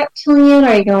bipedal reptilian? Or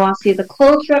are you going to want to see the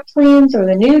clothed reptilians or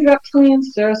the nude reptilians?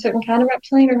 Is there a certain kind of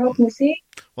reptilian you're hoping to see?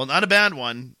 Well, not a bad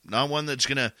one. Not one that's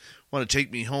going to want to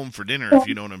take me home for dinner, if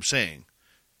you know what I'm saying.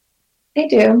 They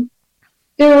do.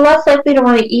 They're less likely to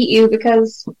want to eat you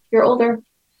because you're older.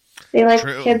 They like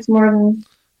True. kids more than...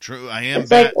 True, I am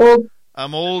like old.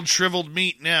 I'm old shriveled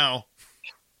meat now.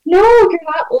 No, you're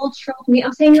not old shriveled meat.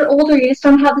 I'm saying you're older. You just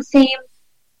don't have the same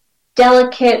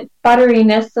delicate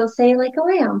butteriness, so say like a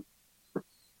lamb.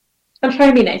 I'm trying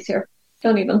to be nice here.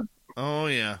 Don't even. Oh,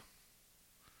 yeah.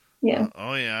 Yeah.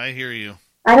 Oh, yeah, I hear you.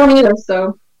 I don't either,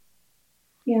 so...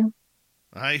 Yeah.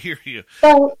 I hear you.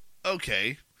 So...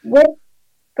 Okay.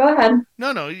 Go ahead.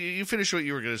 No, you finish what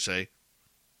you were going to say.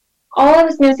 All I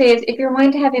was going to say is if you're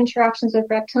wanting to have interactions with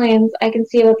reptilians, I can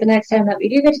see about the next time that we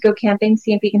do get to go camping,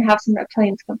 see if we can have some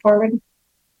reptilians come forward.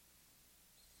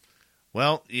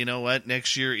 Well, you know what?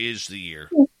 Next year is the year.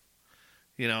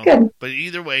 Good. But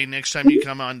either way, next time you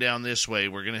come on down this way,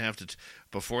 we're going to have to,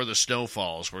 before the snow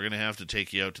falls, we're going to have to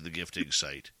take you out to the gifting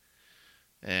site.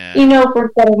 And if we're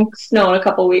getting snow in a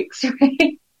couple weeks,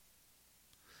 right?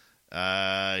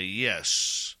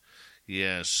 Yes,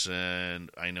 and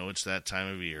I know it's that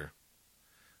time of year.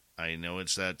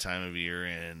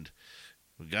 And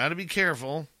we got to be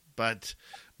careful, but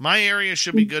my area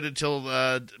should be good until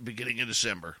the beginning of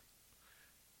December.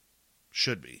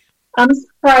 Should be. I'm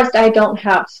surprised I don't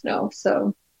have snow,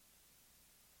 so...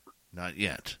 Not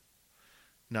yet.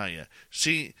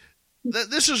 See,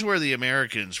 this is where the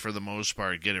Americans, for the most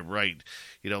part, get it right.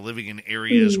 Living in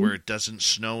areas where it doesn't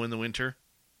snow in the winter.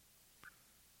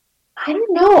 I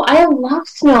don't know. I love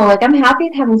snow. Like, I'm happy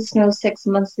with having snow 6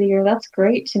 months of the year. That's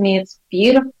great to me. It's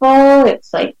beautiful.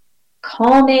 It's, like,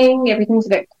 calming. Everything's a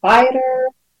bit quieter.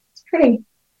 It's pretty.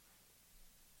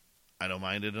 I don't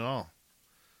mind it at all.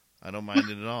 I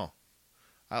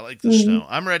like the snow.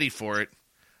 I'm ready for it.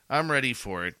 I'm ready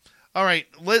for it. All right,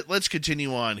 let's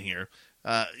continue on here.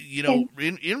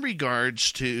 In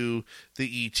regards to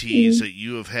the ETs that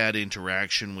you have had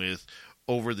interaction with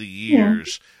over the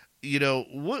years,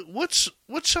 what's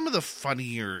some of the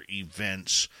funnier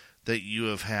events that you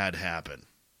have had happen?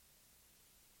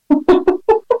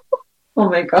 Oh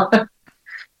my God.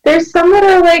 There's some that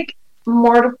are like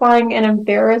mortifying and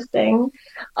embarrassing.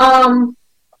 You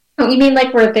mean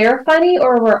like where they're funny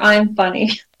or where I'm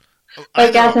funny?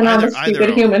 Like as in I'm a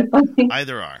stupid human funny?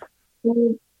 Either are.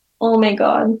 Oh my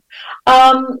God.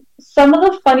 Some of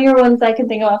the funnier ones I can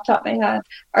think of off the top of my head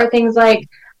are things like,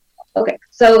 okay,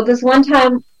 so this one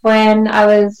time when I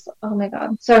was, oh my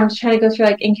God, so I'm just trying to go through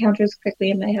like encounters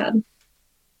quickly in my head.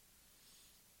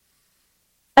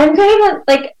 I'm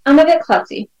a bit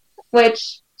klutzy,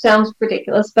 which sounds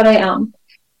ridiculous, but I am.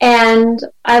 And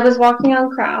I was walking on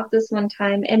craft this one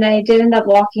time, and I did end up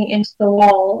walking into the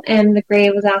wall, and the Grey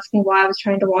was asking why I was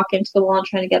trying to walk into the wall and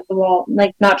trying to get the wall,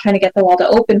 like not trying to get the wall to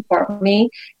open for me.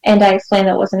 And I explained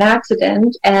that it was an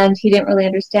accident, and he didn't really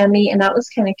understand me, and that was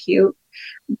kind of cute.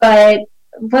 But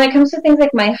when it comes to things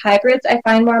like my hybrids, I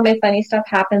find more of my funny stuff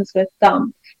happens with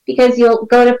them. Because you'll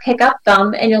go to pick up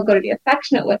them, and you'll go to be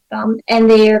affectionate with them, and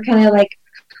they're kind of like,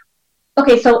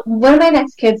 okay, so one of my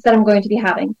next kids that I'm going to be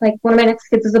having, like one of my next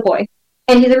kids is a boy,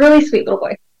 and he's a really sweet little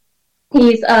boy.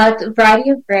 He's a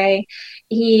variety of gray.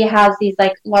 He has these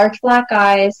like large black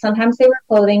eyes. Sometimes they wear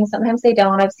clothing, sometimes they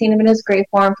don't. I've seen him in his gray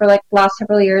form for like the last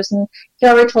several years, and he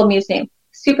already told me his name.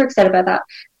 Super excited about that.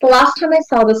 The last time I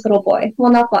saw this little boy,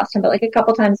 well, not the last time, but like a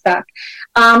couple times back,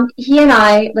 he and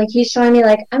I, like, he's showing me,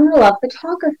 like, I'm going to love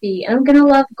photography, and I'm going to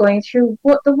love going through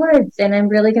the woods, and I'm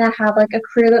really going to have, like, a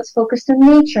career that's focused on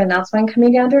nature, and that's why I'm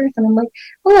coming down to earth. And I'm like,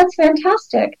 oh, that's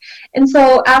fantastic. And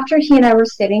so after he and I were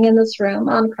sitting in this room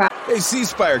on craft. Hey,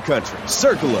 C-Spire Country,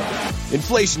 circle up.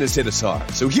 Inflation has hit us hard,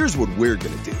 so here's what we're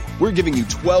going to do. We're giving you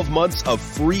 12 months of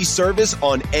free service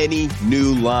on any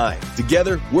new line.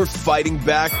 Together, we're fighting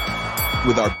back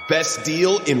with our best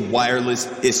deal in wireless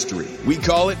history. We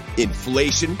call it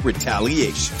Inflation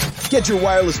Retaliation. Get your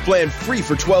wireless plan free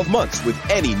for 12 months with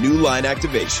any new line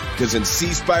activation. Because in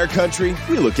C-Spire Country,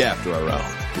 we look after our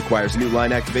own. Requires new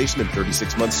line activation and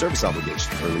 36-month service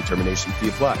obligation. Early termination fee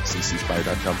applies. See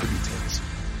cspire.com for details.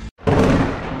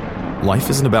 Life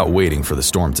isn't about waiting for the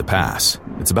storm to pass.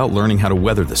 It's about learning how to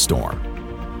weather the storm.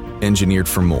 Engineered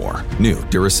for more. New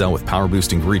Duracell with Power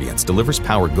Boost ingredients delivers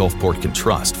power Gulfport can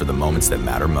trust for the moments that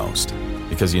matter most.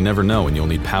 Because you never know when you'll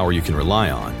need power you can rely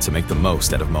on to make the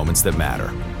most out of moments that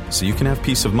matter. So you can have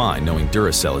peace of mind knowing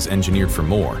Duracell is engineered for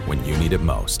more when you need it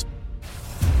most.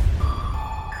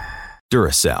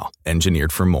 Duracell,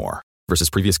 engineered for more.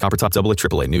 Versus previous copper top double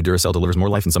AAA, new Duracell delivers more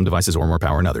life in some devices or more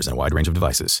power in others in a wide range of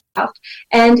devices.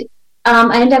 And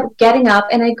I end up getting up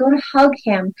and I go to hug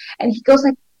him, and he goes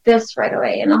like this right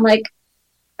away, and I'm like,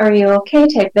 are you okay,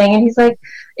 type thing. And he's like,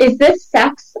 is this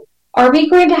sex? Are we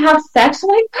going to have sex? I'm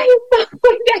like, I am not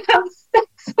going to have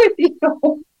sex with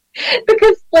you.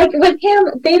 Because like with him,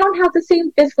 they don't have the same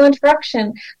physical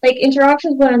interactions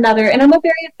with one another. And I'm a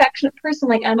very affectionate person.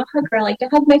 Like, I'm a hugger. I like to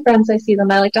hug my friends. I see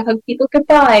them. I like to hug people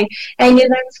goodbye. And I knew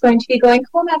that I was going to be going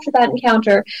home after that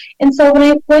encounter. And so when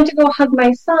I went to go hug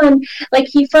my son, like,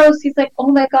 he froze. He's like, oh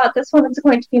my God, this woman's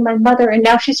going to be my mother, and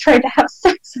now she's trying to have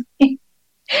sex with me.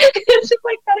 It's just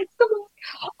like that. It's the most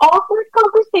awkward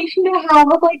conversation to have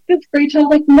with like this great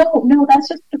child. Like, no, that's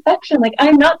just affection. Like,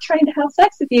 I'm not trying to have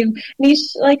sex with you. And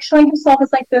he's like showing himself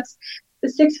as like this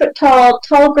 6 foot tall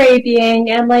gray being,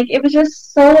 and like it was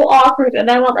just so awkward.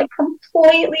 And I went like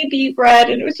completely deep red,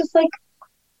 and it was just like,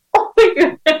 oh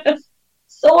my goodness,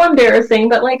 so embarrassing,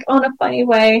 but like on a funny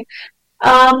way.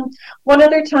 One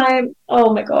other time,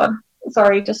 oh my God,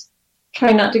 sorry, just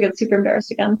trying not to get super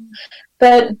embarrassed again,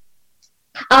 but.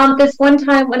 This one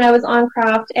time when I was on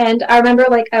craft, and I remember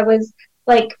like I was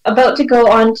like about to go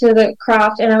onto the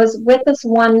craft, and I was with this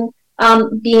one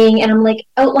being, and I'm like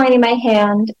outlining my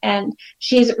hand, and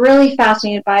she's really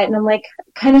fascinated by it, and I'm like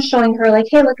kind of showing her like,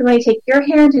 hey, look, I'm going to take your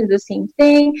hand and do the same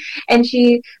thing, and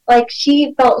she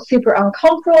felt super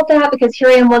uncomfortable with that, because here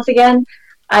I am once again.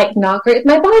 I not great with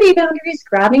my body boundaries,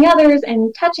 grabbing others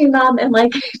and touching them and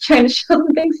like trying to show them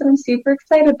things that I'm super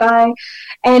excited by.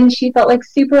 And she felt like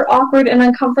super awkward and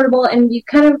uncomfortable. And you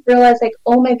kind of realize like,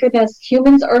 oh my goodness,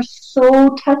 humans are so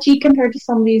touchy compared to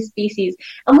some of these species.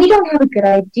 And we don't have a good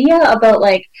idea about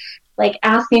like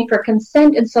asking for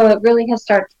consent. And so it really has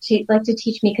started to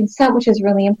teach me consent, which is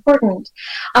really important.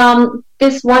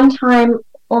 This one time,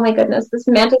 oh my goodness, this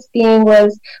mantis being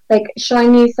was like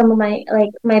showing me some of my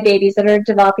babies that are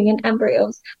developing in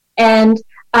embryos. And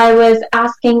I was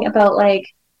asking about like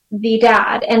the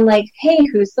dad and like, hey,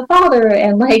 who's the father?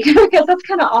 And like, because that's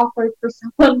kind of awkward for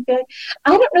someone. But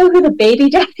I don't know who the baby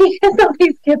daddy is of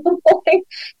these kids. I'm like, can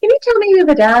you tell me who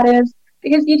the dad is?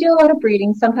 Because you do a lot of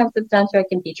breeding. Sometimes it's done through like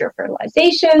in vitro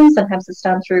fertilization. Sometimes it's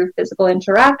done through physical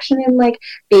interaction and like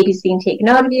babies being taken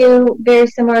out of you. Very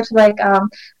similar to like a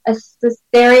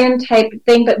cesarean type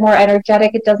thing, but more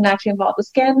energetic. It doesn't actually involve the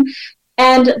skin.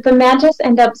 And the mantis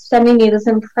end up sending me this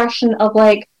impression of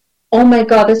like, oh my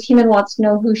god, this human wants to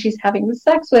know who she's having the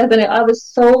sex with. And I was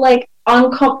so like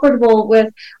uncomfortable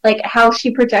with like how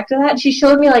she projected that. She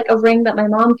showed me like a ring that my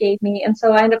mom gave me, and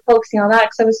so I ended up focusing on that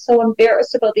because I was so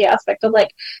embarrassed about the aspect of like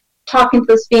talking to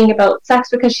this being about sex,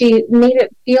 because she made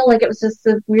it feel like it was just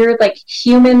a weird like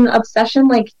human obsession.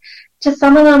 Like to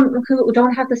some of them who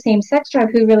don't have the same sex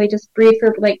drive, who really just breed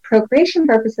for like procreation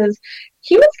purposes,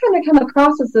 humans kind of come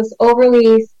across as this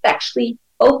overly sexually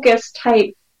focused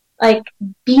type like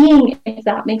being, if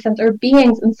that makes sense, or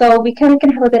beings. And so we kind of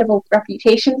can have a bit of a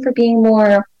reputation for being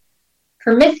more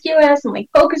promiscuous and like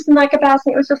focused in that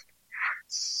capacity. It was just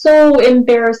so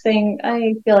embarrassing.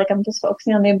 I feel like I'm just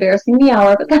focusing on the embarrassing me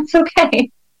hour, but that's okay.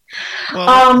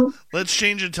 Well, let's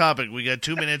change the topic. We got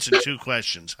 2 minutes and 2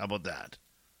 questions. How about that?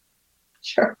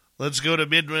 Sure. Let's go to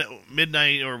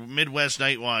midnight or Midwest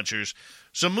Night Watchers.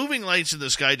 Some moving lights in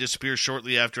the sky disappear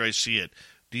shortly after I see it.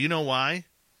 Do you know why?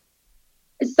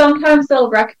 Sometimes they'll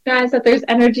recognize that there's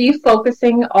energy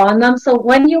focusing on them. So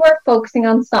when you are focusing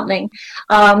on something,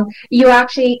 you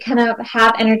actually kind of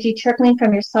have energy trickling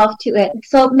from yourself to it.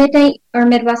 So midnight or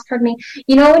Midwest, pardon me,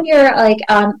 you know when you're like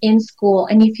in school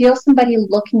and you feel somebody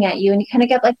looking at you and you kind of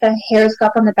get like the hairs go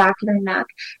up on the back of their neck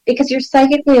because you're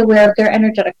psychically aware of their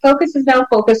energetic focus is now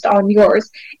focused on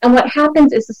yours. And what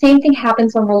happens is the same thing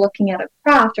happens when we're looking at a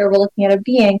craft or we're looking at a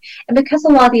being. And because a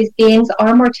lot of these beings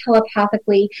are more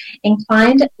telepathically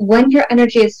inclined, when your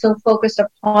energy is so focused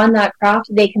upon that craft,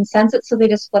 they can sense it, so they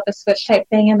just flip a switch type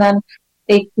thing, and then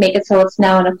they make it so it's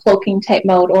now in a cloaking type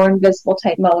mode or invisible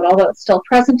type mode, although it's still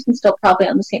present and still probably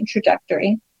on the same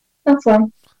trajectory. That's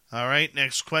one. All right,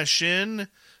 next question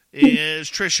is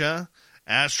Trisha.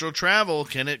 Astral travel,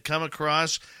 can it come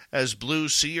across as blue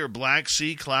sea or black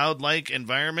sea cloud-like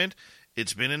environment?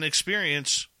 It's been an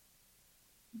experience.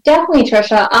 Definitely,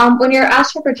 Trisha. When you're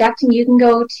astral projecting, you can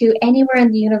go to anywhere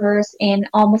in the universe in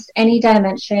almost any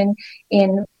dimension,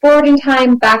 in forward in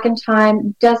time, back in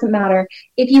time, doesn't matter.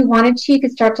 If you wanted to, you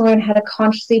could start to learn how to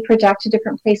consciously project to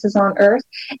different places on Earth.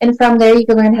 And from there, you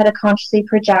can learn how to consciously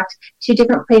project to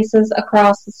different places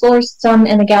across the solar system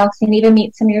and the galaxy, and even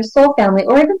meet some of your soul family,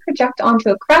 or even project onto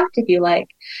a craft if you like.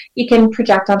 You can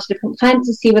project onto different planets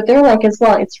to see what they're like as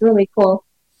well. It's really cool.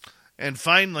 And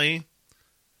finally,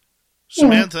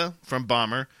 Samantha from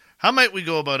Bomber, how might we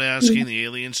go about asking the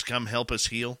aliens to come help us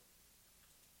heal?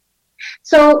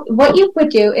 So what you would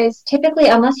do is typically,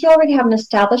 unless you already have an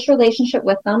established relationship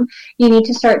with them, you need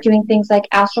to start doing things like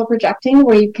astral projecting,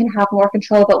 where you can have more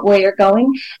control about where you're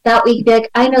going. That way, like,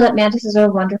 I know that mantises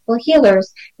are wonderful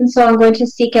healers, and so I'm going to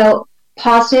seek out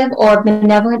positive or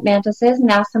benevolent mantises and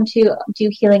ask them to do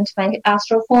healing to my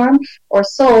astral form or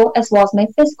soul as well as my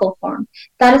physical form.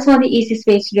 That is one of the easiest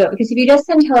ways to do it, because if you just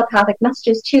send telepathic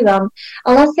messages to them,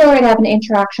 unless they already have an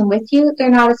interaction with you,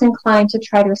 they're not as inclined to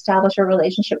try to establish a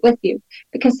relationship with you,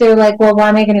 because they're like, well, why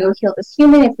am I going to go heal this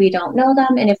human if we don't know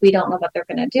them, and if we don't know what they're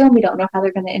going to do, and we don't know how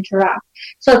they're going to interact.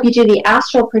 So if you do the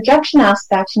astral projection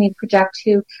aspect and you project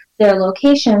to their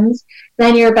locations,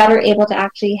 then you're better able to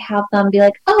actually have them be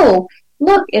like, oh,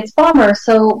 look, it's Bomber.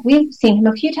 So we've seen him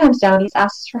a few times now, and he's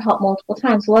asked us for help multiple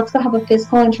times. So let's go have a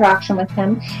physical interaction with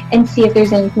him and see if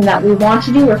there's anything that we want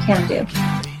to do or can do.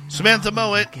 Samantha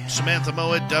Mowat,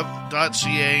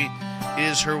 SamanthaMowat.ca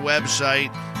is her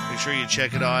website. Make sure you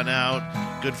check it on out.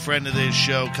 Good friend of this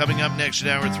show. Coming up next in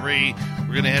hour 3,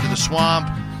 we're going to head to the swamp.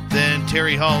 Then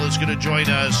Terry Hall is going to join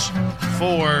us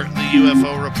for the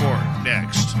UFO report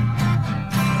next.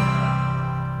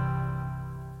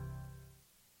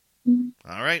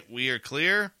 All right, we are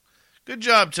clear. Good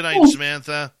job tonight,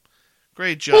 Samantha.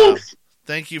 Great job. Thanks.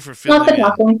 Thank you for filling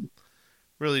in.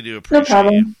 Really do appreciate No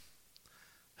problem. it.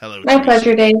 Hello, My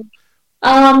pleasure, Dave.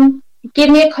 Give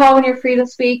me a call when you're free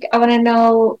this week. I want to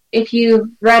know if you've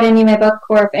read any of my book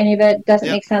or if any of it doesn't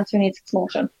make sense or needs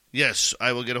explanation. Yes,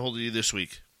 I will get a hold of you this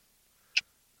week.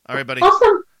 All right, buddy.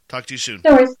 Awesome. Talk to you soon.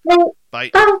 No worries. Bye.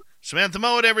 Bye. Samantha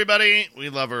Mowat, everybody. We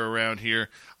love her around here.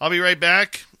 I'll be right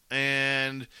back,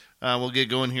 and we'll get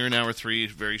going here in hour 3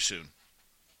 very soon.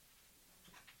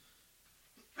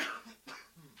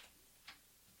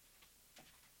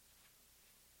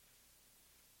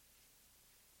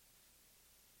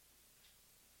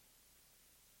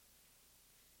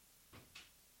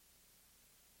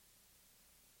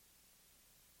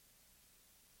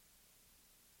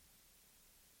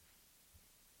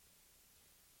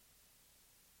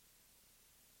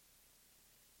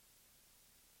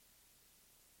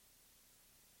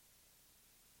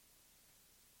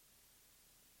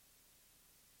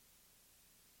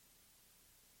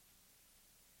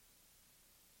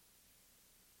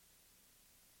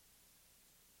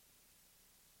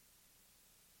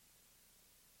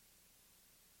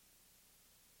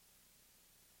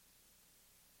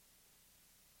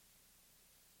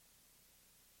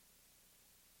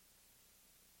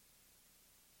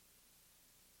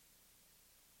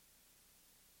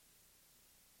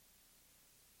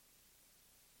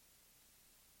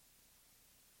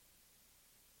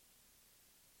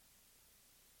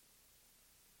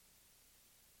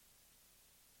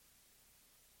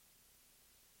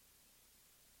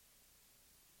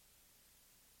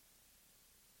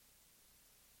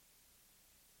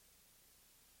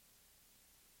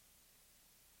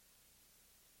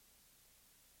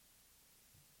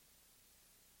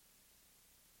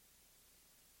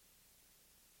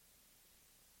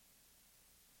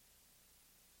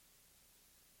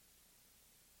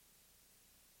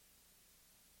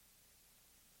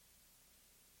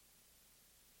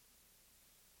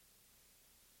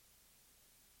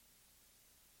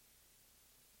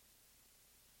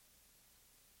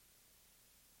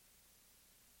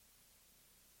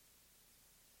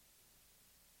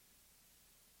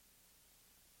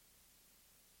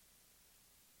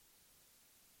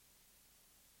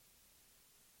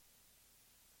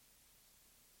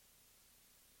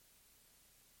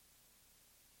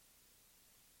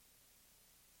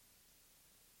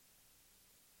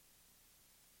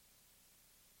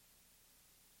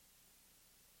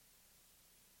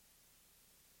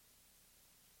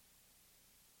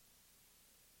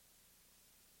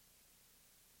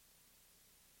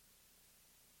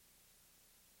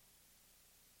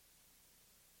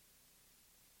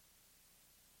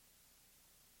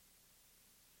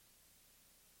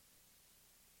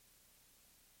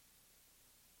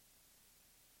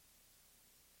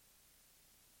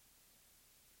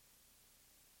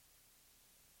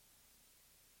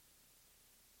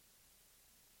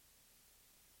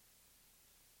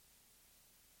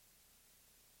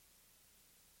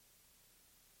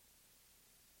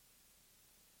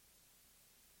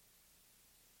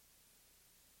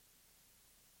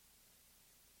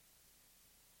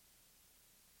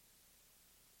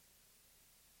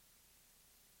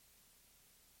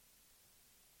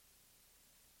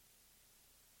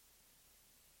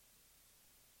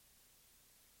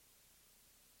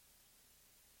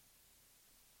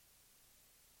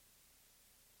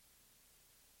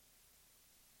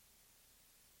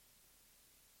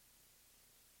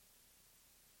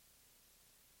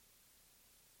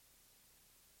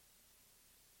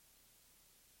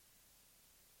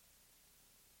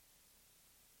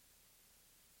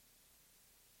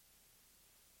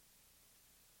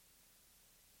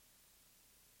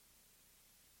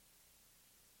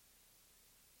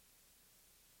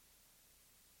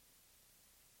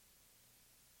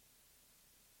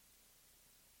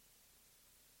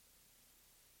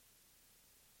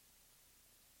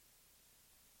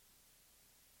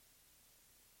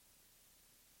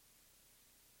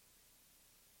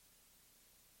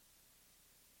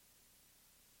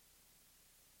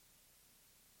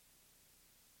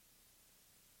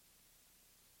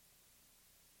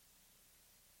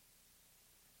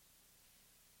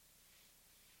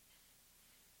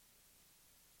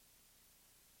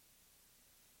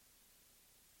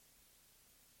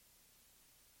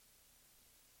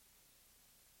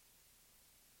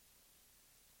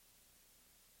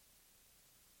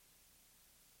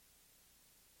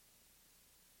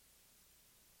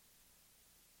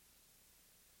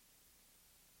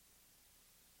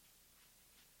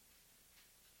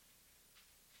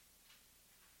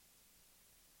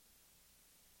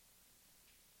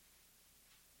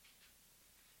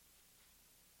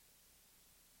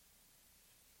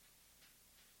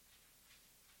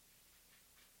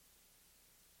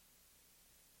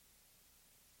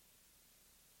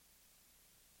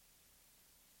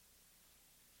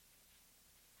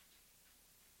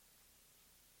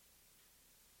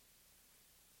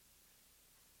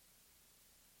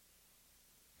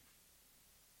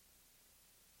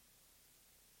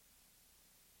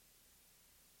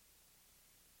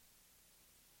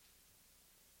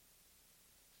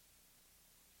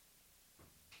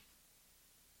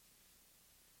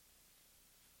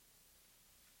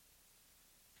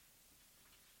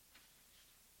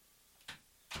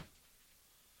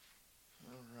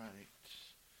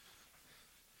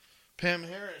 Pam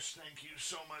Harris, thank you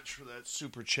so much for that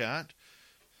super chat.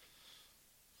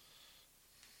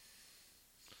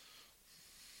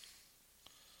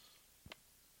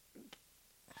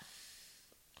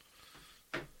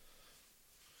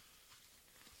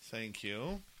 Thank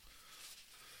you.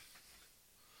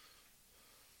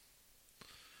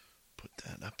 Put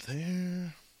that up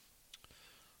there.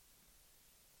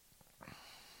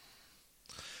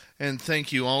 And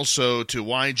thank you also to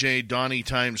YJ, Donnie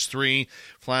 ×3,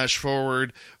 Flash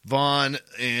Forward, Vaughn,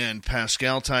 and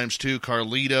Pascal ×2,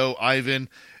 Carlito, Ivan,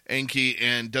 Enki,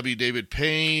 and W. David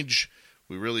Page.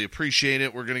 We really appreciate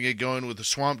it. We're going to get going with the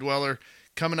Swamp Dweller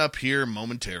coming up here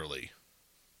momentarily.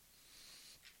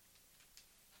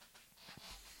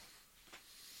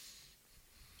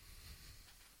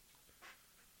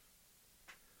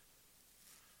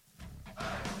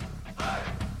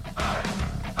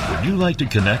 Would you like to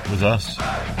connect with us?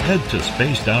 Head to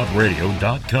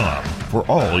spacedoutradio.com for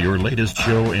all your latest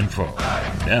show info.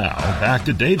 Now, back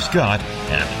to Dave Scott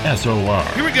and SOR.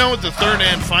 Here we go with the third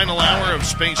and final hour of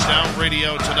Spaced Out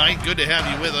Radio tonight. Good to have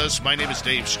you with us. My name is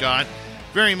Dave Scott.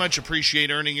 Very much appreciate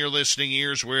earning your listening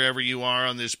ears wherever you are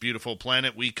on this beautiful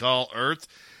planet we call Earth.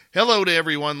 Hello to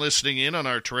everyone listening in on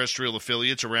our terrestrial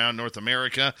affiliates around North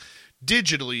America,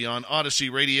 digitally on Odyssey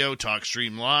Radio,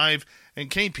 TalkStream Live, and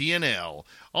KPNL.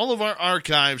 All of our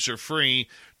archives are free.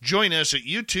 Join us at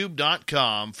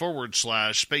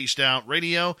youtube.com/Spaced Out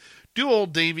Radio. Do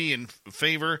old Davey a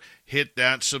favor, hit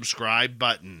that subscribe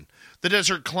button. The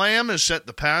Desert Clam has set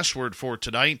the password for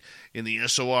tonight in the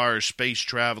SOR Space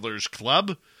Travelers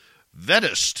Club.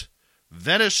 Vettest.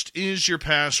 Vettest is your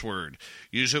password.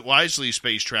 Use it wisely,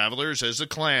 Space Travelers, as the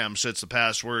Clam sets the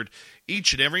password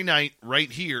each and every night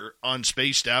right here on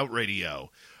Spaced Out Radio.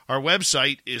 Our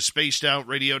website is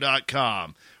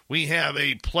spacedoutradio.com. We have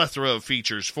a plethora of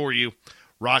features for you.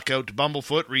 Rock out to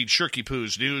Bumblefoot, read Shirky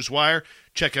Poo's Newswire,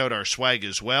 check out our swag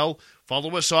as well.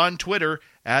 Follow us on Twitter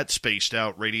at Spaced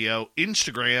Out Radio,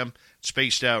 Instagram,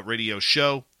 Spaced Out Radio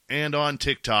Show, and on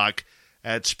TikTok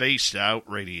at Spaced Out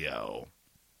Radio.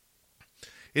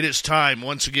 It is time,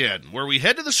 once again, where we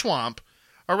head to the swamp.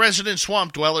 Our resident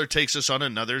swamp dweller takes us on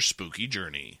another spooky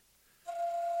journey.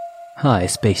 Hi,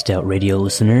 Spaced Out Radio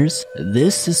listeners.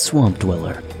 This is Swamp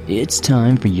Dweller. It's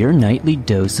time for your nightly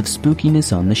dose of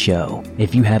spookiness on the show.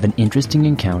 If you have an interesting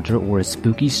encounter or a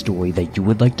spooky story that you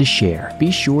would like to share, be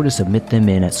sure to submit them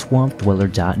in at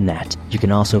swampdweller.net. You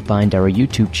can also find our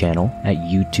YouTube channel at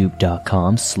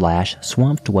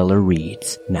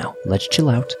youtube.com/swampdwellerreads. Now, let's chill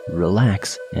out,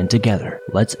 relax, and together,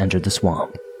 let's enter the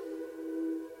swamp.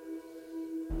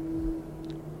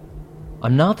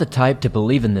 I'm not the type to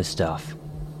believe in this stuff.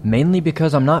 Mainly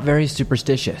because I'm not very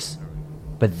superstitious.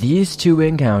 But these two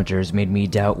encounters made me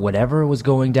doubt whatever was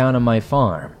going down on my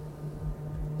farm.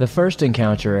 The first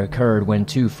encounter occurred when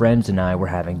two friends and I were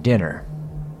having dinner.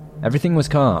 Everything was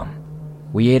calm.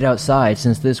 We ate outside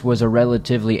since this was a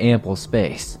relatively ample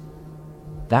space.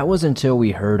 That was until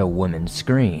we heard a woman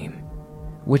scream,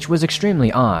 which was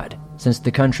extremely odd since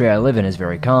the country I live in is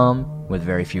very calm, with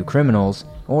very few criminals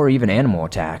or even animal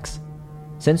attacks.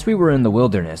 Since we were in the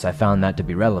wilderness, I found that to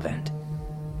be relevant.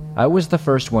 I was the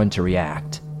first one to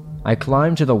react. I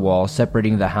climbed to the wall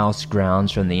separating the house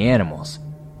grounds from the animals.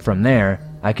 From there,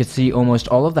 I could see almost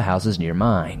all of the houses near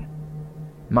mine.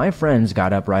 My friends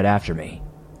got up right after me.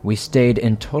 We stayed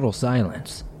in total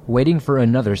silence, waiting for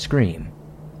another scream,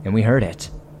 and we heard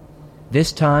it.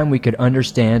 This time we could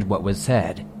understand what was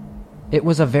said. It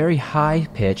was a very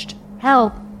high-pitched,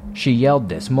 "Help!" She yelled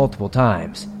this multiple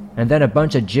times, and then a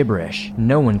bunch of gibberish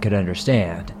no one could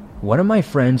understand. One of my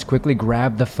friends quickly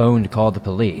grabbed the phone to call the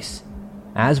police,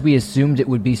 as we assumed it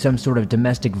would be some sort of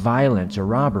domestic violence or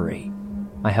robbery.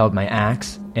 I held my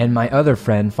axe, and my other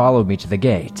friend followed me to the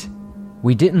gate.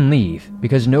 We didn't leave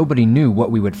because nobody knew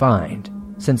what we would find,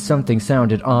 since something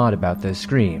sounded odd about those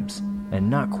screams, and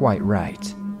not quite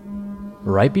right.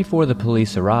 Right before the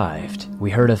police arrived,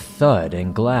 we heard a thud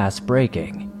and glass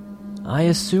breaking. I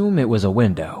assume it was a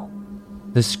window.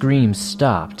 The screams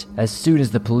stopped as soon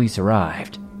as the police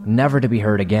arrived, never to be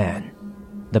heard again.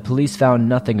 The police found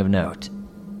nothing of note.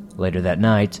 Later that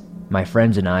night, my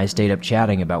friends and I stayed up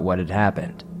chatting about what had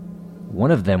happened.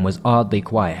 One of them was oddly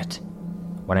quiet.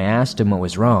 When I asked him what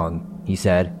was wrong, he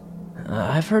said,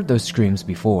 "I've heard those screams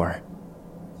before."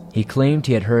 He claimed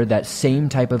he had heard that same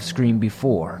type of scream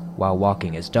before while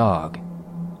walking his dog.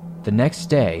 The next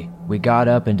day, we got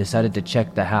up and decided to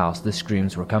check the house the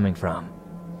screams were coming from.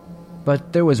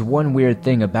 But there was one weird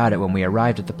thing about it when we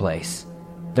arrived at the place.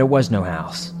 There was no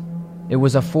house. It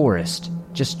was a forest,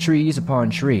 just trees upon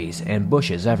trees and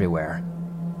bushes everywhere.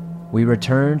 We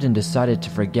returned and decided to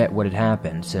forget what had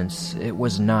happened since it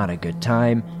was not a good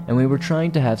time and we were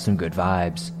trying to have some good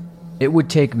vibes. It would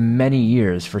take many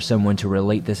years for someone to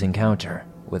relate this encounter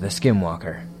with a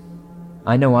skinwalker.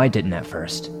 I know I didn't at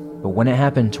first, but when it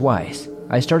happened twice,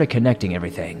 I started connecting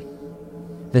everything.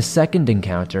 The second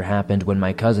encounter happened when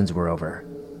my cousins were over.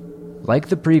 Like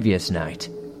the previous night,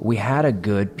 we had a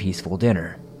good, peaceful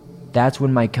dinner. That's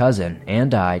when my cousin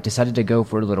and I decided to go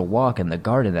for a little walk in the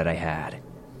garden that I had.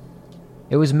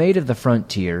 It was made of the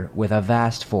frontier with a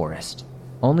vast forest,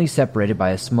 only separated by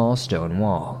a small stone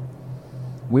wall.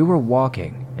 We were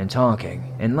walking and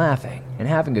talking and laughing and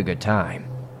having a good time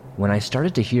when I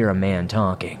started to hear a man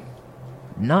talking.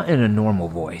 Not in a normal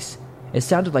voice. It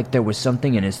sounded like there was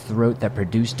something in his throat that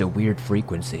produced a weird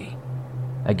frequency.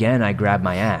 Again, I grabbed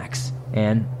my axe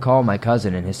and called my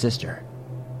cousin and his sister.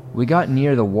 We got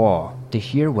near the wall to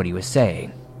hear what he was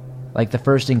saying. Like the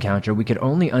first encounter, we could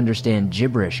only understand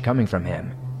gibberish coming from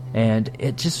him, and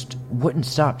it just wouldn't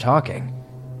stop talking.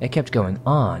 It kept going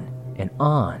on and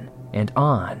on and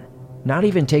on, not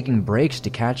even taking breaks to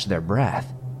catch their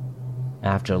breath.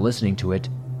 After listening to it,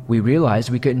 we realized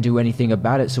we couldn't do anything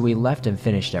about it, so we left and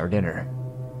finished our dinner.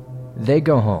 They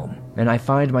go home, and I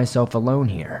find myself alone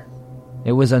here.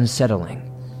 It was unsettling,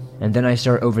 and then I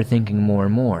start overthinking more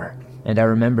and more, and I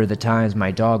remember the times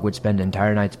my dog would spend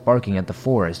entire nights barking at the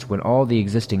forest when all the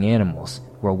existing animals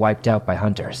were wiped out by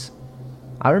hunters.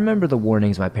 I remember the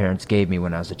warnings my parents gave me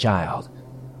when I was a child.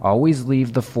 Always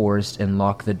leave the forest and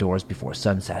lock the doors before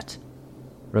sunset.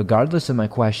 Regardless of my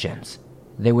questions,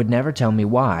 they would never tell me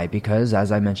why because,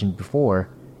 as I mentioned before,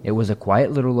 it was a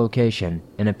quiet little location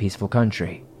in a peaceful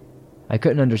country. I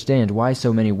couldn't understand why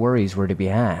so many worries were to be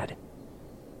had.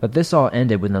 But this all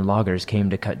ended when the loggers came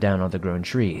to cut down all the grown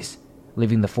trees,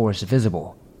 leaving the forest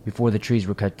visible. Before the trees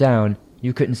were cut down,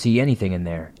 you couldn't see anything in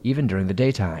there, even during the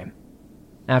daytime.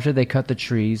 After they cut the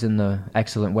trees and the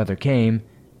excellent weather came,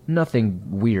 nothing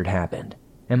weird happened,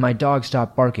 and my dog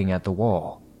stopped barking at the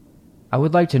wall. I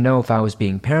would like to know if I was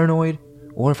being paranoid,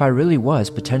 or if I really was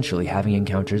potentially having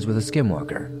encounters with a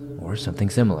skinwalker, or something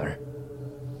similar.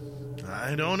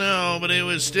 I don't know, but it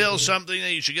was still something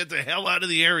that you should get the hell out of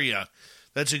the area.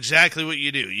 That's exactly what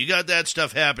you do. You got that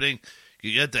stuff happening,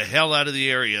 you get the hell out of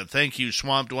the area. Thank you,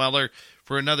 Swamp Dweller,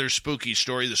 for another spooky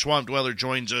story. The Swamp Dweller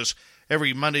joins us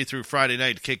every Monday through Friday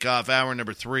night to kick off hour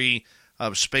number 3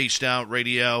 of Spaced Out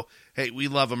Radio. Hey, we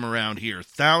love them around here.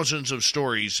 Thousands of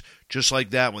stories just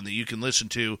like that one that you can listen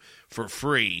to for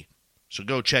free. So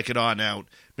go check it on out,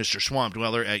 Mr. Swamp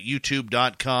Dweller, at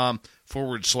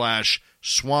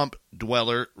youtube.com/Swamp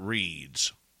Dweller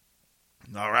Reads.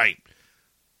 All right.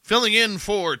 Filling in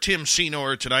for Tim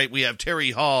Senor tonight, we have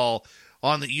Terry Hall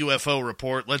on the UFO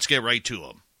report. Let's get right to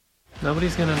him.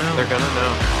 Nobody's going to know. They're going to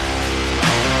know.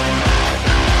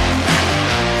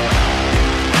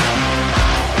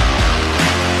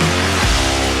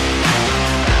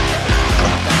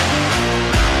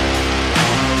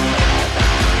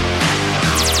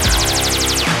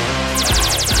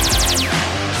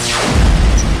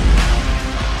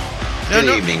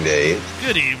 Good evening, Dave.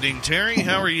 Good evening, Terry.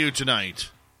 How are you tonight?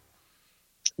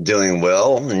 Doing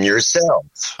well, and yourself?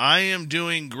 I am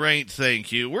doing great,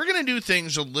 thank you. We're going to do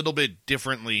things a little bit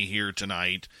differently here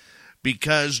tonight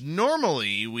because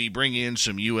normally we bring in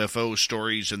some UFO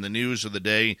stories in the news of the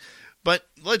day, but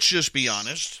let's just be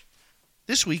honest.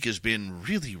 This week has been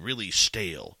really, really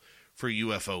stale for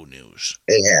UFO news.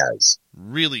 It has.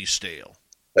 Really stale.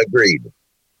 Agreed.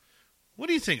 What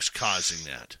do you think's causing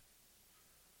that?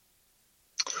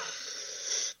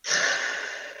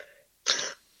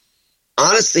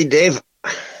 Honestly, Dave,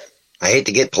 I hate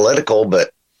to get political,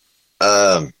 but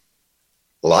a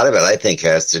lot of it, I think,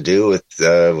 has to do with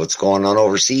what's going on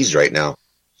overseas right now.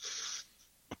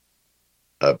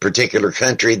 A particular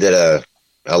country that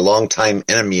a longtime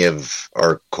enemy of,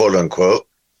 or quote-unquote,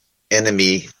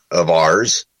 enemy of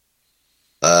ours.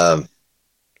 I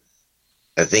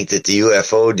think that the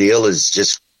UFO deal is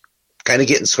just kind of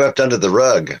getting swept under the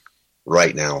rug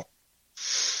right now.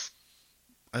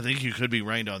 I think you could be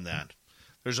right on that.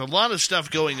 There's a lot of stuff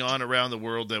going on around the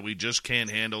world that we just can't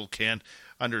handle, can't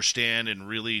understand, and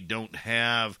really don't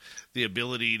have the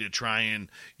ability to try and,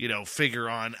 figure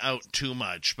out too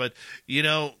much. But,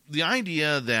 the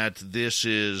idea that this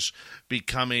is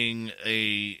becoming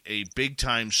a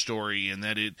big-time story and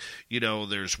that it,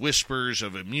 there's whispers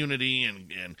of immunity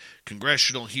and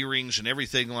congressional hearings and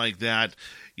everything like that.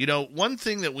 One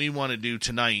thing that we want to do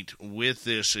tonight with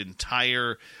this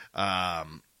entire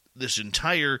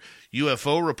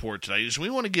UFO report tonight is we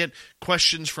want to get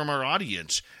questions from our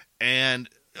audience. And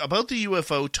about the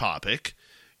UFO topic,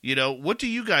 what do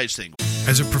you guys think?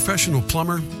 As a professional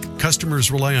plumber, Customers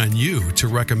rely on you to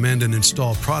recommend and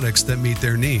install products that meet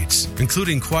their needs,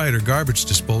 including quieter garbage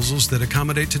disposals that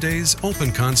accommodate today's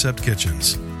open concept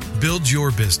kitchens. Build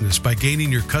your business by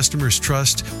gaining your customers'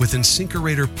 trust with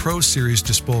InSinkErator Pro Series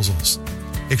disposals.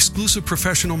 Exclusive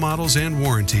professional models and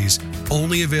warranties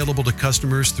only available to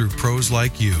customers through pros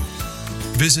like you.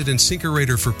 Visit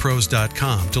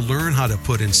InSinkEratorForPros.com to learn how to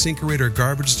put InSinkErator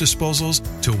garbage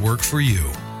disposals to work for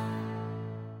you.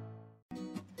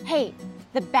 Hey,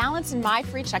 the balance in my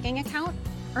free checking account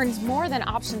earns more than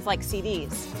options like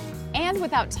CDs, and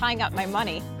without tying up my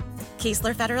money.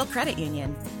 Keesler Federal Credit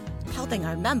Union, helping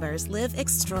our members live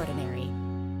extraordinary.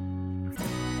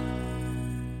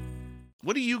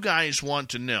 What do you guys want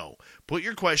to know? Put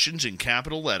your questions in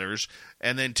capital letters,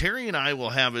 and then Terry and I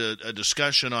will have a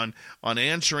discussion on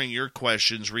answering your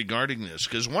questions regarding this.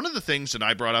 Because one of the things that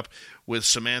I brought up with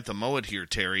Samantha Mowat here,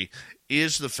 Terry,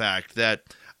 is the fact that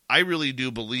I really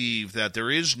do believe that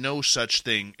there is no such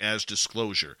thing as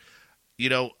disclosure. You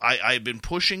know, I've been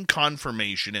pushing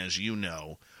confirmation, as you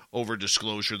know, over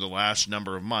disclosure the last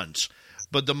number of months.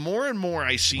 But the more and more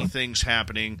I see things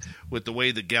happening with the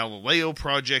way the Galileo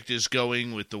project is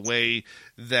going, with the way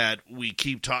that we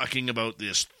keep talking about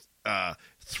this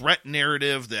threat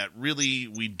narrative that really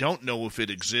we don't know if it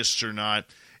exists or not,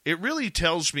 it really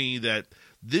tells me that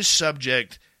this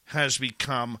subject has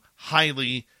become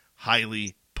highly,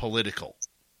 highly political.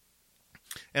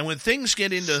 And when things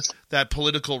get into that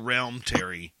political realm,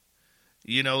 Terry,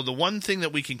 you know, the one thing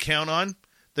that we can count on,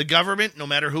 the government, no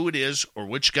matter who it is or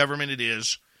which government it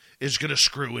is going to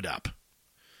screw it up.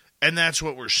 And that's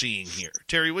what we're seeing here.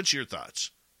 Terry, what's your thoughts?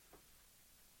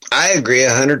 I agree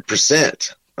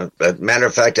 100%. Matter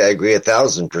of fact, I agree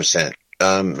 1,000%.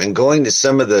 And going to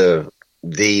some of the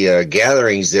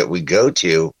gatherings that we go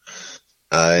to,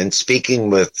 and speaking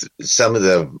with some of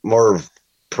the more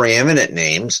preeminent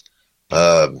names,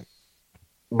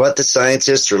 what the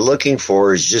scientists are looking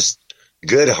for is just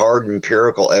good, hard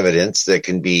empirical evidence that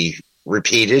can be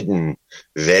repeated and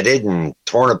vetted and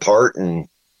torn apart and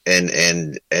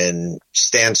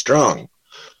stand strong.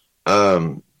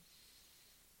 I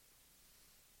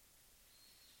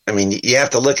mean, you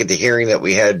have to look at the hearing that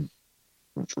we had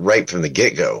right from the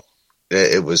get-go.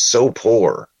 It was so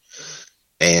poor.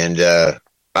 And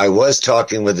I was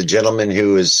talking with a gentleman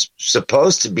who is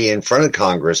supposed to be in front of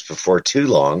Congress before too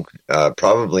long,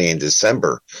 probably in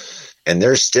December. And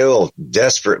they're still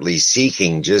desperately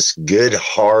seeking just good,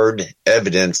 hard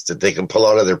evidence that they can pull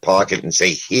out of their pocket and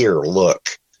say, here,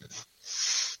 look.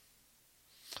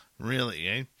 Really,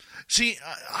 eh? See,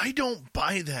 I don't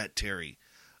buy that, Terry.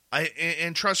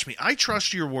 And trust me, I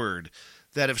trust your word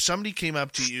that if somebody came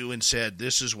up to you and said,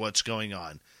 this is what's going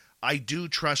on, I do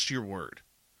trust your word.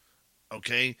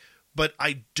 Okay? But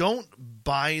I don't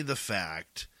buy the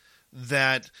fact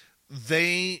that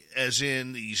they, as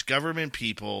in these government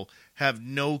people, have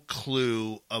no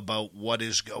clue about what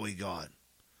is going on.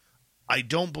 I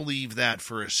don't believe that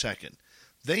for a second.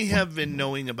 They have been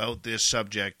knowing about this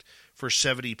subject for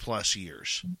 70 plus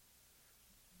years.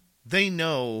 They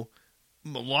know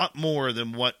a lot more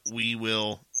than what we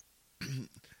will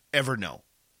ever know,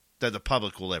 that the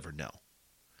public will ever know.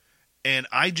 And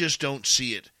I just don't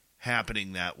see it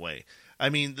happening that way. I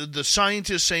mean, the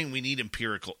scientists saying we need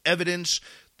empirical evidence,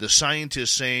 the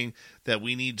scientists saying that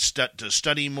we need to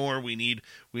study more, we need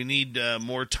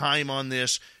more time on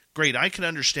this. Great, I can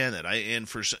understand that.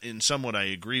 In somewhat I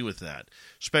agree with that,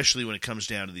 especially when it comes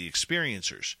down to the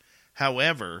experiencers.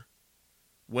 However,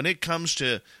 when it comes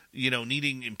to,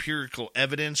 needing empirical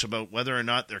evidence about whether or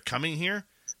not they're coming here,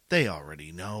 they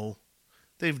already know.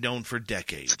 They've known for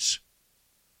decades.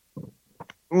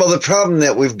 Well, the problem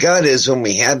that we've got is when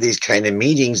we have these kind of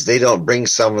meetings, they don't bring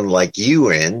someone like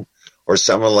you in, or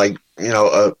someone like,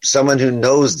 someone who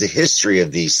knows the history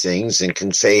of these things and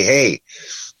can say, hey,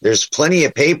 there's plenty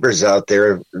of papers out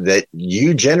there that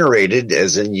you generated,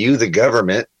 as in you, the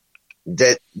government,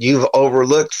 that you've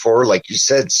overlooked for, like you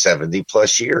said, 70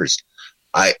 plus years.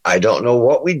 I don't know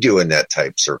what we do in that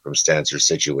type of circumstance or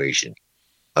situation.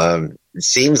 It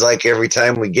seems like every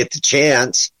time we get the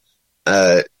chance,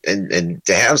 and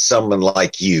to have someone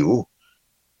like you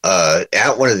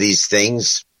at one of these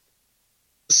things,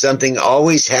 something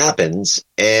always happens,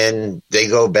 and they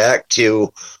go back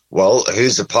to, well,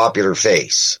 who's the popular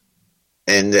face,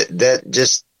 and that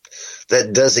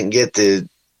doesn't get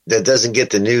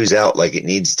the news out like it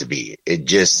needs to be. It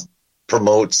just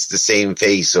promotes the same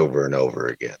face over and over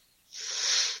again.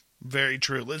 Very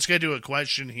true. Let's get to a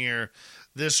question here.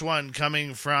 This one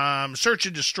coming from Search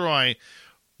and Destroy.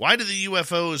 Why do the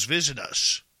UFOs visit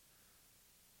us?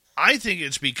 I think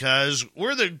it's because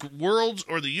we're the world's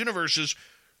or the universe's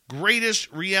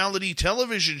greatest reality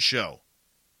television show.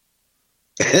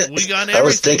 We got everything. I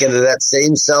was thinking of that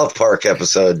same South Park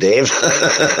episode, Dave.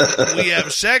 We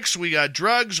have sex, we got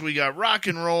drugs, we got rock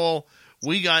and roll,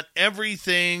 we got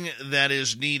everything that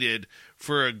is needed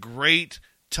for a great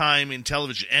time in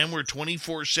television. And we're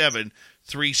 24/7,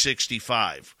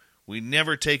 365. We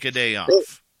never take a day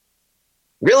off.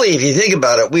 Really, if you think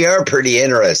about it, we are pretty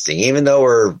interesting. Even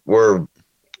though we're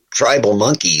tribal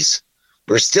monkeys,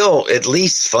 we're still at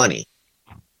least funny.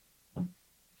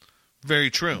 Very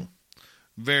true.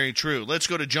 Very true. Let's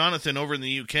go to Jonathan over in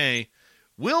the UK.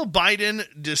 Will Biden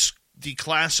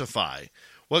declassify?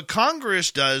 What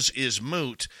Congress does is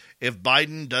moot if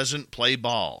Biden doesn't play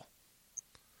ball.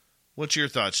 What's your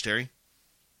thoughts, Terry?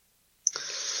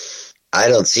 I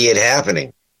don't see it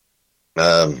happening.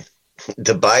 The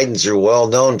Bidens are well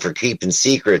known for keeping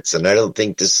secrets, and I don't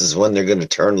think this is one they're going to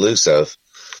turn loose of.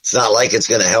 It's not like it's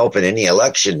going to help in any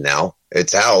election now.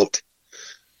 It's out.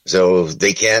 So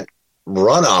they can't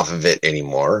run off of it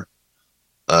anymore.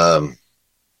 I'm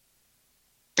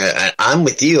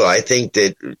with you. I think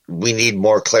that we need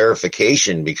more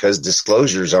clarification because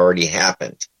disclosure's already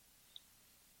happened.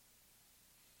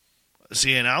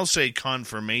 See, and I'll say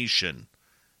confirmation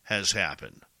has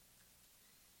happened.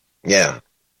 Yeah.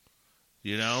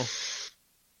 You know?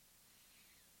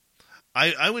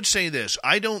 I would say this.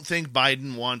 I don't think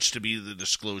Biden wants to be the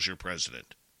disclosure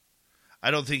president.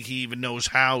 I don't think he even knows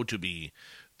how to be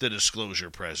the disclosure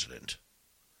president.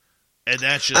 And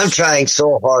that's just... I'm trying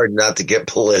so hard not to get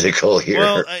political here.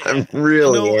 Well, I'm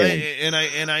really and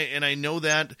I know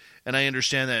that, and I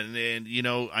understand that, and you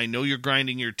know, I know you're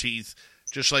grinding your teeth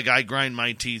just like I grind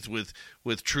my teeth with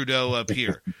Trudeau up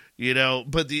here. You know,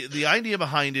 but the idea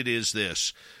behind it is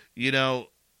this. You know,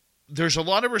 there's a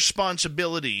lot of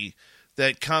responsibility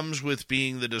that comes with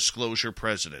being the disclosure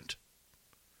president.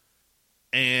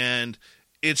 And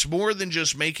it's more than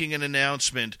just making an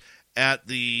announcement at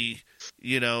the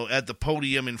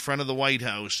podium in front of the White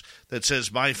House that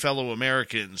says, "My fellow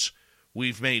Americans,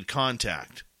 we've made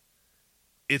contact."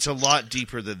 It's a lot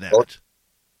deeper than that. Well,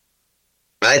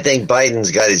 I think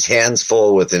Biden's got his hands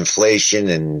full with inflation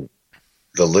and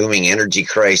the looming energy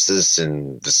crisis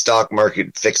and the stock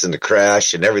market fixing to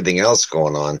crash and everything else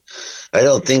going on. I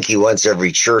don't think he wants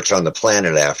every church on the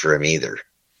planet after him either.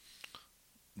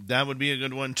 That would be a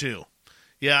good one too.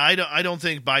 Yeah, I don't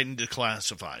think Biden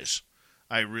declassifies.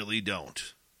 I really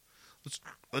don't.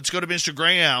 Let's go to Mr.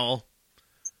 Gray Owl.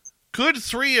 Could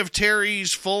 3 of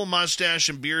Terry's full mustache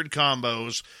and beard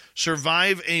combos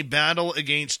survive a battle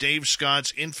against Dave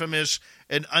Scott's infamous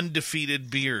and undefeated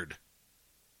beard?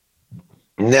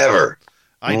 Never.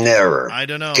 Never. I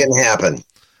don't know. Can happen.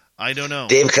 I don't know.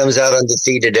 Dave comes out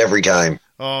undefeated every time.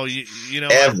 Oh, you know.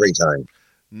 Every time.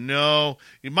 No.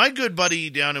 My good buddy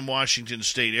down in Washington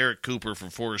State, Eric Cooper from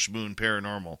Forest Moon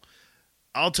Paranormal,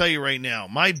 I'll tell you right now,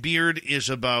 my beard is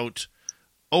about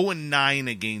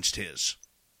 0-9 against his.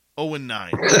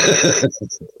 0-9.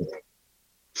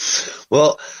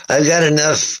 Well, I've got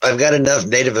enough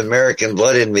Native American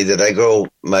blood in me that I go.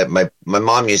 My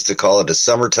mom used to call it a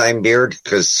summertime beard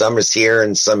because some is here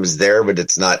and some is there, but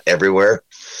it's not everywhere.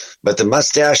 But the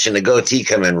mustache and the goatee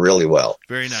come in really well.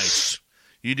 Very nice.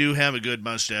 You do have a good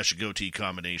mustache and goatee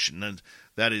combination.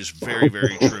 That is very,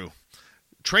 very true.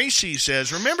 Tracy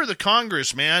says, remember the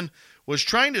Congressman was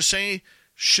trying to say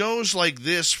shows like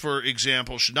this, for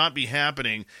example, should not be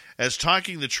happening as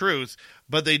Talking the Truth,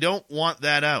 but they don't want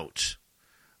that out.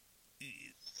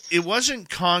 It wasn't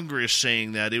Congress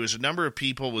saying that. It was a number of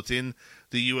people within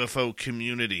the UFO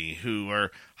community who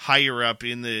are higher up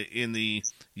in the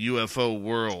UFO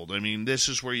world. I mean, this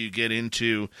is where you get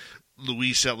into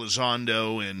Luis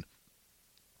Elizondo and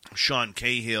Sean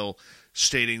Cahill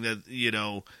stating that, you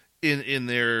know, in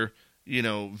their, you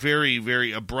know, very,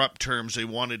 very abrupt terms, they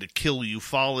wanted to kill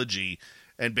ufology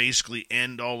and basically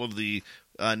end all of the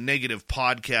negative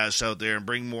podcasts out there and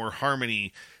bring more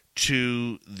harmony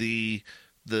to the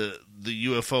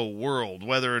UFO world.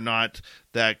 Whether or not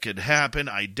that could happen,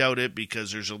 I doubt it,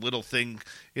 because there's a little thing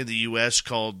in the U.S.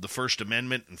 called the First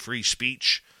Amendment and free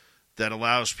speech that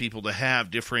allows people to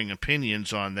have differing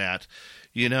opinions on that,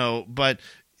 you know. But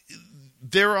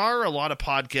there are a lot of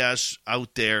podcasts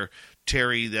out there,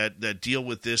 Terry, that deal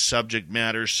with this subject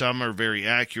matter. Some are very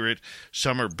accurate.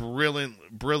 Some are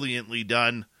brilliantly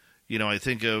done. You know, I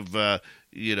think of,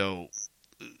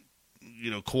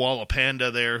 Koala Panda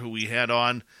there, who we had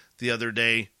on the other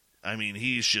day. I mean,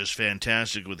 he's just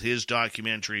fantastic with his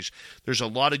documentaries. There's a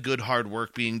lot of good hard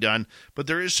work being done, but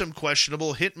there is some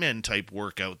questionable hitmen type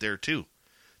work out there too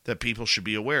that people should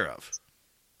be aware of.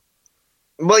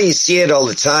 Well, you see it all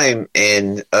the time,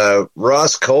 and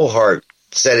Ross Cohart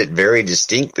said it very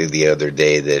distinctly the other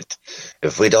day that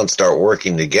if we don't start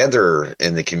working together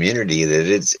in the community,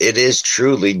 that it is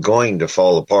truly going to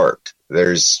fall apart.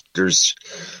 There's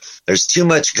too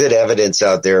much good evidence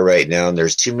out there right now, and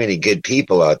there's too many good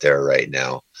people out there right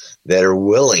now that are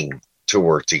willing to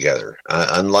work together.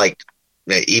 Unlike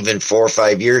even 4 or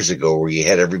 5 years ago, where you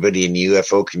had everybody in the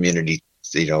UFO community,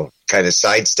 kind of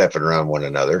sidestepping around one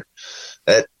another,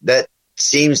 that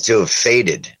seems to have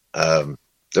faded.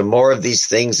 The more of these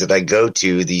things that I go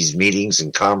to, these meetings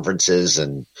and conferences,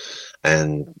 and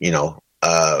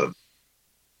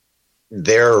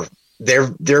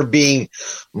they're being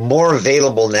more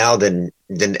available now than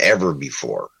ever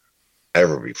before.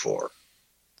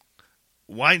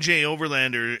 YJ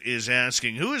Overlander is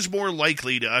asking, who is more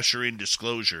likely to usher in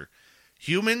disclosure,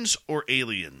 humans or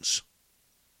aliens?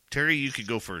 Terry, you could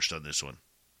go first on this one.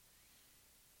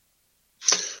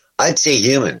 I'd say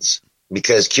humans,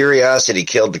 because curiosity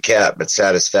killed the cat, but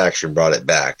satisfaction brought it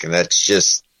back. And that's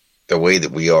just the way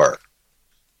that we are.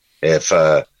 If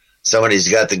somebody's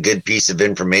got the good piece of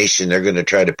information, they're going to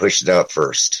try to push it out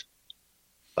first.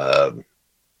 I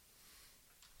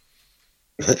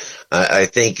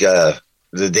think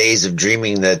the days of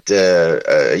dreaming that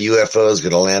a UFO is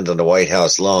going to land on the White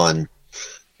House lawn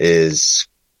is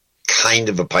kind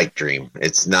of a pipe dream.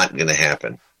 It's not going to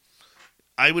happen.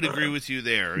 I would agree with you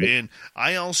there. And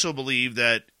I also believe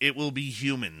that it will be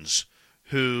humans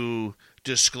who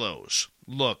disclose.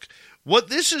 Look,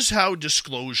 this is how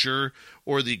disclosure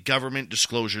or the government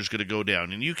disclosure is going to go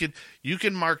down. And you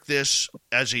can mark this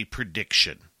as a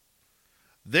prediction.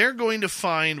 They're going to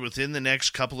find within the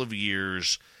next couple of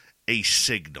years a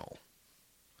signal.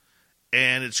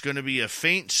 And it's going to be a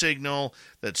faint signal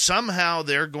that somehow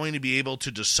they're going to be able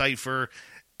to decipher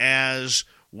as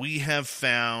we have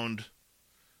found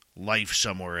life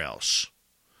somewhere else.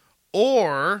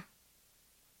 Or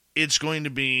it's going to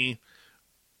be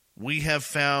we have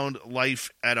found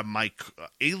life at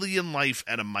alien life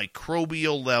at a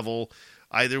microbial level,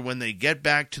 either when they get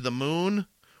back to the moon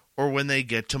or when they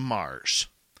get to Mars.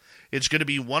 It's going to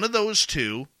be one of those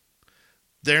two.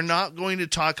 They're not going to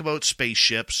talk about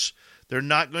spaceships. They're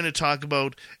not going to talk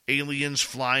about aliens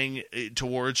flying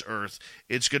towards Earth.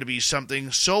 It's going to be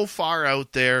something so far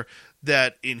out there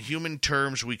that in human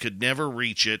terms we could never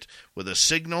reach it with a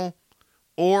signal,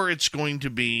 or it's going to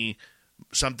be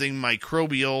something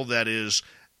microbial that is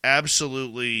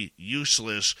absolutely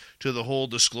useless to the whole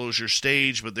disclosure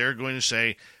stage, but they're going to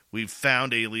say, we've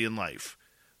found alien life.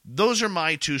 Those are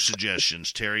my two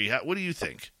suggestions, Terry. What do you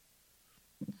think?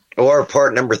 Or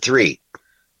part number 3.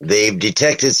 They've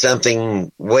detected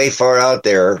something way far out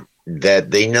there that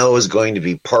they know is going to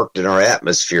be parked in our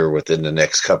atmosphere within the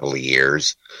next couple of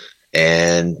years,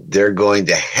 and they're going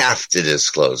to have to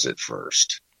disclose it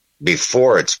first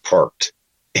before it's parked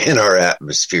in our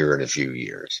atmosphere in a few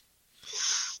years.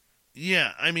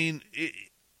 Yeah, I mean,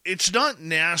 it's not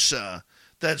NASA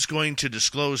that's going to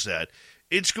disclose that.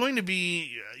 It's going to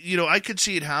be, I could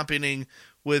see it happening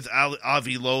with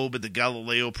Avi Loeb and the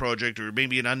Galileo Project, or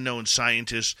maybe an unknown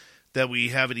scientist that we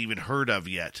haven't even heard of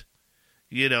yet.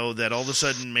 That all of a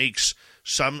sudden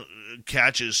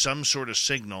catches some sort of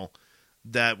signal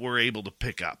that we're able to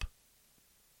pick up.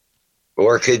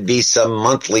 Or it could be some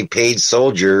monthly paid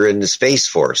soldier in the Space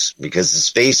Force, because the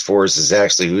Space Force is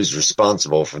actually who's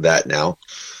responsible for that now.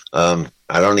 I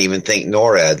don't even think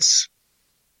NORAD's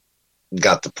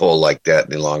got the pull like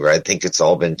that any longer. I think it's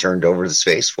all been turned over to the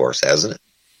Space Force, hasn't it?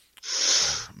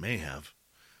 May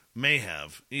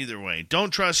have. Either way.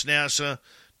 Don't trust NASA.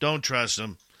 Don't trust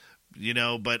them.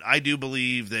 But I do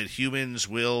believe that humans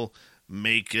will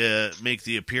make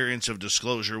the appearance of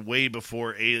disclosure way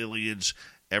before aliens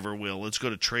ever will. Let's go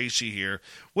to Tracy here.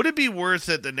 Would it be worth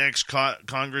at the next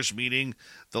Congress meeting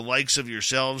the likes of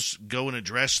yourselves go and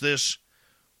address this?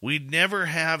 We'd never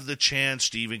have the chance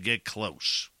to even get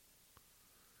close.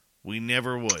 We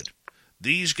never would.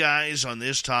 These guys on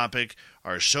this topic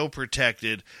are so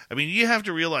protected. I mean, you have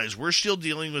to realize we're still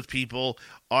dealing with people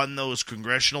on those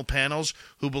congressional panels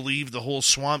who believe the whole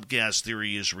swamp gas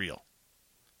theory is real.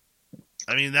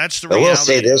 I mean, that's the reality. I will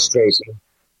say this, Tracy.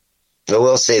 I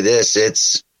will say this.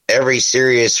 It's every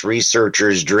serious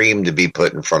researcher's dream to be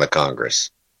put in front of Congress.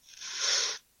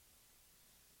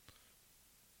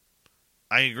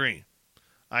 I agree.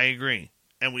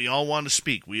 And we all want to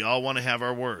speak. We all want to have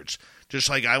our words. Just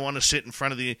like I want to sit in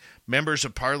front of the members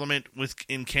of Parliament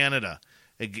in Canada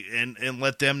and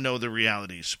let them know the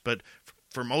realities. But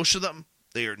for most of them,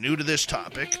 they are new to this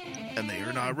topic, and they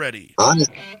are not ready.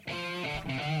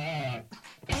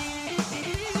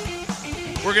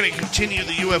 We're going to continue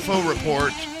the UFO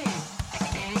report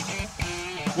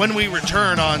When we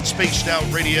return on Spaced Out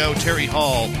Radio, Terry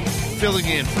Hall filling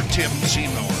in for Tim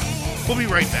Seymour. We'll be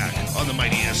right back on the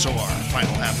Mighty SOR.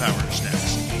 Final half hour is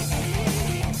next.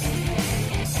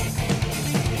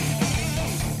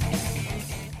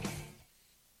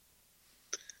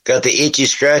 Got the itchy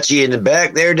scratchy in the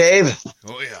back there, Dave?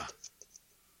 Oh, yeah.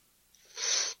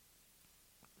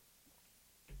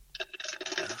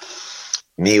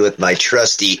 Me with my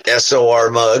trusty SOR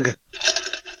mug.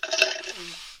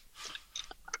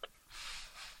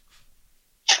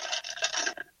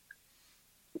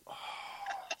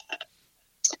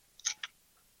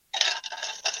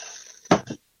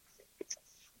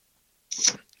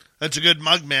 That's a good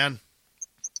mug, man.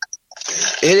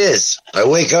 It is. I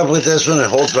wake up with this one, it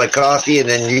holds my coffee, and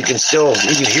then you can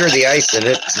hear the ice in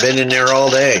it. It's been in there all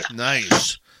day.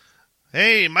 Nice.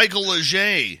 Hey, Michael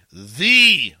Leger.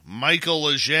 The Michael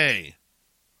Leger.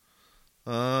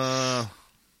 We'll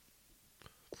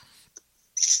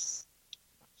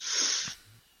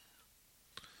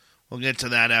get to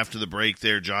that after the break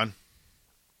there, John.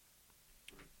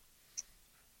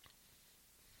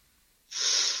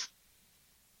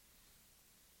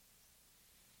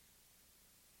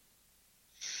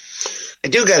 I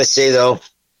do got to say, though,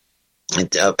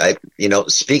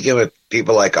 speaking with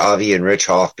people like Avi and Rich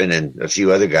Hoffman and a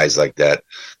few other guys like that,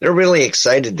 they're really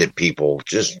excited that people,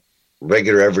 just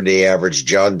regular, everyday, average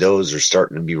John Does, are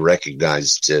starting to be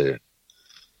recognized to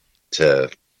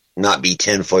not be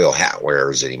tinfoil hat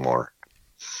wearers anymore.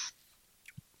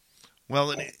 Well,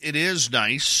 it is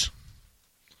nice.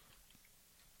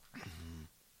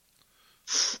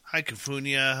 Hi,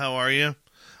 Kafunia. How are you?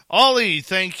 Ollie,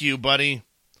 thank you, buddy,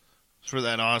 for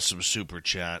that awesome super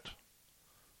chat.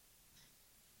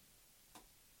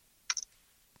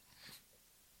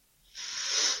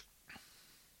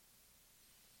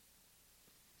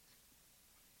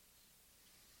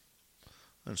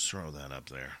 Let's throw that up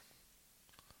there.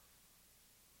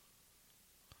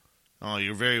 Oh,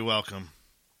 you're very welcome.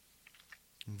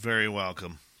 Very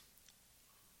welcome.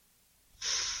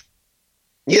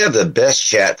 You have the best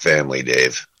chat family,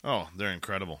 Dave. Oh, they're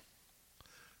incredible.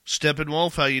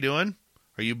 Steppenwolf, how you doing?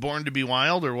 Are you born to be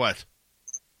wild or what?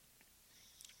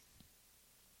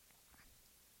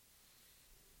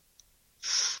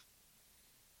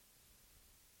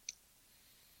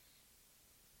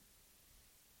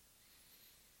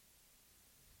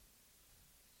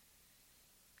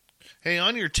 Hey,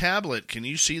 on your tablet, can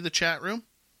you see the chat room?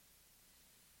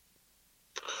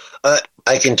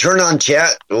 I can turn on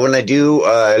chat. When I do,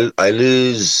 I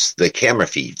lose the camera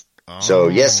feed. Oh. So,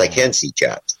 yes, I can see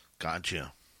chat.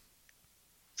 Gotcha.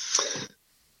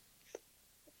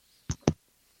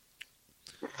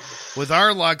 With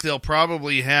our luck, they'll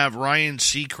probably have Ryan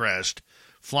Seacrest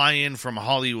fly in from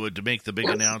Hollywood to make the big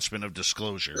announcement of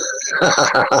disclosure.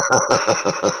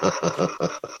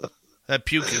 That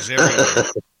puke is everywhere.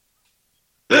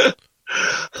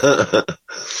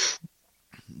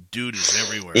 Dude is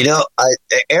everywhere. You know,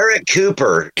 Eric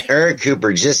Cooper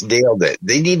just nailed it.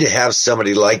 They need to have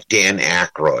somebody like Dan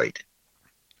Aykroyd.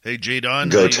 Hey, J. Don.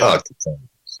 Go talk to him.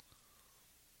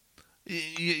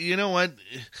 You know what?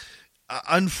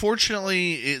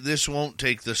 Unfortunately, this won't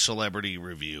take the celebrity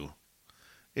review.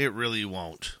 It really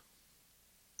won't.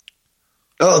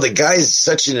 Oh, the guy's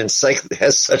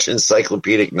has such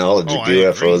encyclopedic knowledge of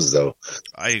UFOs, though.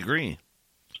 I agree.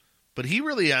 But he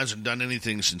really hasn't done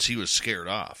anything since he was scared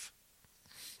off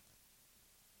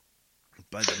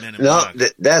by the Men in Black. No,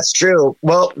 that's true.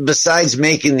 Well, besides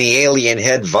making the alien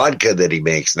head vodka that he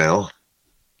makes now.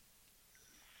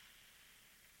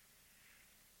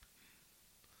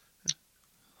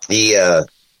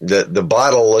 The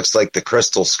bottle looks like the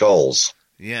Crystal Skulls.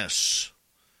 Yes.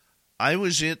 I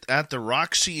was at the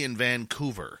Roxy in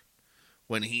Vancouver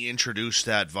when he introduced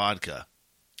that vodka,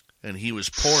 and he was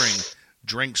pouring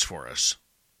drinks for us.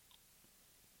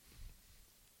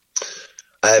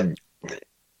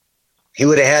 He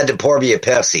would have had to pour me a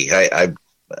Pepsi.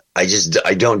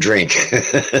 I don't drink.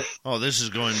 Oh, this is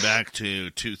going back to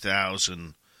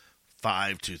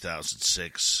 2005,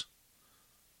 2006,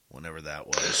 whenever that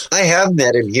was. I have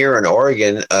met him here in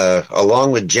Oregon,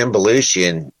 along with Jim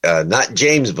Belushi, and not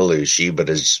James Belushi, but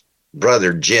his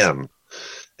brother Jim.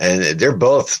 And they're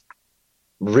both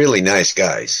really nice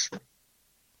guys.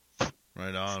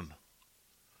 Right on.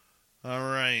 All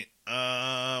right.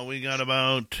 We got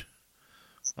about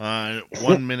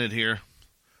 1 minute here.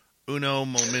 Uno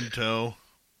momento.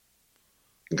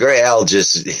 Gray Al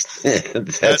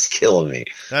that's killing me.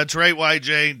 That's right,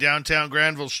 YJ. Downtown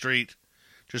Granville Street.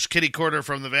 Just kitty corner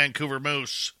from the Vancouver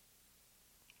Moose.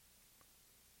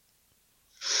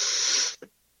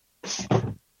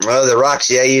 Well, the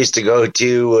Roxy I used to go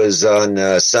to was on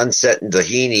Sunset and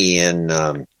Doheny and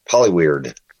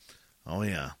Hollyweird. Oh,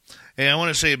 yeah. Hey, I want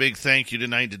to say a big thank you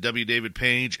tonight to W. David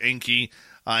Page, Enki,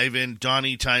 Ivan,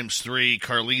 Donnie ×3,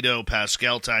 Carlito,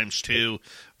 Pascal ×2,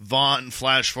 Vaughn,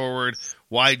 Flash Forward,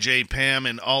 YJ, Pam,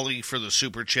 and Ollie for the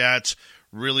Super Chats.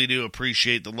 Really do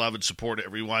appreciate the love and support,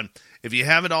 everyone. If you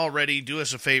haven't already, do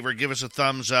us a favor, give us a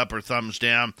thumbs up or thumbs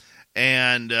down,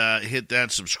 and hit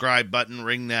that subscribe button,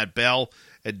 ring that bell.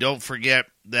 And don't forget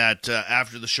that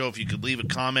after the show, if you could leave a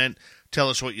comment, tell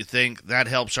us what you think. That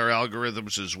helps our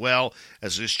algorithms as well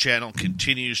as this channel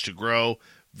continues to grow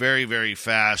very, very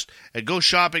fast. And go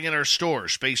shopping in our store,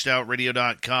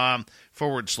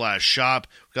 spacedoutradio.com/shop.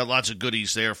 We've got lots of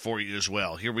goodies there for you as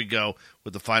well. Here we go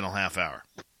with the final half hour.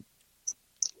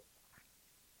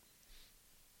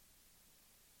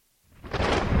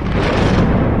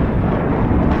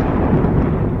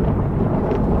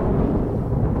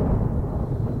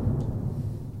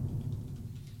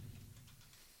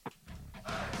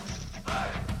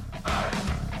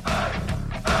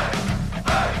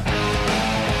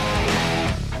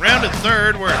 Round and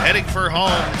third, we're heading for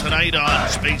home tonight on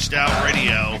Spaced Out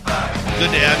Radio.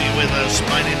 Good to have you with us.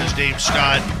 My name is Dave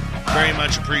Scott. Very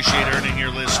much appreciate earning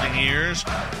your listening ears.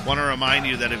 Want to remind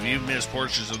you that if you've missed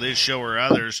portions of this show or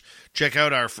others, check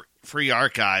out our free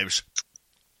archives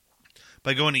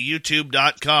by going to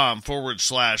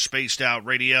youtube.com/Spaced Out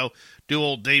Radio. Do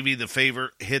old Davey the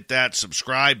favor, hit that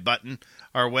subscribe button.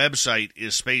 Our website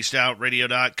is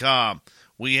spacedoutradio.com.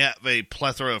 We have a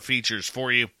plethora of features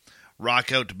for you.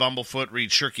 Rock out to Bumblefoot, read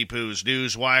Shirky Poo's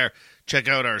Newswire. Check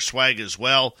out our swag as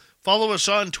well. Follow us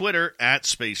on Twitter at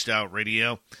Spaced Out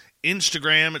Radio,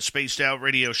 Instagram at Spaced Out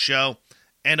Radio Show,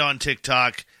 and on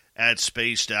TikTok at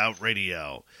Spaced Out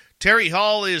Radio. Terry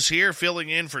Hall is here filling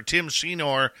in for Tim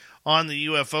Senor on the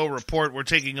UFO Report. We're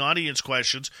taking audience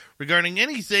questions regarding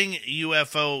anything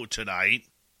UFO tonight.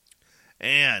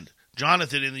 And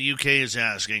Jonathan in the UK is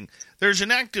asking, there's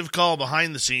an active call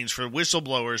behind the scenes for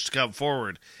whistleblowers to come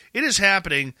forward. It is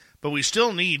happening, but we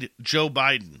still need Joe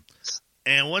Biden.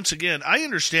 And once again, I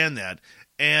understand that.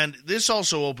 And this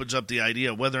also opens up the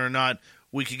idea of whether or not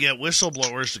we could get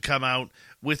whistleblowers to come out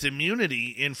with immunity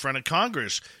in front of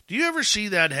Congress. Do you ever see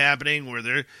that happening where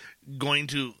they're going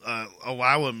to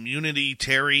allow immunity,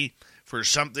 Terry, for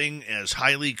something as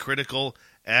highly critical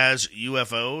as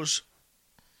UFOs?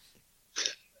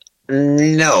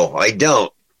 No, I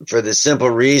don't. For the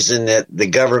simple reason that the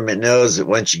government knows that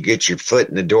once you get your foot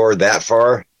in the door that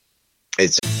far,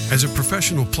 it's... As a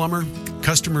professional plumber,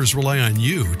 customers rely on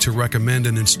you to recommend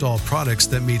and install products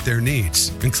that meet their needs,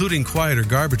 including quieter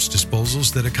garbage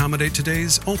disposals that accommodate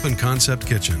today's open concept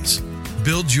kitchens.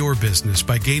 Build your business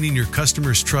by gaining your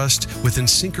customers' trust with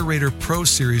InSinkErator Pro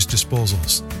Series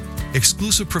disposals.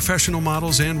 Exclusive professional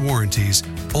models and warranties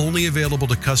only available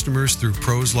to customers through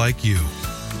pros like you.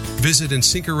 Visit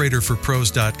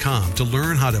InSinkEratorForPros.com to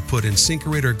learn how to put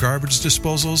InSinkErator garbage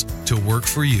disposals to work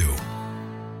for you.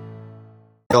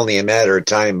 Only a matter of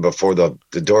time before the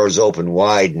doors open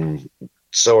wide, and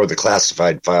so are the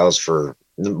classified files for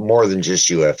more than just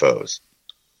UFOs.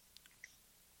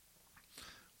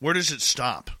 Where does it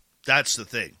stop? That's the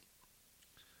thing.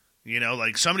 You know,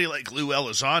 like somebody like Lou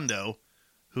Elizondo,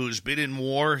 who's been in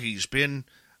war, he's been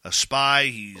a spy,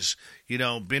 he's,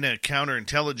 been a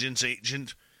counterintelligence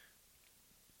agent.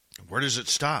 Where does it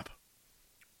stop?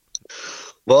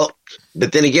 Well,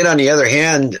 but then again, on the other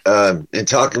hand, in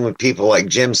talking with people like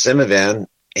Jim Semivan,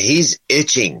 he's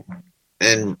itching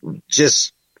and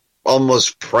just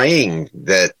almost praying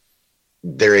that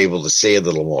they're able to say a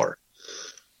little more.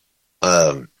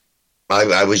 I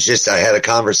had a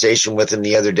conversation with him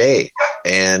the other day,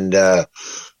 and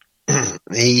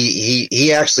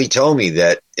he actually told me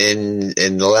that in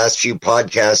the last few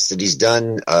podcasts that he's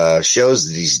done, shows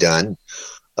that he's done,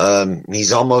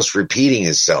 he's almost repeating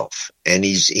himself. And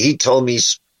he told me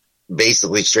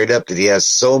basically straight up that he has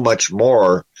so much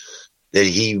more that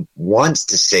he wants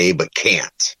to say but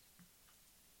can't.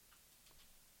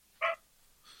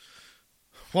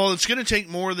 Well, it's going to take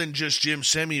more than just Jim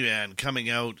Semivan coming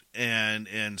out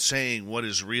and saying what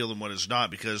is real and what is not,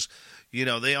 because,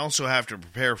 they also have to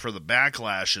prepare for the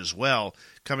backlash as well,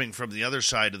 coming from the other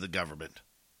side of the government.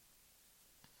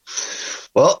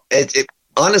 Well,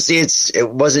 honestly, it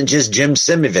wasn't just Jim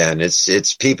Semivan.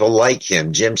 It's people like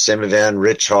him, Jim Semivan,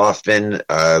 Rich Hoffman,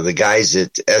 the guys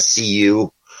at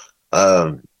SCU,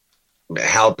 Hal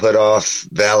Puthoff,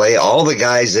 Valet, all the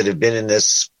guys that have been in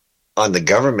this on the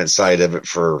government side of it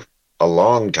for a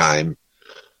long time.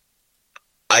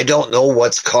 I don't know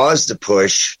what's caused the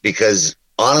push, because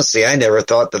honestly, I never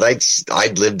thought that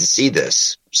I'd live to see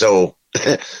this. So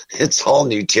it's all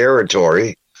new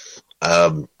territory.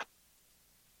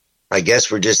 I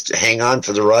guess we're just hang on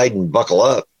for the ride and buckle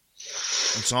up.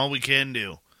 That's all we can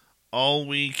do. All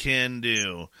we can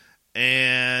do.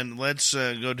 And let's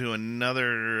go to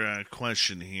another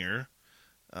question here.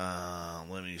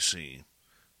 Let me see.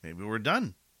 Maybe we're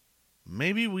done.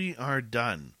 Maybe we are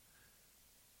done.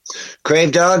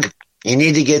 Crave Dog, you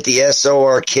need to get the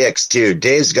SOR kicks, too.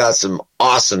 Dave's got some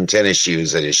awesome tennis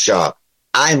shoes at his shop.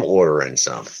 I'm ordering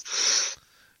some.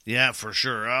 Yeah, for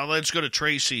sure. Let's go to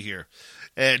Tracy here.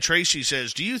 Tracy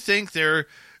says, do you think they're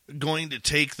going to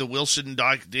take the Wilson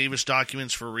Davis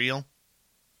documents for real?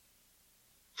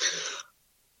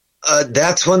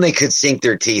 That's one they could sink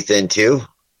their teeth into.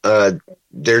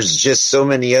 There's just so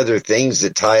many other things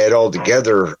that tie it all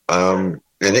together. And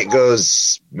it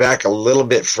goes back a little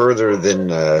bit further than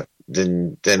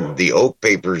the Oak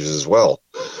papers as well,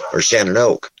 or Shannon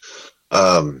Oak.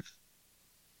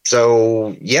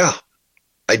 So yeah,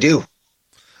 I do.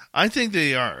 I think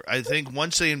they are. I think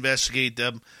once they investigate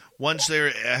them, once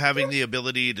they're having the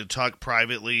ability to talk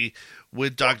privately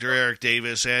with Dr. Eric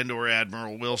Davis and or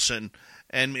Admiral Wilson,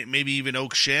 and maybe even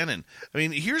Oak Shannon. I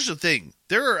mean, here's the thing.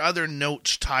 There are other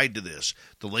notes tied to this.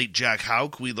 The late Jack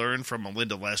Houck, we learned from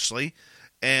Melinda Leslie,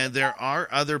 and there are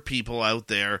other people out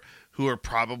there who are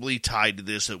probably tied to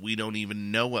this that we don't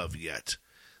even know of yet.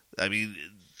 I mean,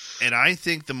 and I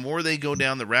think the more they go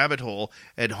down the rabbit hole,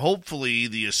 and hopefully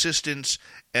the assistants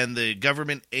and the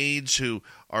government aides who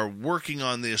are working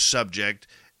on this subject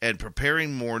and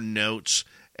preparing more notes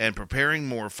and preparing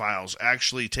more files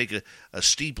actually take a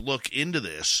steep look into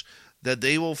this, that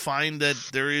they will find that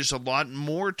there is a lot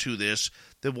more to this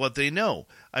than what they know.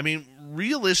 I mean,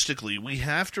 realistically, we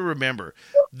have to remember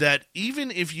that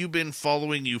even if you've been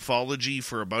following ufology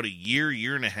for about a year,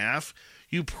 year and a half,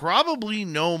 you probably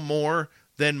know more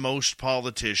than most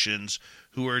politicians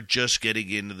who are just getting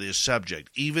into this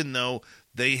subject, even though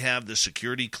they have the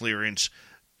security clearance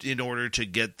in order to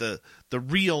get the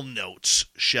real notes,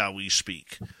 shall we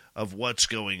speak, of what's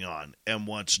going on and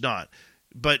what's not.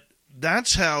 But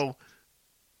that's how,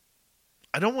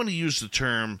 I don't want to use the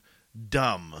term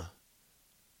dumb,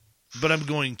 but I'm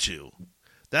going to.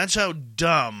 That's how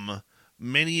dumb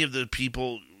many of the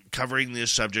people covering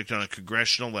this subject on a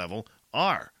congressional level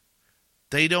are.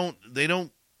 They don't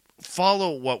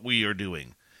follow what we are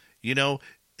doing. You know,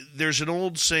 there's an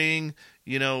old saying,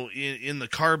 you know, in the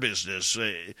car business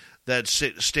that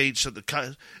states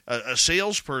that a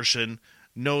salesperson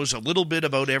knows a little bit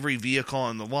about every vehicle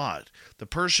on the lot. The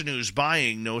person who's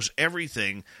buying knows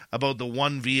everything about the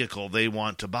one vehicle they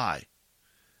want to buy.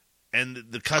 And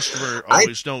the customer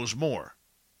always knows more.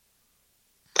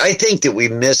 I think that we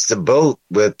missed the boat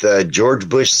with George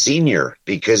Bush Sr.,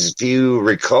 because if you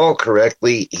recall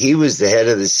correctly, he was the head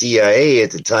of the CIA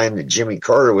at the time that Jimmy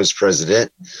Carter was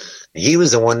president. He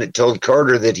was the one that told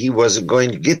Carter that he wasn't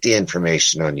going to get the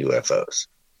information on UFOs.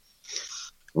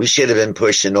 We should have been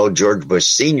pushing old George Bush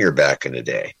Sr. back in the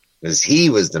day, because he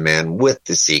was the man with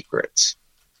the secrets.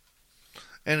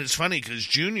 And it's funny because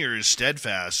Junior is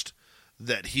steadfast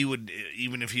that he would,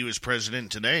 even if he was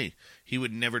president today, he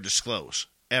would never disclose,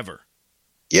 ever.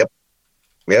 Yep.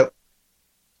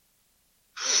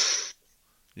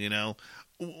 You know,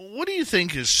 what do you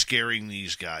think is scaring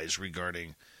these guys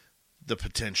regarding the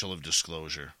potential of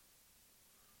disclosure?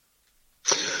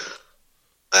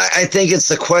 I think it's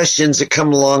the questions that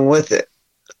come along with it.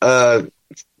 The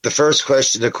first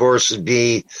question, of course, would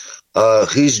be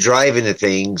who's driving the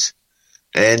things?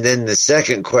 And then the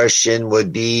second question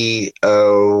would be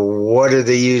what are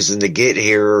they using to get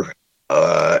here,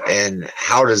 and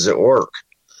how does it work?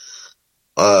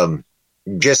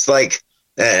 Just like,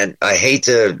 and I hate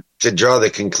to draw the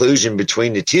conclusion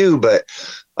between the two, but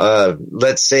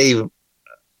let's say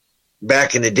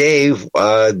back in the day,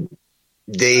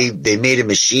 they made a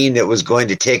machine that was going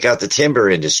to take out the timber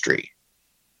industry.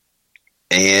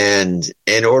 And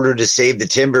in order to save the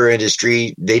timber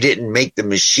industry, they didn't make the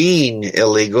machine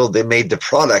illegal. They made the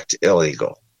product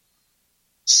illegal.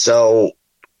 So,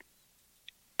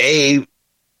 A,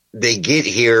 they get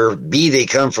here. B, they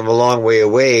come from a long way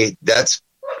away. That's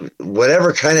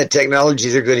whatever kind of technology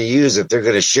they're going to use. If they're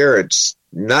going to share it, it's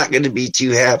not going to be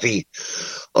too happy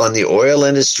on the oil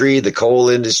industry, the coal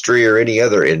industry, or any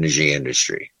other energy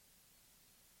industry.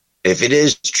 If it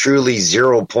is truly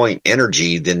 0 point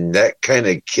energy, then that kind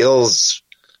of kills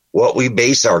what we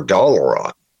base our dollar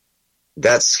on.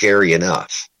 That's scary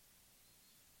enough.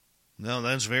 No,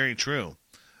 that's very true.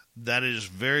 That is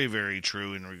very, very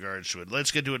true in regards to it. Let's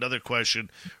get to another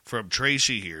question from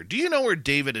Tracy here. Do you know where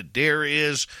David Adair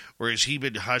is, or has he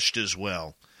been hushed as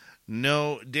well?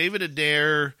 No, David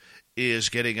Adair is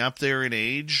getting up there in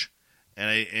age,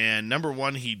 And number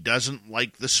one, he doesn't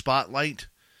like the spotlight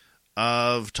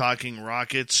of talking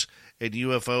rockets and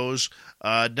UFOs.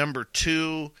 Number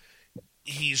two,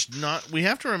 he's not. We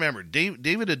have to remember,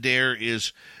 David Adair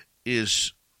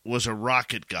was a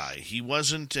rocket guy. He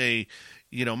wasn't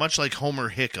much like Homer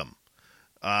Hickam.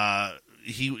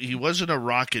 He wasn't a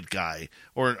rocket guy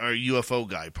or a UFO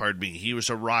guy. Pardon me. He was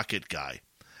a rocket guy.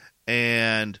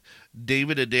 And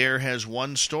David Adair has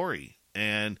one story,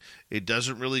 and it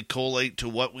doesn't really collate to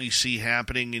what we see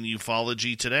happening in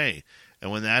ufology today. And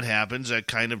when that happens, that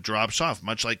kind of drops off,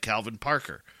 much like Calvin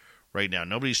Parker right now.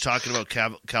 Nobody's talking about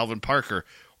Calvin Parker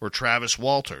or Travis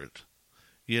Walter.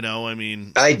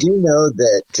 I do know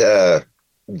that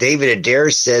David Adair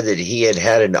said that he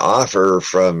had an offer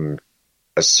from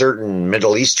a certain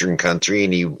Middle Eastern country,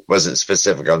 and he wasn't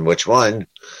specific on which one,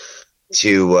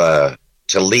 to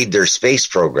lead their space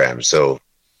program. So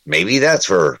maybe that's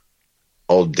where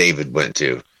old David went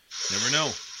to. Never know.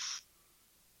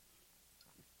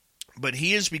 But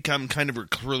he has become kind of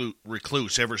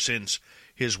recluse ever since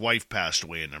his wife passed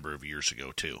away a number of years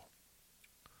ago, too.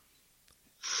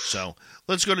 So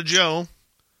let's go to Joe.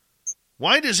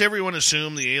 Why does everyone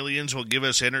assume the aliens will give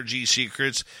us energy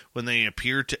secrets when they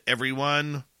appear to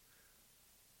everyone?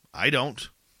 I don't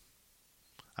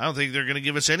think they're going to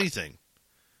give us anything.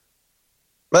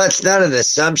 Well, it's not an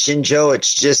assumption, Joe.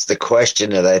 It's just the question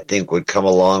that I think would come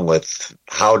along with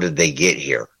how did they get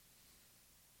here?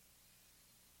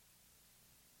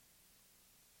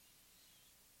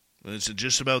 Is it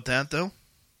just about that, though?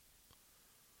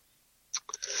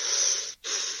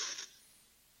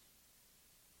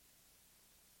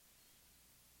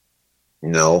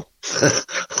 No,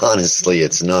 honestly,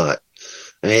 it's not.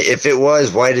 I mean, if it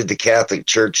was, why did the Catholic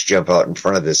Church jump out in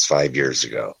front of this 5 years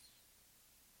ago?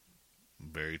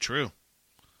 Very true.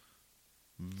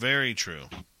 Very true.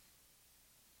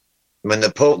 When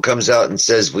the Pope comes out and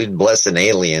says we'd bless an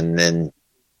alien, then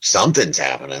something's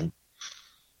happening.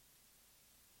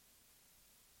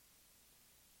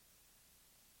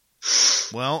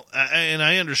 Well, and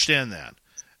I understand that.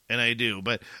 And I do,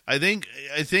 but I think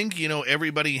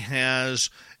everybody has,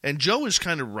 and Joe is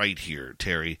kind of right here,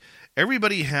 Terry.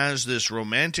 Everybody has this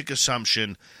romantic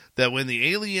assumption that when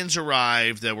the aliens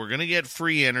arrive, that we're going to get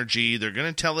free energy. They're going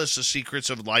to tell us the secrets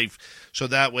of life, so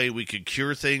that way we could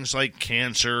cure things like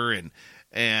cancer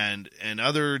and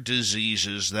other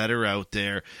diseases that are out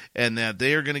there, and that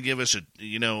they are going to give us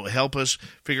help us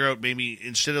figure out, maybe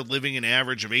instead of living an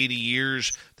average of 80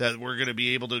 years, that we're going to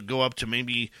be able to go up to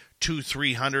maybe 200,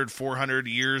 300, 400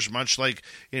 years, much like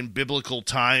in biblical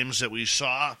times that we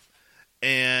saw.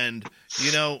 And,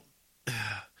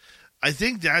 I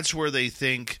think that's where they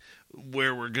think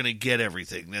where we're going to get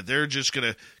everything, that they're just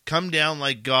going to come down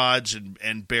like gods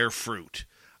and bear fruit.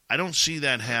 I don't see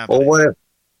that happening. Well,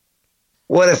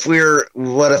 what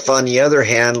if on the other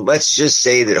hand, let's just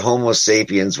say that Homo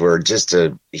sapiens were just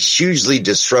a hugely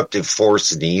disruptive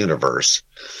force in the universe,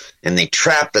 and they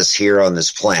trapped us here on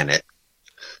this planet.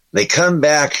 They come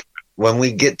back when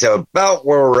we get to about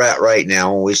where we're at right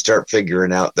now, when we start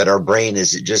figuring out that our brain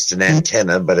isn't just an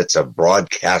antenna, but it's a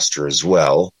broadcaster as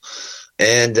well.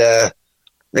 And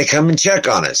they come and check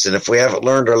on us. And if we haven't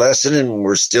learned our lesson and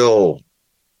we're still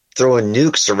throwing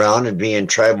nukes around and being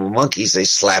tribal monkeys, they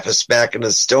slap us back into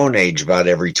the Stone Age about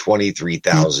every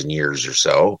 23,000 years or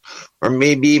so, or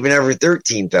maybe even every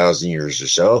 13,000 years or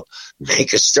so,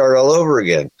 make us start all over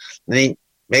again. Maybe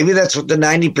that's what the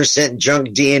 90% junk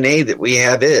DNA that we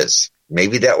have is.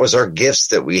 Maybe that was our gifts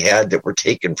that we had that were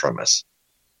taken from us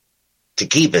to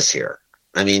keep us here.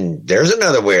 I mean, there's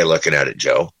another way of looking at it,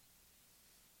 Joe.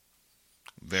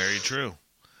 Very true.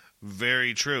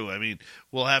 Very true. I mean,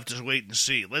 we'll have to wait and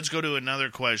see. Let's go to another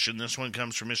question. This one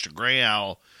comes from Mr. Gray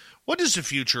Owl. What does the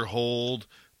future hold?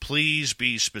 Please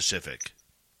be specific.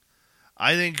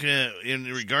 I think in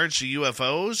regards to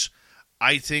UFOs,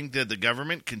 I think that the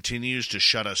government continues to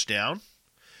shut us down,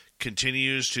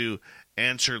 continues to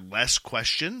answer less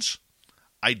questions.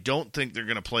 I don't think they're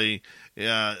going to play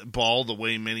ball the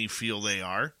way many feel they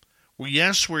are. Well,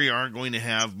 yes, we are going to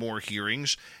have more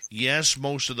hearings. Yes,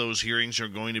 most of those hearings are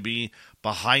going to be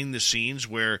behind the scenes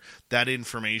where that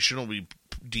information will be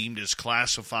deemed as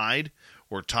classified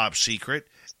or top secret,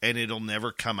 and it'll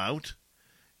never come out.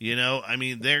 I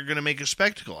mean, they're going to make a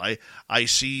spectacle. I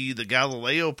see the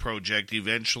Galileo project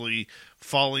eventually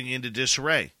falling into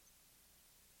disarray.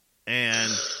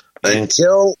 And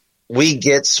until we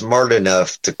get smart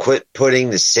enough to quit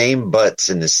putting the same butts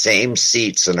in the same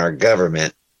seats in our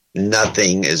government,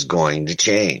 nothing is going to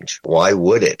change. Why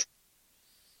would it?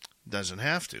 Doesn't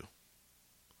have to.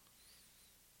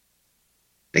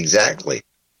 Exactly.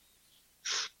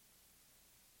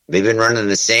 They've been running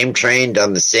the same train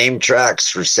down the same tracks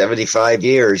for 75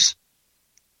 years,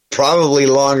 probably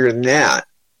longer than that.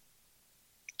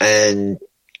 And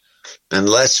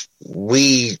unless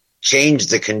we change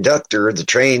the conductor, the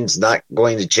train's not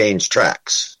going to change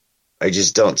tracks. I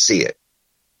just don't see it.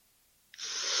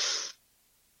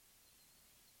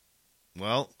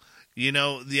 Well, you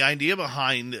know, the idea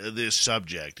behind this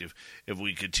subject, if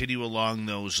we continue along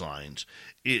those lines,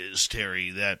 is,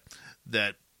 Terry, that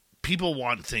people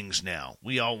want things now.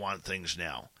 We all want things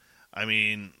now. I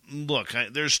mean, look,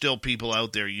 there's still people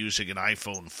out there using an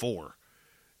iPhone 4,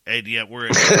 and yet we're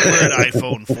at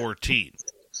iPhone 14,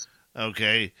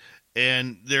 okay?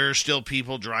 And there are still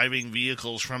people driving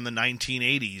vehicles from the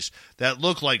 1980s that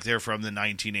look like they're from the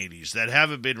 1980s, that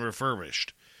haven't been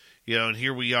refurbished. You know, and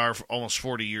here we are almost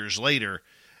 40 years later,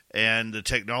 and the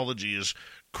technology is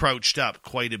crouched up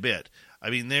quite a bit. I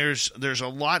mean, there's a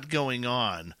lot going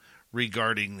on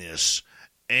regarding this,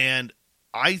 and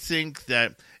I think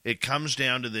that it comes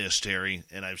down to this, Terry,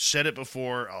 and I've said it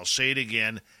before, I'll say it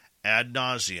again ad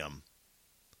nauseum.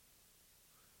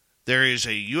 There is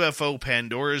a UFO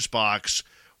Pandora's box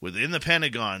within the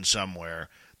Pentagon somewhere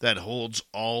that holds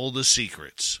all the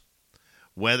secrets.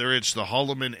 Whether it's the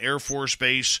Holloman Air Force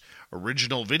Base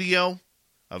original video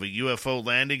of a UFO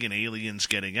landing and aliens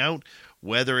getting out,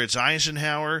 whether it's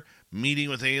Eisenhower meeting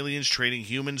with aliens, trading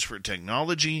humans for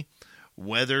technology,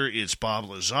 whether it's Bob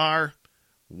Lazar,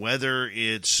 whether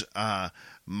it's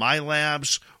My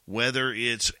Labs, whether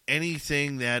it's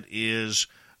anything that is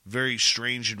very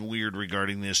strange and weird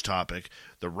regarding this topic,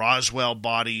 the Roswell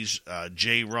bodies,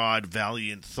 J-Rod,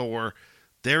 Valiant, Thor,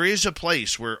 there is a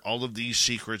place where all of these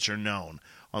secrets are known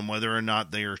on whether or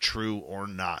not they are true or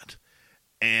not.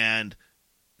 And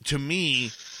to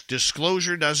me,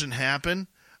 disclosure doesn't happen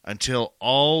until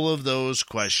all of those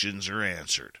questions are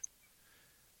answered.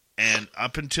 And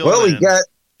up until then,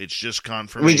 it's just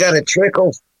confirmation. We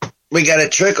got a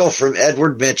trickle from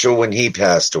Edward Mitchell when he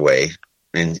passed away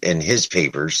in his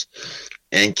papers.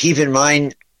 And keep in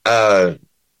mind how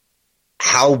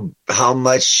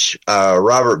much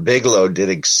Robert Bigelow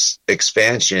did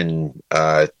expansion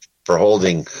for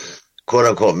holding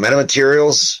quote-unquote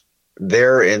metamaterials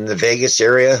there in the Vegas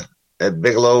area at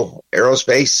Bigelow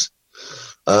Aerospace.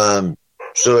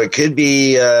 So it could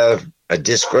be a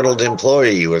disgruntled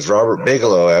employee with Robert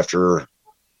Bigelow after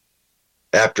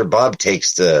Bob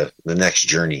takes the next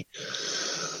journey.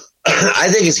 I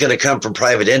think it's going to come from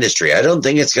private industry. I don't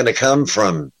think it's going to come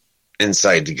from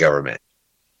inside the government.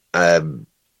 I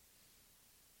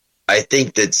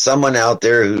think that someone out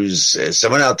there's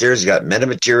got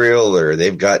metamaterial, or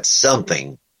they've got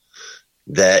something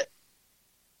that,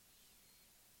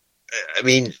 I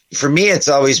mean, for me, it's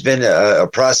always been a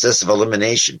process of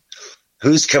elimination.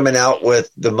 Who's coming out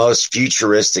with the most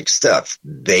futuristic stuff?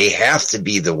 They have to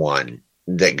be the one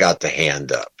that got the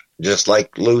hand up. Just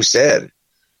like Lou said,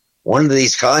 one of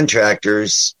these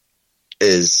contractors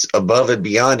is above and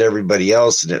beyond everybody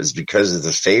else, and it was because of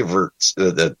the favors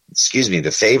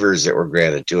that were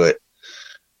granted to it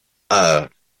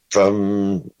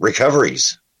from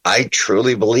recoveries. I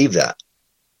truly believe that.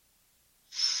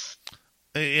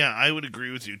 Yeah, I would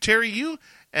agree with you. Terry, you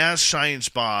asked Science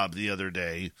Bob the other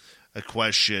day a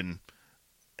question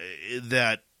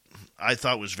that I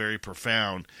thought was very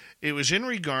profound. It was in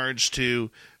regards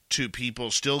to people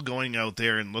still going out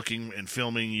there and looking and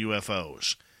filming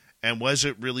UFOs. And was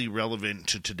it really relevant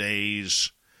to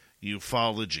today's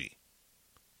ufology,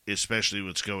 especially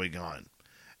what's going on?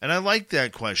 And I like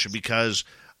that question because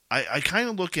I kind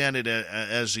of look at it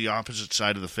as the opposite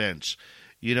side of the fence.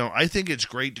 You know, I think it's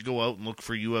great to go out and look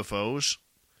for UFOs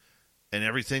and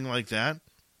everything like that.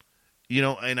 You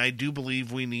know, and I do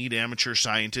believe we need amateur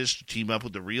scientists to team up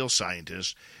with the real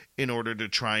scientists in order to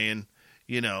try and,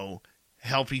 you know,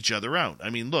 help each other out. I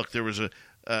mean, look, there was a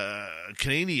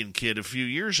Canadian kid a few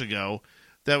years ago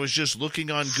that was just looking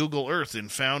on Google Earth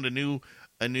and found a new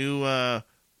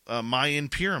Mayan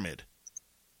pyramid.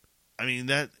 I mean,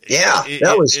 that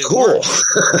was cool.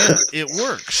 It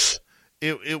works.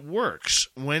 It works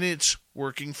when it's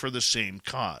working for the same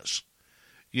cause,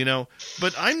 you know.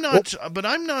 But I'm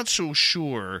not so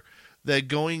sure that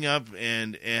going up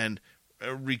and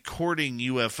recording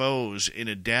UFOs in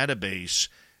a database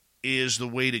is the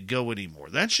way to go anymore.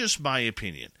 That's just my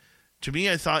opinion. To me,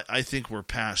 I think we're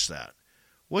past that.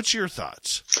 What's your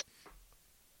thoughts?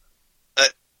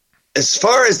 As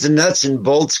far as the nuts and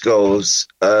bolts goes,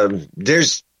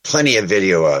 there's plenty of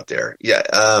video out there. Yeah.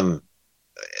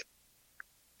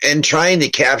 And trying to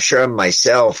capture them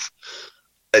myself,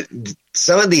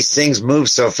 some of these things move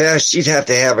so fast, you'd have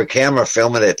to have a camera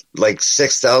filming at like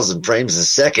 6,000 frames a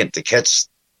second to catch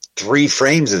 3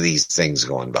 frames of these things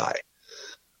going by.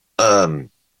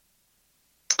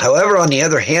 However, on the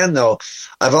other hand, though,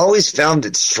 I've always found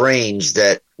it strange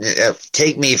that,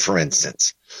 take me, for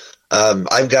instance.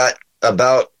 I've got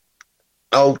about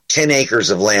 10 acres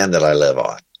of land that I live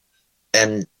on.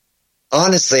 And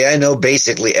honestly, I know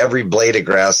basically every blade of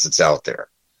grass that's out there.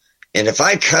 And if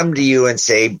I come to you and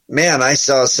say, man, I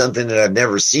saw something that I've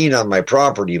never seen on my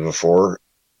property before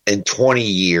in 20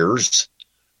 years,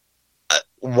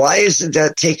 why isn't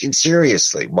that taken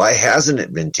seriously? Why hasn't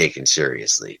it been taken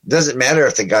seriously? It doesn't matter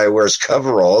if the guy wears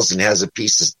coveralls and has a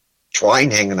piece of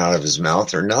twine hanging out of his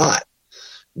mouth or not.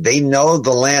 They know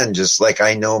the land just like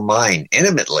I know mine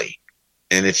intimately.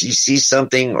 And if you see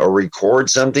something or record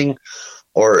something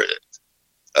or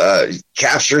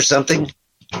capture something,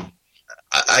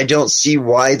 I don't see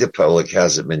why the public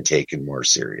hasn't been taken more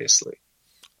seriously.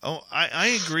 Oh,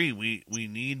 I agree. We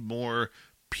need more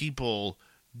people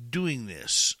doing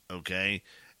this, okay?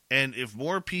 And if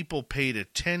more people paid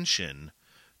attention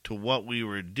to what we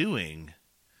were doing,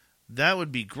 that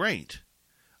would be great.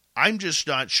 I'm just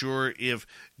not sure if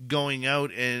going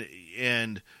out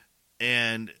and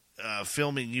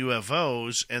filming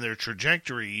UFOs and their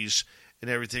trajectories and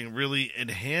everything really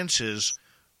enhances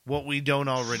what we don't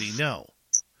already know.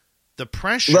 The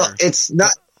pressure... Well, it's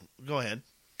not... Go ahead.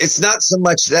 It's not so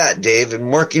much that, Dave.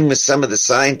 And working with some of the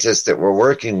scientists that we're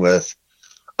working with,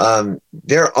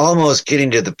 they're almost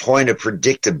getting to the point of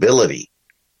predictability.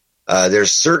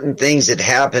 There's certain things that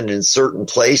happen in certain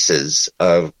places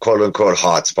of quote-unquote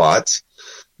hotspots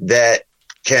that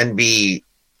can be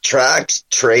tracked,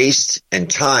 traced, and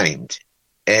timed.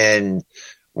 And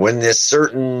when this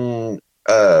certain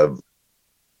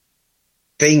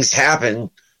things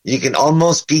happen, you can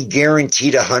almost be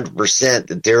guaranteed 100%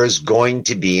 that there is going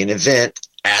to be an event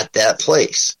at that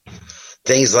place.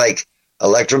 Things like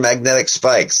electromagnetic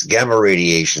spikes, gamma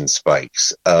radiation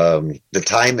spikes, the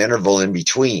time interval in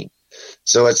between.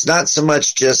 So it's not so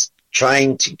much just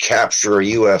trying to capture a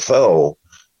UFO,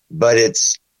 but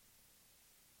it's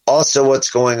also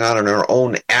what's going on in our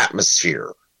own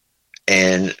atmosphere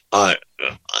and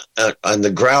on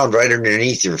the ground right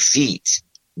underneath your feet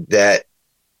that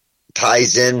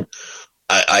ties in,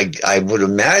 I would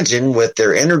imagine, with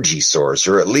their energy source,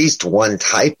 or at least one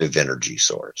type of energy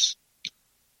source.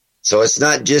 So it's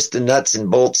not just the nuts and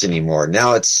bolts anymore.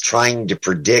 Now it's trying to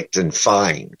predict and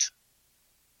find.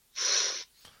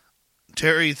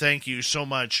 Terry, thank you so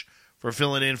much for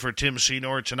filling in for Tim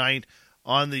Senor tonight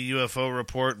on the UFO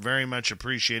Report. Very much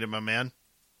appreciated, my man.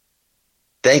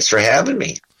 Thanks for having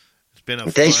me. It's been a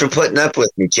Thanks for putting up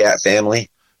with me, chat family.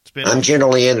 I'm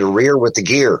generally in the rear with the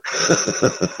gear.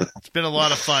 It's been a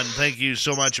lot of fun. Thank you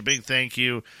so much. A big thank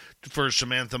you for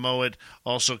Samantha Mowat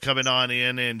also coming on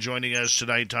in and joining us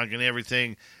tonight, talking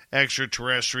everything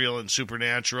extraterrestrial and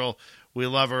supernatural. We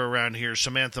love her around here.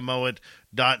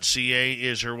 SamanthaMowat.ca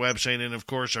is her website. And, of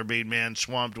course, our main man,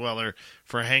 Swamp Dweller,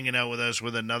 for hanging out with us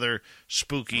with another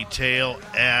spooky tale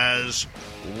as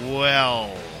well.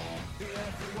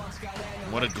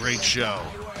 What a great show.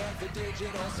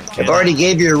 I've already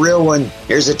gave you a real one.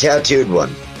 Here's a tattooed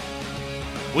one.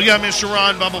 We got Mr.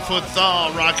 Ron Bumblefoot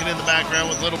Thal rocking in the background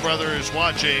with Little Brother is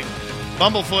Watching.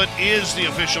 Bumblefoot is the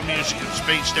official music of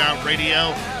Spaced Out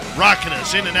Radio, rocking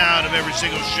us in and out of every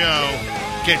single show.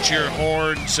 Get your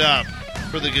horns up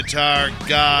for the guitar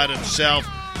god himself.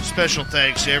 Special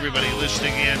thanks to everybody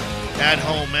listening in at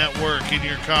home, at work, in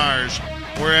your cars,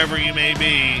 wherever you may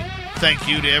be. Thank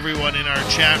you to everyone in our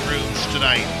chat rooms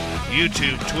tonight.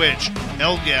 YouTube, Twitch,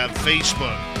 LGAB,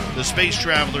 Facebook, the Space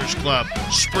Travelers Club,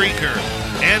 Spreaker,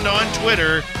 and on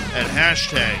Twitter at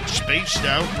hashtag Spaced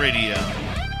Out Radio.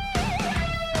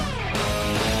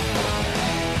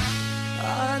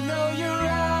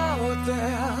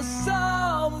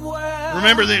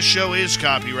 Remember, this show is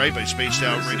copyright by Spaced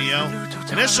Out Radio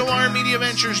and SOR Media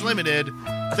Ventures Limited.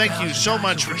 Thank you so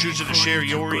much for choosing to share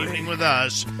your evening with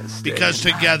us, because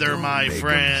together, my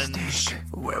friends,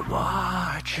 we're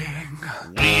watching.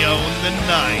 We own the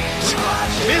night.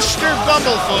 Mr.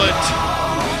 Bumblefoot,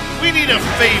 we need a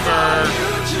favor.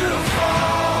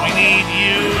 We need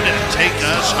you to take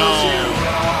us home.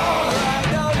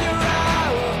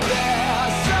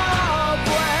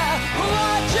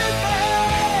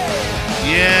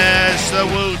 Yes, the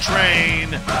Woo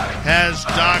train has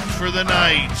docked for the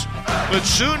night. But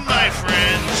soon, my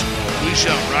friends, we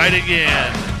shall ride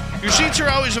again. Your seats are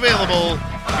always available.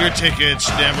 Your tickets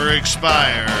never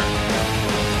expire.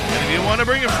 And if you want to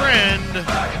bring a friend,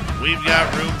 we've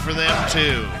got room for them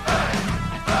too.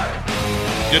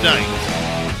 Good night.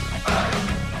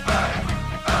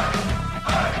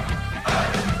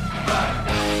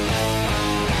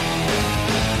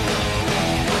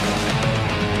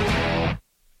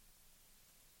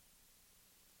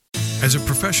 As a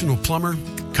professional plumber,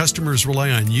 customers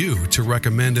rely on you to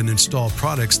recommend and install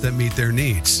products that meet their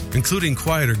needs, including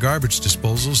quieter garbage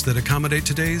disposals that accommodate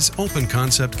today's open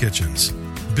concept kitchens.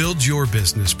 Build your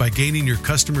business by gaining your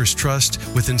customers' trust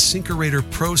with InSinkErator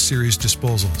Pro Series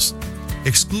disposals.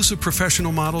 Exclusive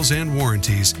professional models and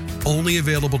warranties only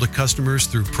available to customers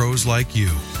through pros like you.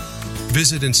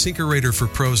 Visit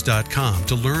InSinkEratorforPros.com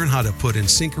to learn how to put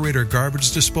InSinkErator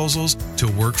garbage disposals to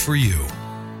work for you.